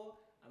before,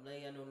 I'm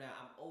letting y'all know now.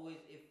 I'm always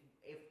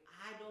if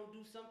I don't do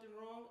something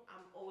wrong,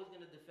 I'm always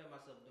gonna defend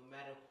myself no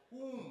matter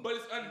whom. But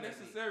it's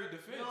unnecessary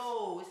defense.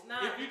 No, it's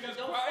not. If you just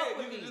don't quiet, fuck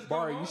with you can me. just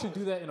Bari, you should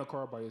do that in a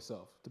car by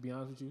yourself. To be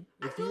honest with you,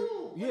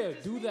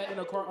 do that in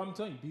a car. I'm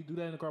telling you, do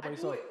that in a car by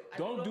yourself.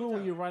 Don't do it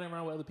when you're riding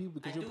around with other people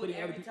because you're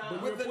putting other people.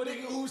 With the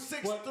nigga who's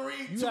 6'3",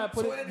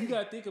 220. You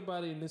gotta think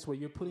about it in this way.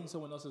 You're putting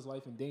someone else's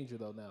life in danger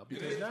though now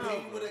because now.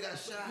 Got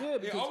shot. Yeah,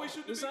 because always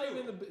shoot the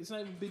it's not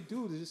even big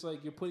dudes. It's just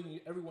like you're putting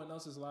everyone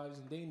else's lives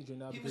in danger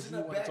now because you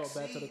want to talk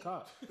back to the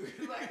cop.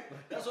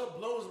 That's what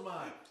blows my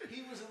mind.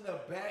 He was in the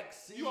back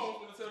seat. You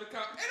almost gonna tell the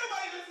cop, ain't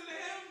nobody listen to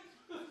him.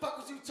 The fuck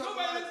was you talking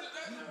about?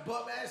 You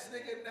bum ass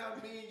nigga. Now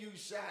me and you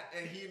shot,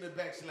 and he in the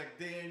back. She's like,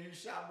 damn, you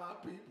shot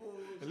my people.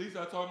 At least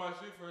I told my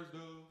shit first,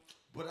 dude.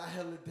 But I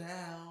held it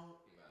down.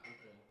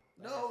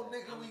 No,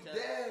 nigga, we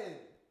dead.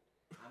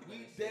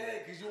 We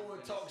dead because you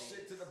want to talk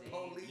shit to the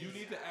police. You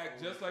need to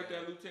act just like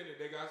that lieutenant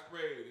that got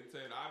sprayed and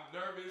saying, I'm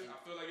nervous. I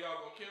feel like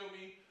y'all gonna kill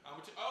me.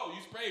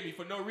 You sprayed me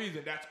for no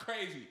reason. That's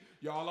crazy.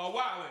 Y'all are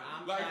wilding.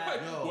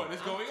 What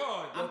is going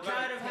on? I'm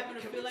tired of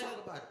having to feel like.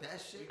 Talk about that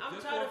shit. I'm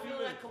tired of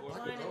feeling like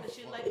complying and the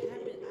shit like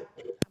happening.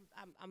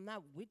 I'm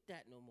not with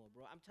that no more,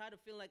 bro. I'm tired of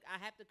feeling like I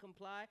have to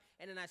comply,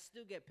 and then I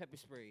still get pepper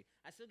sprayed.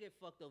 I still get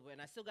fucked over, and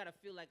I still gotta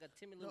feel like a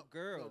timid little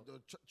girl. No,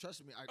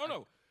 trust me.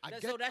 That's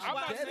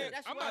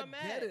why I'm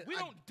mad. We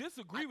don't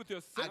disagree with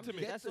your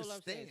sentiment. That's all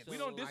I'm saying. We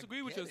don't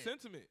disagree with your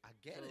sentiment. I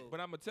get it. But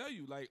I'm gonna tell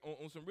you, like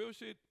on some real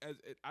shit.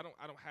 I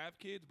don't have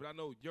kids, but I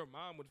know your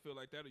mom would feel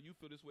like that, or you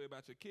feel this way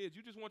about your kids.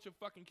 You just want your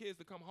fucking kids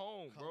to come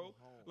home, bro.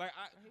 Like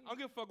I don't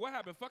give a fuck what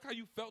happened. Fuck how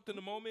you felt in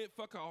the moment.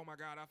 Fuck how, oh my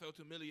God, I felt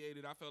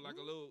humiliated. I felt like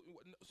a little.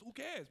 Who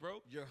cares,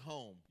 bro? You're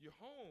home. You're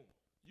home.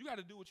 You got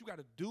to do what you got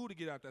to do to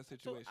get out that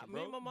situation, So, bro.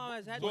 me and my mom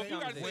has had So this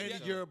conversation. When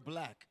you're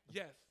black.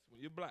 Yes, when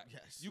you're black.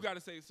 Yes. You got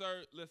to say,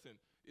 sir, listen,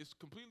 it's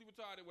completely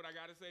retarded what I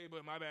got to say,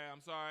 but my bad.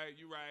 I'm sorry.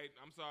 You're right.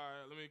 I'm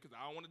sorry. Because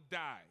I don't want to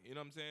die. You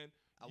know what I'm saying?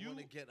 I want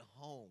to get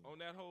home. On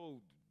that whole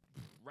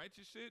write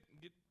your shit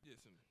and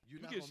listen. You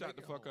not get gonna shot make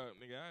the it fuck home. up,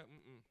 nigga.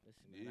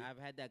 Listen, man, I've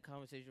had that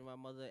conversation with my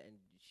mother, and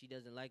she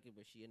doesn't like it,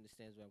 but she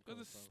understands where I'm coming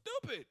Because it's from.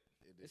 stupid.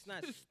 It's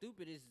not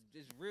stupid.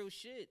 It's real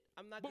shit.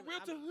 I'm not. But gonna,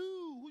 real to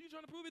who? Who you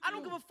trying to prove it to? I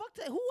don't give a fuck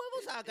to whoever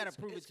else I gotta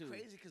prove it to. It's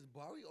crazy because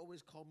Bari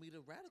always called me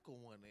the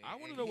radical one. I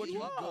want to know what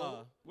you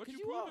are. What you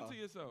You proving are. to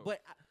yourself?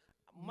 But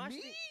my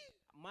Me?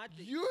 thing- my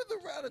thing- You're the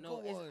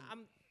radical no, it's-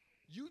 one.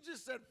 You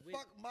just said,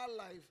 fuck my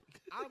life.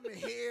 I'm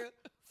here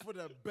for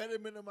the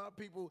betterment of my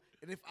people.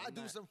 And if I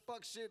do some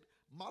fuck shit,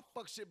 my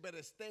fuck shit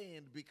better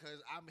stand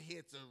because I'm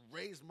here to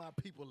raise my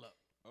people up.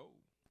 Oh.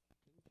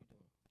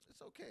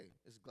 It's okay.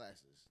 It's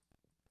glasses.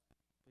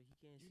 But he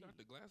can't You see. knocked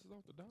the glasses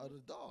off the dog? Oh, the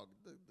dog.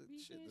 The He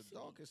shit. can't The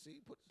dog see. can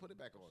see. Put it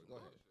back on. Go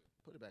ahead.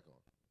 Put it back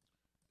on.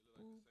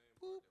 Boop,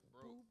 boop,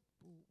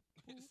 boop,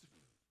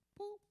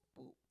 boop,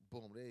 boop.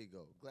 Boom. There you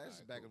go.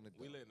 Glasses Alright, back cool. on the dog.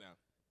 We lit now.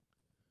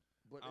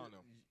 But I don't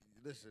know.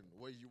 Listen,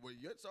 what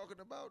you're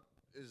talking about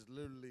is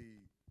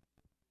literally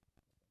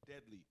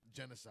Deadly.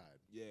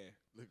 genocide. Yeah.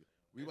 Look,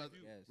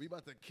 Yes. we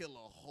about to kill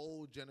a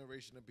whole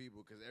generation of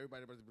people because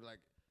everybody about to be like,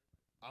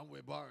 I'm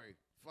with Bari.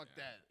 Fuck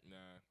that. Nah.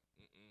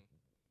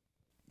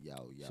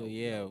 Yo.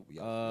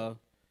 So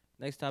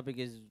next topic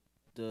is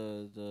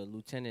the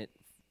lieutenant,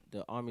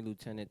 the army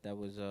lieutenant that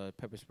was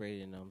pepper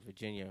sprayed in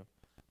Virginia.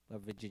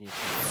 Virginia.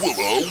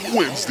 Willa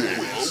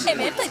Wednesdays. Hey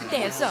man, play the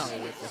damn song.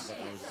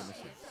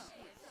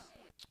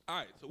 All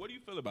right. So what do you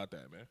feel about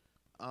that,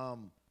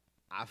 man?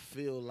 I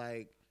feel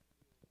like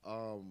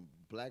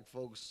black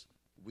folks,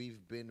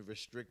 we've been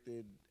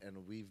restricted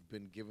and we've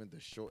been given the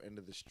short end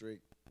of the stick.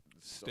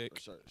 Stick.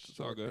 It's all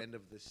Short good. end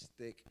of the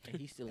stick. And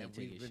he still ain't And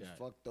taking we've a been shot.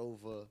 fucked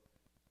over,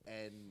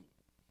 and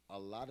a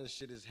lot of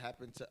shit has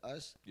happened to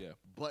us. Yeah.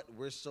 But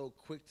we're so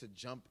quick to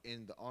jump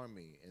in the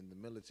army, in the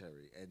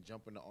military, and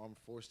jump in the armed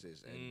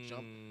forces, and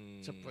jump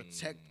to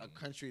protect a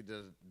country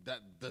that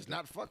does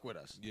not fuck with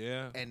us.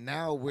 Yeah. And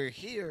now we're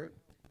here,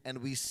 and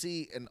we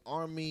see an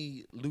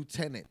army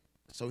lieutenant.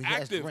 So he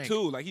has Active rank.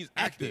 too. Like he's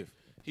active. Active.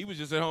 He was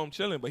just at home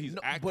chilling, but he's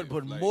No, active.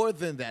 But like, more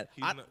than that,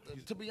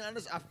 he's to be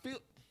honest, I feel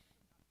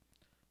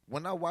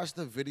when I watched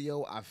the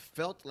video, I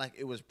felt like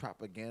it was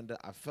propaganda.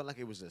 I felt like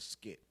it was a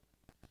skit,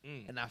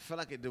 and I felt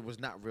like it was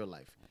not real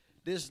life.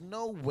 There's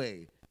no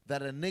way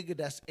that a nigga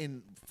that's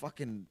in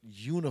fucking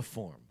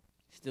uniform,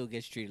 Still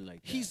gets treated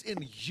like that. he's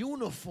in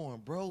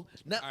uniform, bro.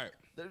 Now, All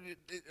right.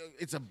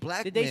 it's a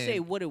black Did man. they say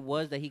what it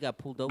was that he got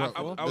pulled over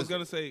for? I was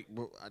gonna say.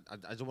 Bro,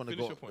 I just want to Finish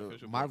go. your point,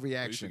 finish your my point. You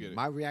reaction. should get it.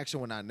 My reaction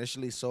when I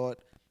initially saw it.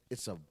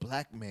 It's a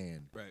black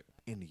man Right.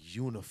 in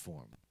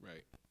uniform.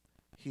 Right.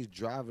 He's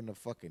driving a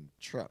fucking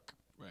truck,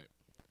 Right.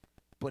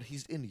 but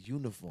he's in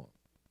uniform.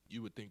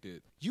 You would think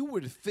that. You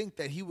would think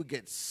that he would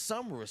get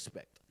some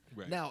respect.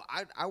 Right. Now,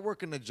 I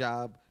work in a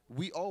job.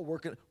 We've all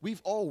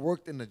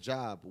worked in a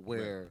job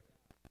where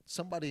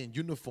somebody in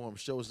uniform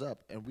shows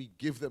up and we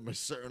give them a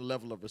certain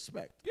level of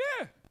respect.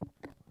 Yeah.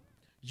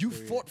 You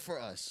fought for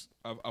us.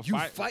 A You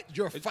fight- fight.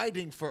 You're it's-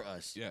 fighting for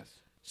us. Yes.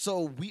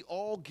 So we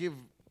all give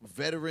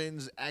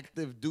veterans,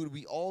 active duty.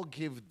 We all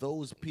give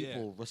those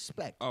people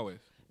respect. Always.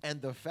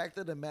 And the fact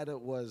of the matter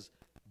was,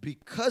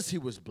 because he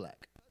was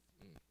black,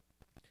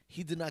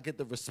 he did not get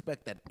the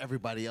respect that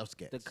everybody else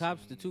gets.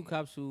 The two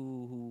cops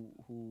who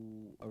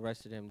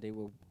arrested him,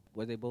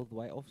 were they both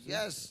white officers?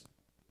 Yes.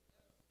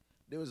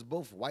 There was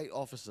both white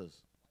officers.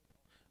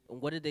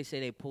 And what did they say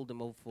they pulled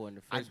him over for in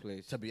the first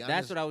place? to be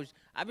That's honest- what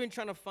I've been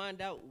trying to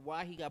find out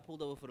why he got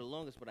pulled over for the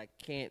longest, but I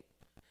can't.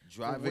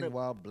 Driving what-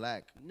 while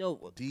black. No.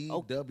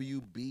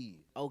 DWB.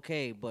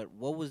 Okay, but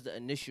what was the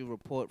initial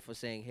report for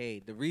saying, hey,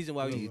 the reason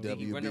why did he run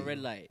a DWB. red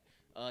light?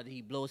 Did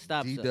he blow a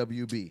stop sign?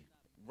 DWB.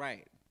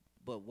 Right.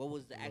 But what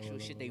was the actual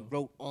shit they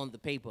wrote on the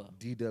paper?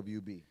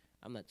 DWB.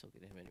 I'm not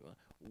talking to him anymore.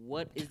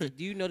 What is the,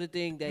 do you know the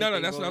thing that No,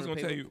 they that's wrote what I was on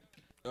gonna the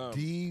tell paper?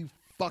 you.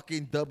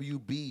 Fucking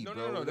WB, No,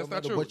 bro. no, that's No not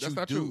matter true. what That's you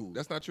not do. true.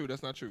 That's not true.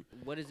 That's not true.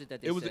 What is it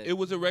that they It was said? it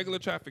was a regular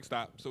traffic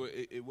stop, so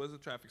it was a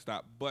traffic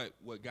stop. But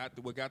what got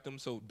them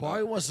so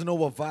Barry wants to know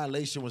what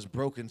violation was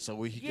broken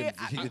so he Yeah,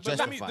 can but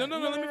justify let me, it. no,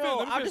 let me finish. Let me I finish, just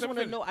let me want to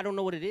finish. know. I don't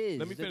know what it is.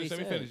 Let me that they finish. Let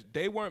me said. finish.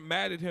 They weren't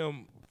mad at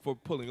him for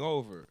pulling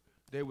over.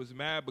 They was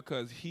mad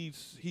because he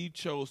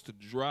chose to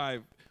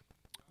drive.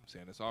 I'm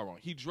saying this all wrong.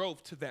 He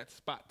drove to that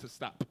spot to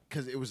stop.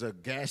 Because it was a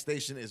gas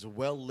station. It's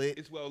well lit.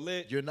 It's well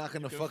lit. You're not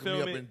going to You can fuck me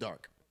film up it. in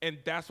dark. And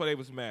that's why they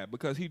was mad,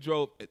 because he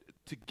drove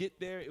to get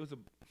there. It was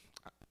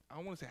I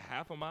don't want to say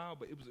half a mile,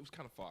 but it was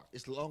kind of far.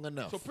 It's long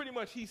enough. So pretty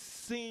much he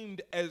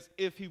seemed as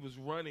if he was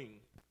running.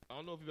 I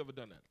don't know if you've ever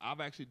done that.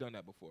 I've actually done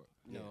that before.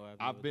 No,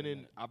 I've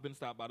been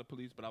stopped by the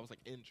police, but I was like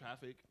in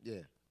traffic. Yeah.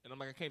 And I'm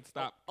like, I can't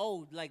stop.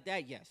 Oh, like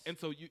that, yes. And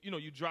so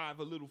you drive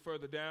a little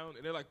further down,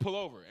 and they're like, pull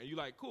over, and you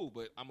like, cool,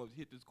 but I'm gonna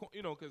hit this corner,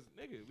 because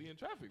nigga, we in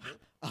traffic,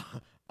 bro.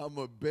 I'm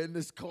gonna bend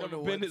this corner I'm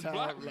gonna one bend this time.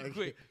 block real Like,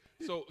 quick.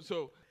 So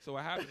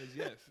what happened is,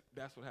 yes,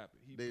 that's what happened.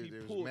 He They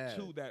was pulled mad.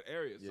 to that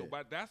area. Yeah.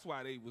 So that's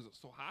why they was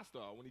so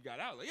hostile when he got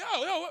out. Like,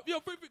 yo,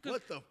 free.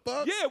 what the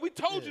fuck? Yeah, we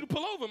told Yeah. you to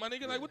pull over, my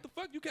nigga. Yeah. Like, what the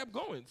fuck? You kept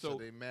going. So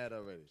they mad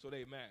already. So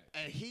they mad.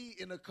 And he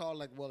in the car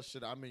like, well,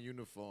 shit, I'm in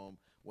uniform.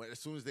 As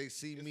soon as they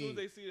see As me, soon as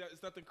they see that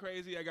it's nothing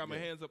crazy, I got my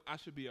Yeah. hands up, I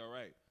should be all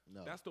right.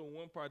 No. That's the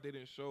one part they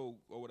didn't show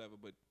or whatever,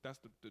 but that's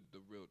the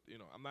real,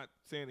 I'm not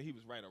saying that he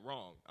was right or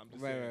wrong. I'm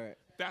just saying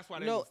that's why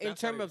they No, was, in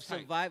that's why terms they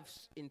of was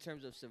tight. in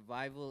terms of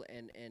survival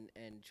and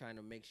trying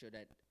to make sure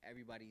that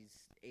everybody's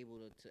able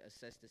to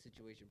assess the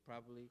situation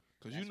properly.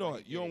 Because that's you know why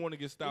it. he You did don't it. want to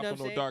get stopped You know on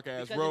what no I'm dark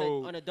saying? ass Because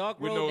road on a dark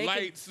with road, no they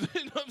lights.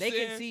 You know what I'm They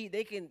saying? can see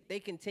they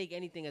can take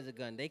anything as a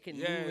gun. They can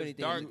Yeah, move it's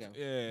anything dark. as a gun.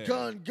 Yeah.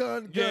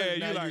 gun. Yeah,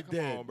 now you like, you're come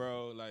dead. on,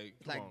 bro. Like,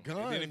 come Like, on.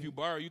 gun. And then if you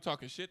borrow, you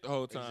talking shit the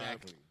whole time.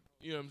 Exactly.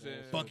 You know what I'm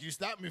saying? Fuck you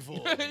stop me for?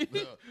 My What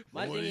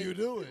are thing you is-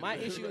 doing? My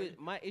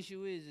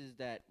issue is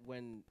that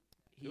when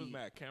It was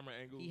mad. Camera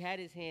angles. he had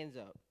his hands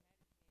up,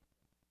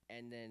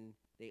 and then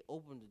they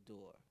opened the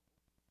door,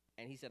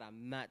 and he said,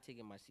 "I'm not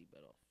taking my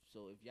seatbelt off.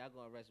 So if y'all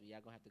gonna arrest me,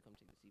 y'all gonna have to come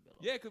take the seatbelt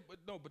off."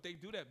 Yeah, but they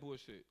do that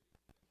bullshit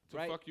to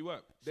Right. fuck you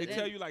up. So They then-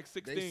 tell you like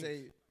 16. They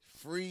say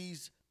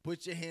freeze,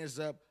 put your hands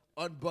up,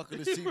 unbuckle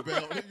the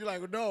seatbelt. You're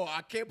like, no,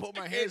 I can't put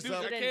my hands do-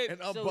 up I can't-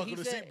 and So unbuckle he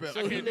the said- seatbelt.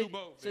 I can't do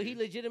both, So he nigga.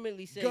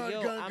 legitimately said, gun,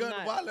 "Yo, gun, I'm gun,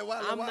 not." wallet,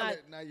 I'm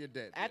wallet. not- Now you're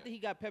dead. After Yeah. he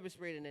got pepper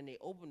sprayed and then they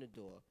opened the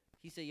door,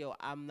 he said, "Yo,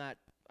 I'm not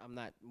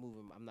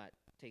moving. I'm not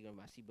taking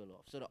my seatbelt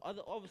off." So the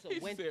other officer He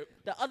went. said-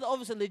 The other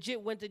officer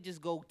legit went to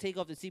just go take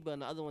off the seatbelt,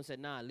 and the other one said,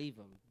 "Nah, leave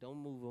him. Don't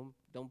move him.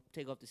 Don't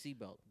take off the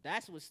seatbelt."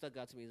 That's what stuck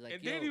out to me. He's like,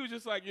 And yo, then he was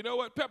just like, you know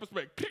what? Pepper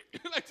spray.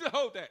 Like, to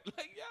hold that.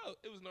 Like, yo,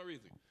 it was no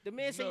reason. the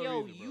man said, No "Yo,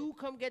 reason, bro. you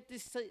come get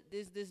this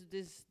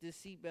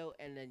seatbelt,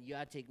 and then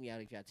y'all take me out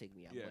if y'all take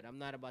me out. Yeah. But I'm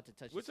not about to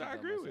touch Which the seatbelt I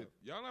agree myself." with.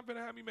 Y'all not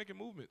gonna have me making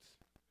movements.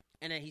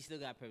 And then he still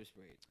got pepper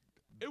sprayed.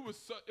 It was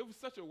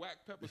such a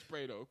whack pepper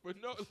spray though. But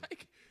no,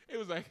 like it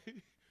was like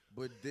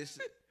But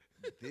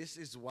this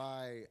is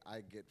why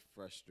I get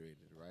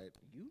frustrated, right?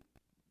 You?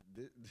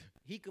 Thi-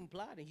 He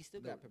complied, and he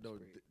still got pepper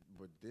sprayed.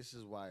 but this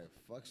is why it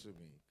fucks with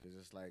me, because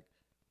it's like,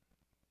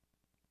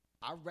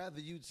 I'd rather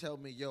you tell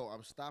me, yo,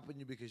 I'm stopping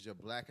you because you're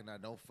black and I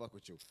don't fuck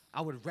with you.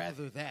 I would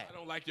rather that. I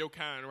don't like your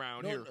kind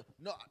around No, here.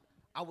 no,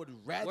 I would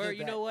rather Word, that.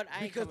 you know what?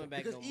 I ain't because, coming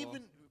back because no more.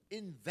 even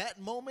in that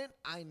moment,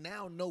 I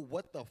now know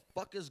what the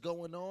fuck is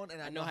going on,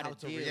 and I know how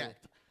to deal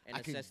react. and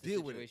I can assess the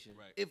deal with it. situation.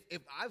 Right.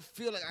 If I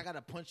feel like I got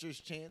a puncher's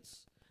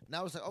chance,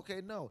 now it's like,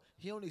 okay, no,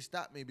 he only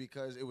stopped me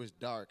because it was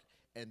dark,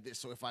 and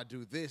so if I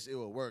do this, it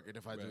will work, and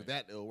if I do Right.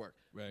 that, it will work.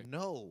 Right.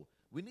 No,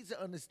 we need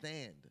to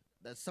understand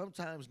that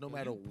sometimes, no Yo,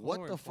 matter you what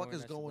pouring the for fuck it,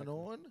 is that's going lucky.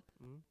 on,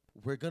 Mhm.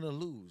 we're gonna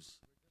lose.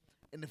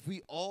 And if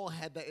we all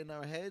had that in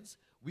our heads,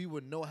 we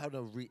would know how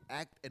to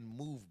react and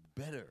move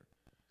better.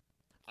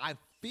 I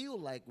feel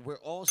like we're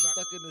all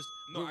stuck in this.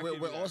 no, I we're,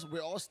 give we're you all that.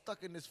 we're all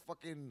stuck in this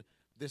fucking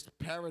this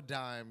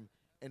paradigm,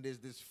 and there's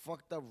this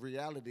fucked up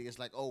reality. It's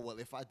like, oh well,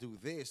 if I do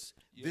this,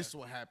 Yeah. this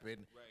will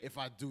happen. Right. If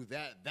I do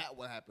that, that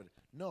will happen.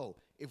 No,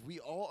 if we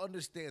all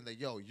understand that,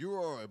 yo, you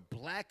are a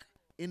black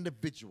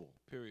individual,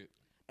 Period.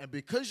 and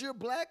because you're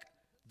black,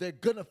 they're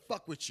gonna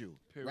fuck with you,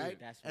 Period. right?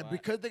 That's and why-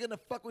 because they're gonna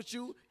fuck with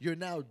you, you're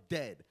now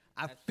dead.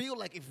 I feel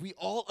like if we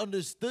all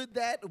understood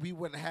that, we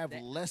would have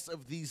That- less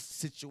of these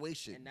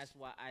situations. And that's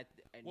why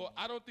Well,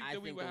 I don't think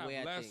that we would the have way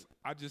I less. think.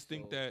 I just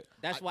think So, that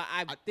That's why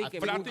I think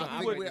but I everyone think will we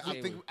operate would-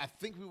 the same way. I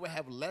think we would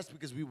have less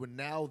because we would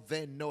now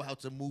then know how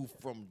to move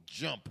from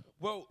jump.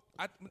 well,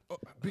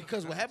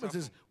 Because what happens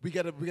is we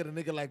got a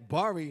nigga like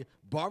Bari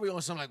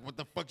on something like, what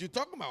the fuck you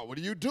talking about? What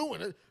are you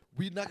doing?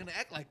 We're not gonna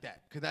act like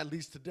that because that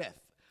leads to death.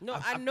 No,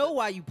 I know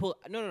why you pull.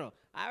 No.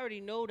 I already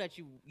know that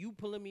you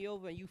pulling me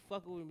over and you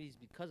fucking with me is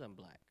because I'm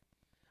black.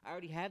 I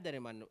already have that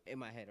in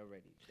my head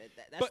already.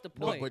 That's But- the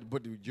No, point.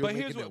 but you're But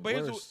here's making what- but it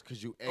here's worse what-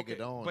 because you egg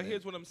it on. But and-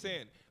 here's what I'm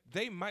saying: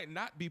 they might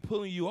not be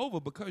pulling you over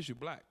because you're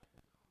black.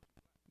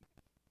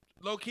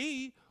 Low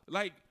key,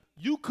 like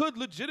you could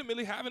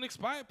legitimately have an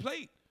expired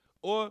plate,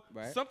 or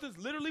Right. something's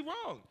literally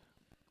wrong.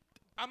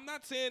 I'm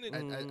not saying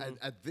it.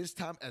 At this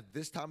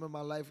time in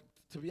my life,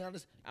 to be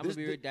honest, I'm gonna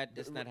be real,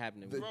 that's not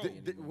happening with me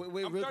anymore.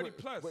 Wait, I'm real 30 quick,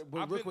 plus. wait,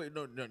 I've real been-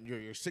 quick. No,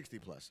 you're 60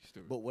 plus.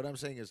 Stupid. But what I'm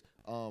saying is,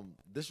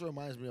 this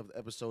reminds me of the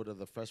episode of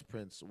The Fresh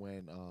Prince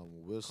when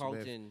Will Smith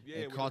Carlton. Yeah,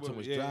 and with Carlton Will-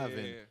 was yeah, yeah,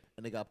 driving, yeah.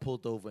 and they got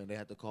pulled over, and they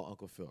had to call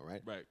Uncle Phil,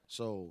 right? Right.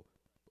 So,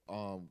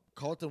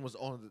 Carlton was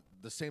on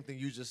the same thing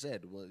you just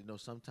said. Well,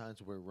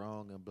 sometimes we're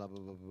wrong and blah blah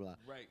blah blah blah.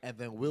 Right. And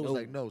then Will was No.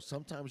 like, no,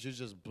 sometimes you're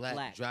just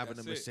black. Driving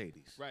That's a it.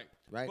 Mercedes. Right.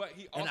 Right. But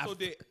he And I also f-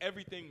 did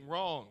everything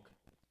wrong.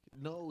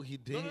 No, he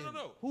No, didn't. no, no,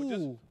 no. Who? But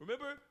just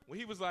remember when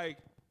he was like,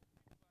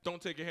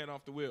 don't take your hand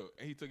off the wheel.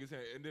 And he took his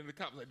hand. And then the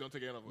cop was like, don't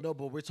take your hand off the wheel. No,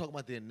 but we're talking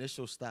about the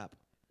initial stop.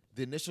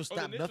 The initial stop,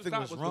 initial nothing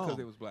stop was was wrong. because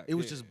they was black. It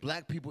was Yeah. just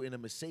black people in a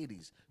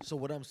Mercedes. So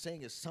what I'm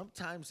saying is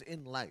sometimes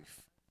in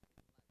life,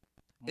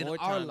 More in our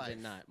times life,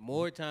 than not.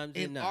 More times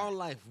than in not. our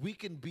life, we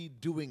can be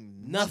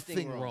doing Nothing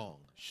nothing wrong. wrong.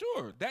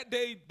 Sure. That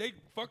day, they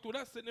fucked with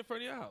us sitting in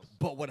front of your house.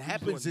 But what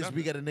happens is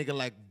we got a nigga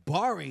like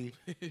Bari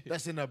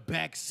that's in the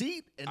back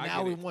seat, and I now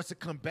get he it. wants to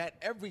combat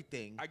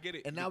everything. I get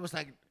it. And now it's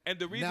like, And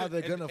the reason now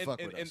they're and- gonna and-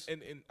 fuck and- with us.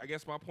 And I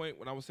guess my point,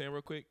 what I was saying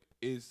real quick,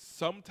 is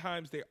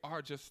sometimes they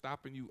are just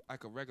stopping you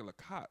like a regular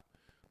cop.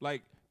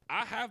 Like,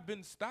 I have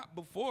been stopped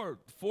before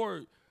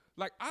for,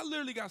 like, I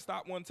literally got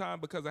stopped one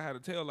time because I had a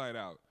tail light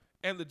out.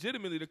 And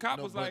legitimately, the cop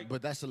no, was but, like,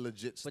 but that's a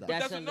legit stop.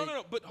 that's that's no, no,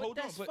 no. But hold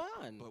that's on.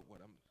 fine. But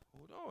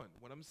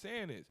what I'm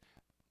saying is,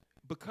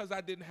 because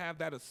I didn't have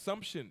that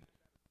assumption.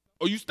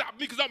 Oh, you stopped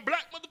me because I'm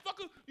black,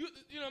 motherfucker. You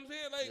know what I'm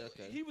saying? Like,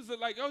 Yeah, okay. he was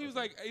like, oh, he's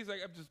like,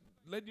 I'm just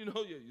letting you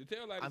know your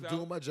tail light is I'm out.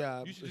 doing my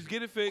job. You should just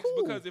get it fixed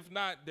Cool. because if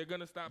not, they're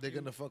gonna stop. They're you.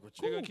 gonna fuck with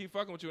you. They're gonna keep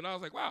fucking with you. And I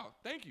was like, wow,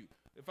 thank you.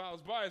 If I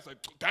was biased, like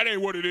that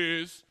ain't what it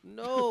is,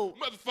 No.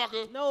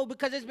 motherfucker. No,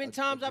 because there's been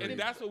times I've And been.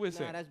 that's what we're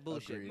saying. Nah, that's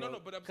bullshit. Agreed. Bro. No,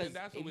 no, but I'm saying 'Cause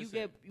that's what if we're you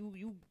saying. get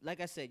you like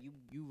I said,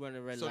 you run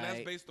a red So light.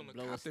 that's based on the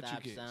blow a cop that you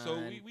stop get. sign. So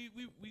we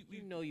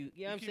You know you.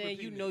 You know what I'm keep saying?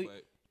 You repeating know it,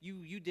 but-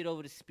 you did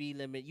over the speed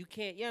limit. You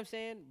can't. You know what I'm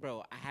saying,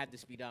 bro? I have the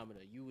speedometer.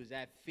 You was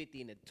at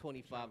 50 in a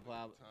 25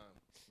 mile.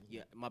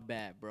 Yeah, my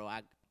bad, bro.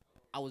 I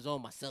was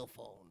on my cell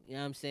phone. You know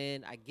what I'm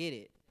saying? I get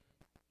it.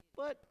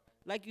 But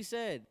like you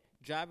said,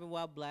 driving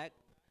while black,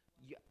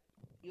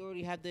 you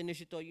already have the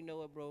initial thought. You know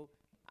what, bro?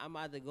 I'm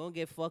either gonna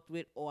get fucked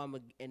with or I'm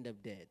gonna end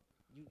up dead.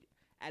 You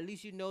at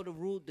least you know the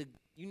rule.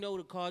 You know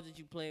the cards that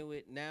you're playing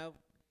with now.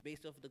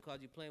 Based off of the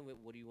cards you're playing with,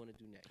 what do you want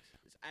to do next?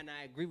 And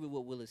I agree with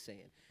what Will is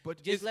saying. But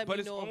just it's, let but me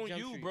it's know on of Jump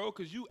you, Street. bro,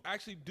 because you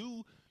actually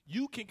do.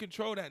 You can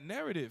control that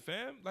narrative,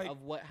 fam. Like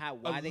Of what? How?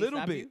 Why a they little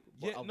stop bit. you?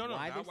 Yeah, Of no,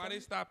 why not why they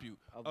you? stop you.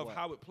 Of Of what?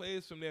 how it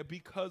plays from there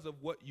because of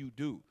what you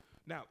do.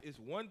 Now, it's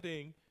one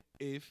thing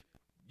if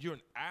you're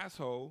an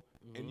asshole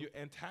and you're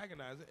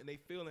antagonizing, and they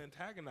feel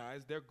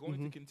antagonized, they're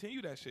going to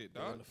continue that shit,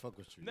 They're dog. gonna fuck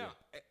with you. Now,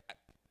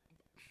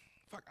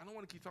 fuck, I don't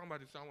want to keep talking about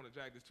this. So I don't want to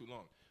drag this too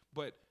long.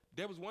 But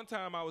there was one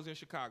time I was in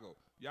Chicago.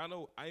 Y'all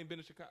know I ain't been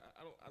to Chicago.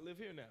 I live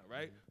here now,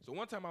 right? So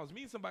one time I was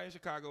meeting somebody in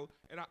Chicago,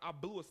 and I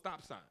blew a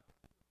stop sign.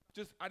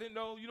 I didn't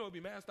know, it'd be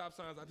mad stop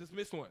signs. I just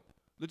missed one.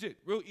 Legit,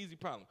 real easy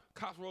problem.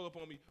 Cops roll up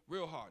on me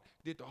real hard.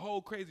 Did the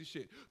whole crazy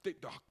shit. The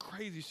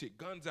crazy shit,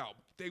 guns out.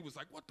 They was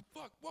like, what the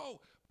fuck? Whoa.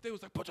 They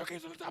was like, put your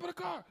keys on the top of the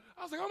car.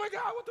 I was like, oh my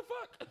God, what the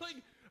fuck?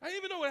 Like, I didn't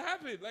even know what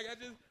happened.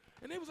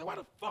 And they was like, why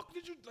the fuck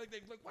did you,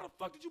 why the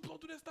fuck did you blow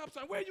through that stop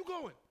sign? Where are you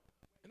going?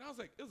 And I was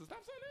like, it was a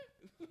stop sign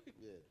there?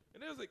 Yeah.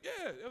 And they was like,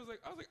 yeah. I was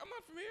like, I'm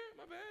not from here,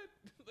 my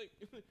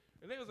bad.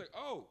 And they was like,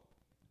 oh,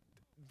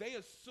 they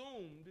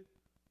assumed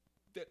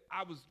that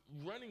I was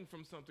running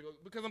from something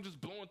because I'm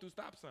just blowing through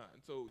stop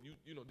signs. So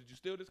you know, did you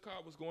steal this car?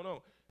 What's going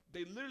on?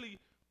 They literally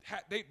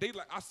had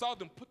I saw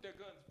them put their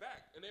guns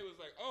back, and they was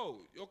like, oh,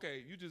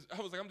 okay,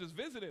 I was like, I'm just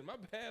visiting, my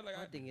bad. Like,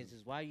 My thing is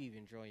why you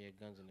even drawing your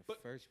guns in the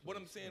but first place? what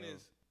I'm saying bro?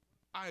 is,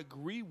 I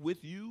agree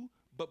with you,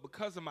 but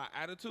because of my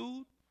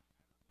attitude,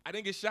 I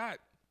didn't get shot.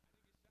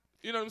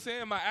 You know what I'm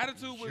saying? My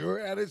attitude was Your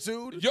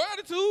attitude? your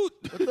attitude.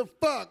 What the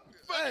fuck?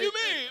 Fuck Hey, you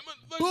mean?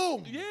 Like,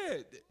 boom. Yeah,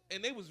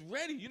 and they was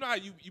ready. You know how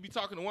you be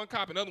talking to one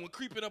cop and the other one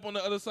creeping up on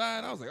the other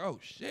side? I was like, oh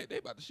shit, they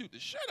about to shoot the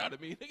shit out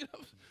of me.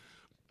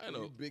 I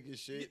know. You big as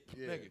shit.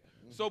 Yeah. Nigga.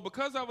 So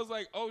because I was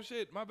like, oh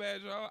shit, my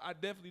bad, y'all. I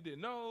definitely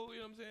didn't know. You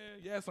know what I'm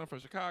saying? Yes, I'm from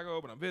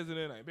Chicago, but I'm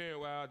visiting. I ain't been here a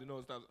while. I didn't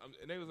know stuff.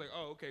 And they was like,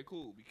 oh, okay,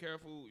 cool. Be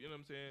careful. You know what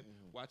I'm saying?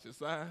 Watch your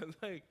signs.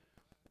 Like,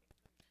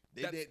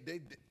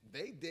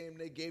 They damn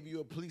they gave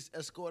you a police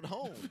escort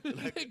home.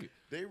 Like,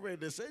 they ready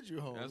to send you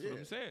home. that's yeah. what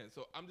I'm saying.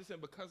 So I'm just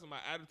saying because of my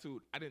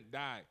attitude, I didn't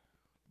die.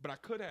 But I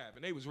could have,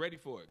 and they was ready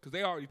for it because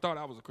they already thought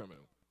I was a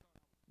criminal.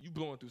 You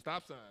blowing through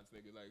stop signs,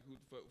 nigga. Like, who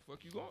the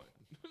fuck you going?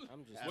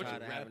 I'm just What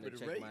tired you of having to rapid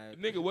check rate? my.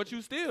 Nigga, what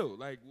you steal?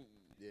 Like,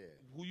 Yeah.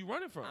 who you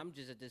running from? I'm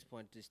just at this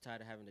point just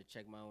tired of having to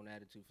check my own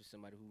attitude for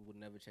somebody who would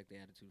never check their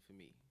attitude for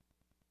me.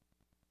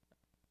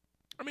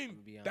 I I'm mean,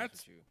 gonna be honest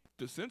that's with you.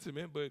 the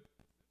sentiment, but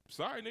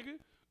sorry,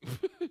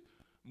 nigga.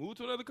 Move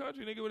to another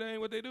country, nigga, where that ain't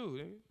what they do.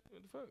 Nigga.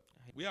 What the fuck?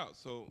 We out.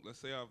 So let's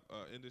say I've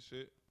ended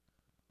shit.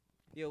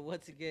 Yo,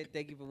 once again,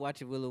 thank you for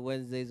watching Willa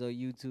Wednesdays on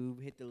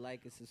YouTube. Hit the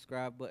like and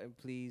subscribe button,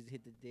 please.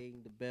 Hit the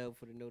ding, the bell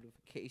for the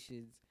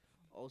notifications.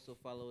 Also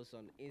follow us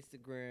on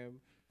Instagram,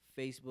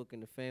 Facebook,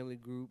 and the family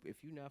group. If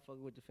you're not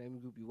fucking with the family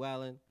group, you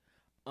wildin'.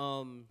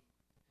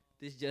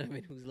 This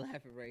gentleman who's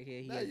laughing right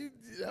here,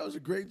 That was a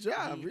great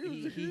job. he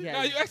Nah,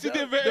 has- you actually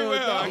did very well.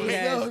 That was,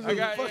 Yes. that was I a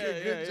got- fucking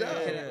yeah, good yeah,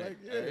 job. yeah. Like,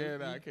 Yeah,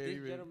 nah, I can't this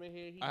even. gentleman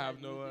here, he I has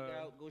have no, music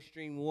out. Go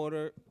stream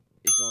Water.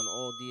 It's on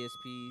all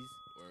DSPs.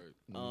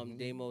 Word.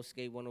 Demo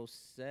Skate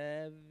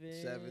 107.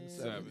 Seven,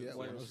 yeah,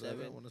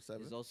 107.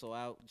 107. Is also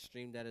out.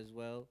 Stream that as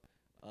well.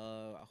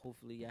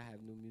 Hopefully, y'all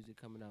have new music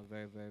coming out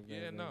very, very, very,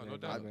 Yeah, very, no, very, no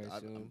very, doubt.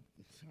 very soon.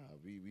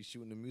 We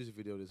shooting a music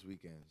video this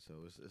weekend, so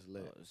it's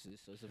lit.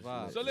 It's a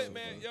vibe. So Yeah. let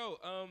man, yo,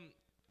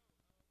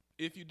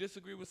 If you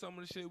disagree with some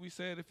of the shit we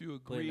said, if you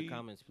agree, Put in the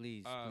comments,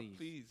 please.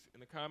 please in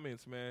the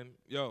comments, man.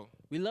 Yo,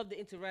 We love the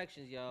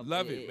interactions, y'all.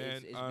 love it,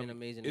 man. It's been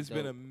amazing. It's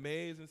been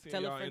amazing seeing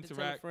Tell a y'all friend to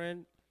interact. tell a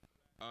friend.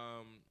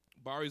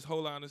 Bari's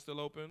whole line is still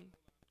open.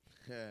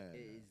 Yeah. It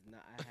is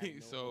not. I have no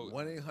So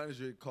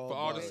 1-800 call for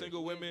all the Bari.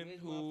 single women Where's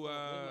who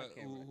my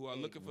camera? who are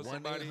Hey, looking for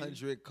somebody.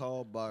 1-800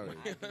 call Bari.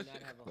 I do not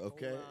have a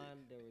Okay. hold on.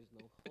 There is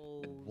no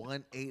hold.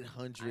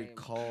 1-800 am-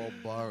 call I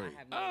Bari.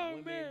 have no Oh,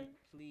 women. man.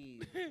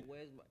 Please.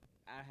 Where's my?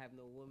 I have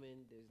no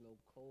woman. There's no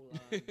colon.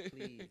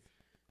 Please.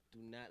 Do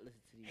not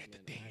listen to these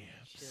men.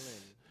 I'm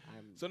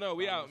chilling. So no,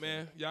 we by out, myself.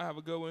 man. Y'all have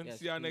a good one. Yes,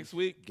 See y'all peace. next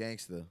week.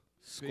 Gangster.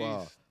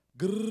 Squad. Peace.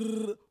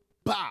 Grrr,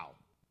 bow.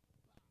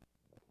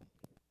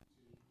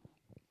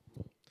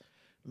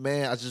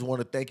 Man, I just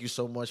want to thank you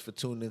so much for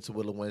tuning into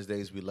Willa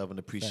Wednesdays. We love and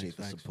appreciate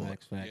the support.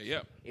 Yeah,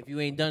 yep. If you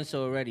ain't done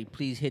so already,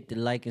 please hit the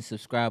like and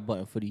subscribe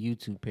button for the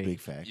YouTube page. Big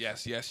facts.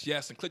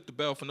 Yes. And click the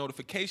bell for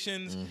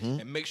notifications.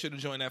 And make sure to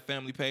join that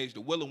family page,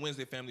 the Willa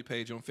Wednesday family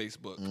page on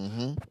Facebook.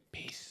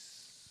 Peace.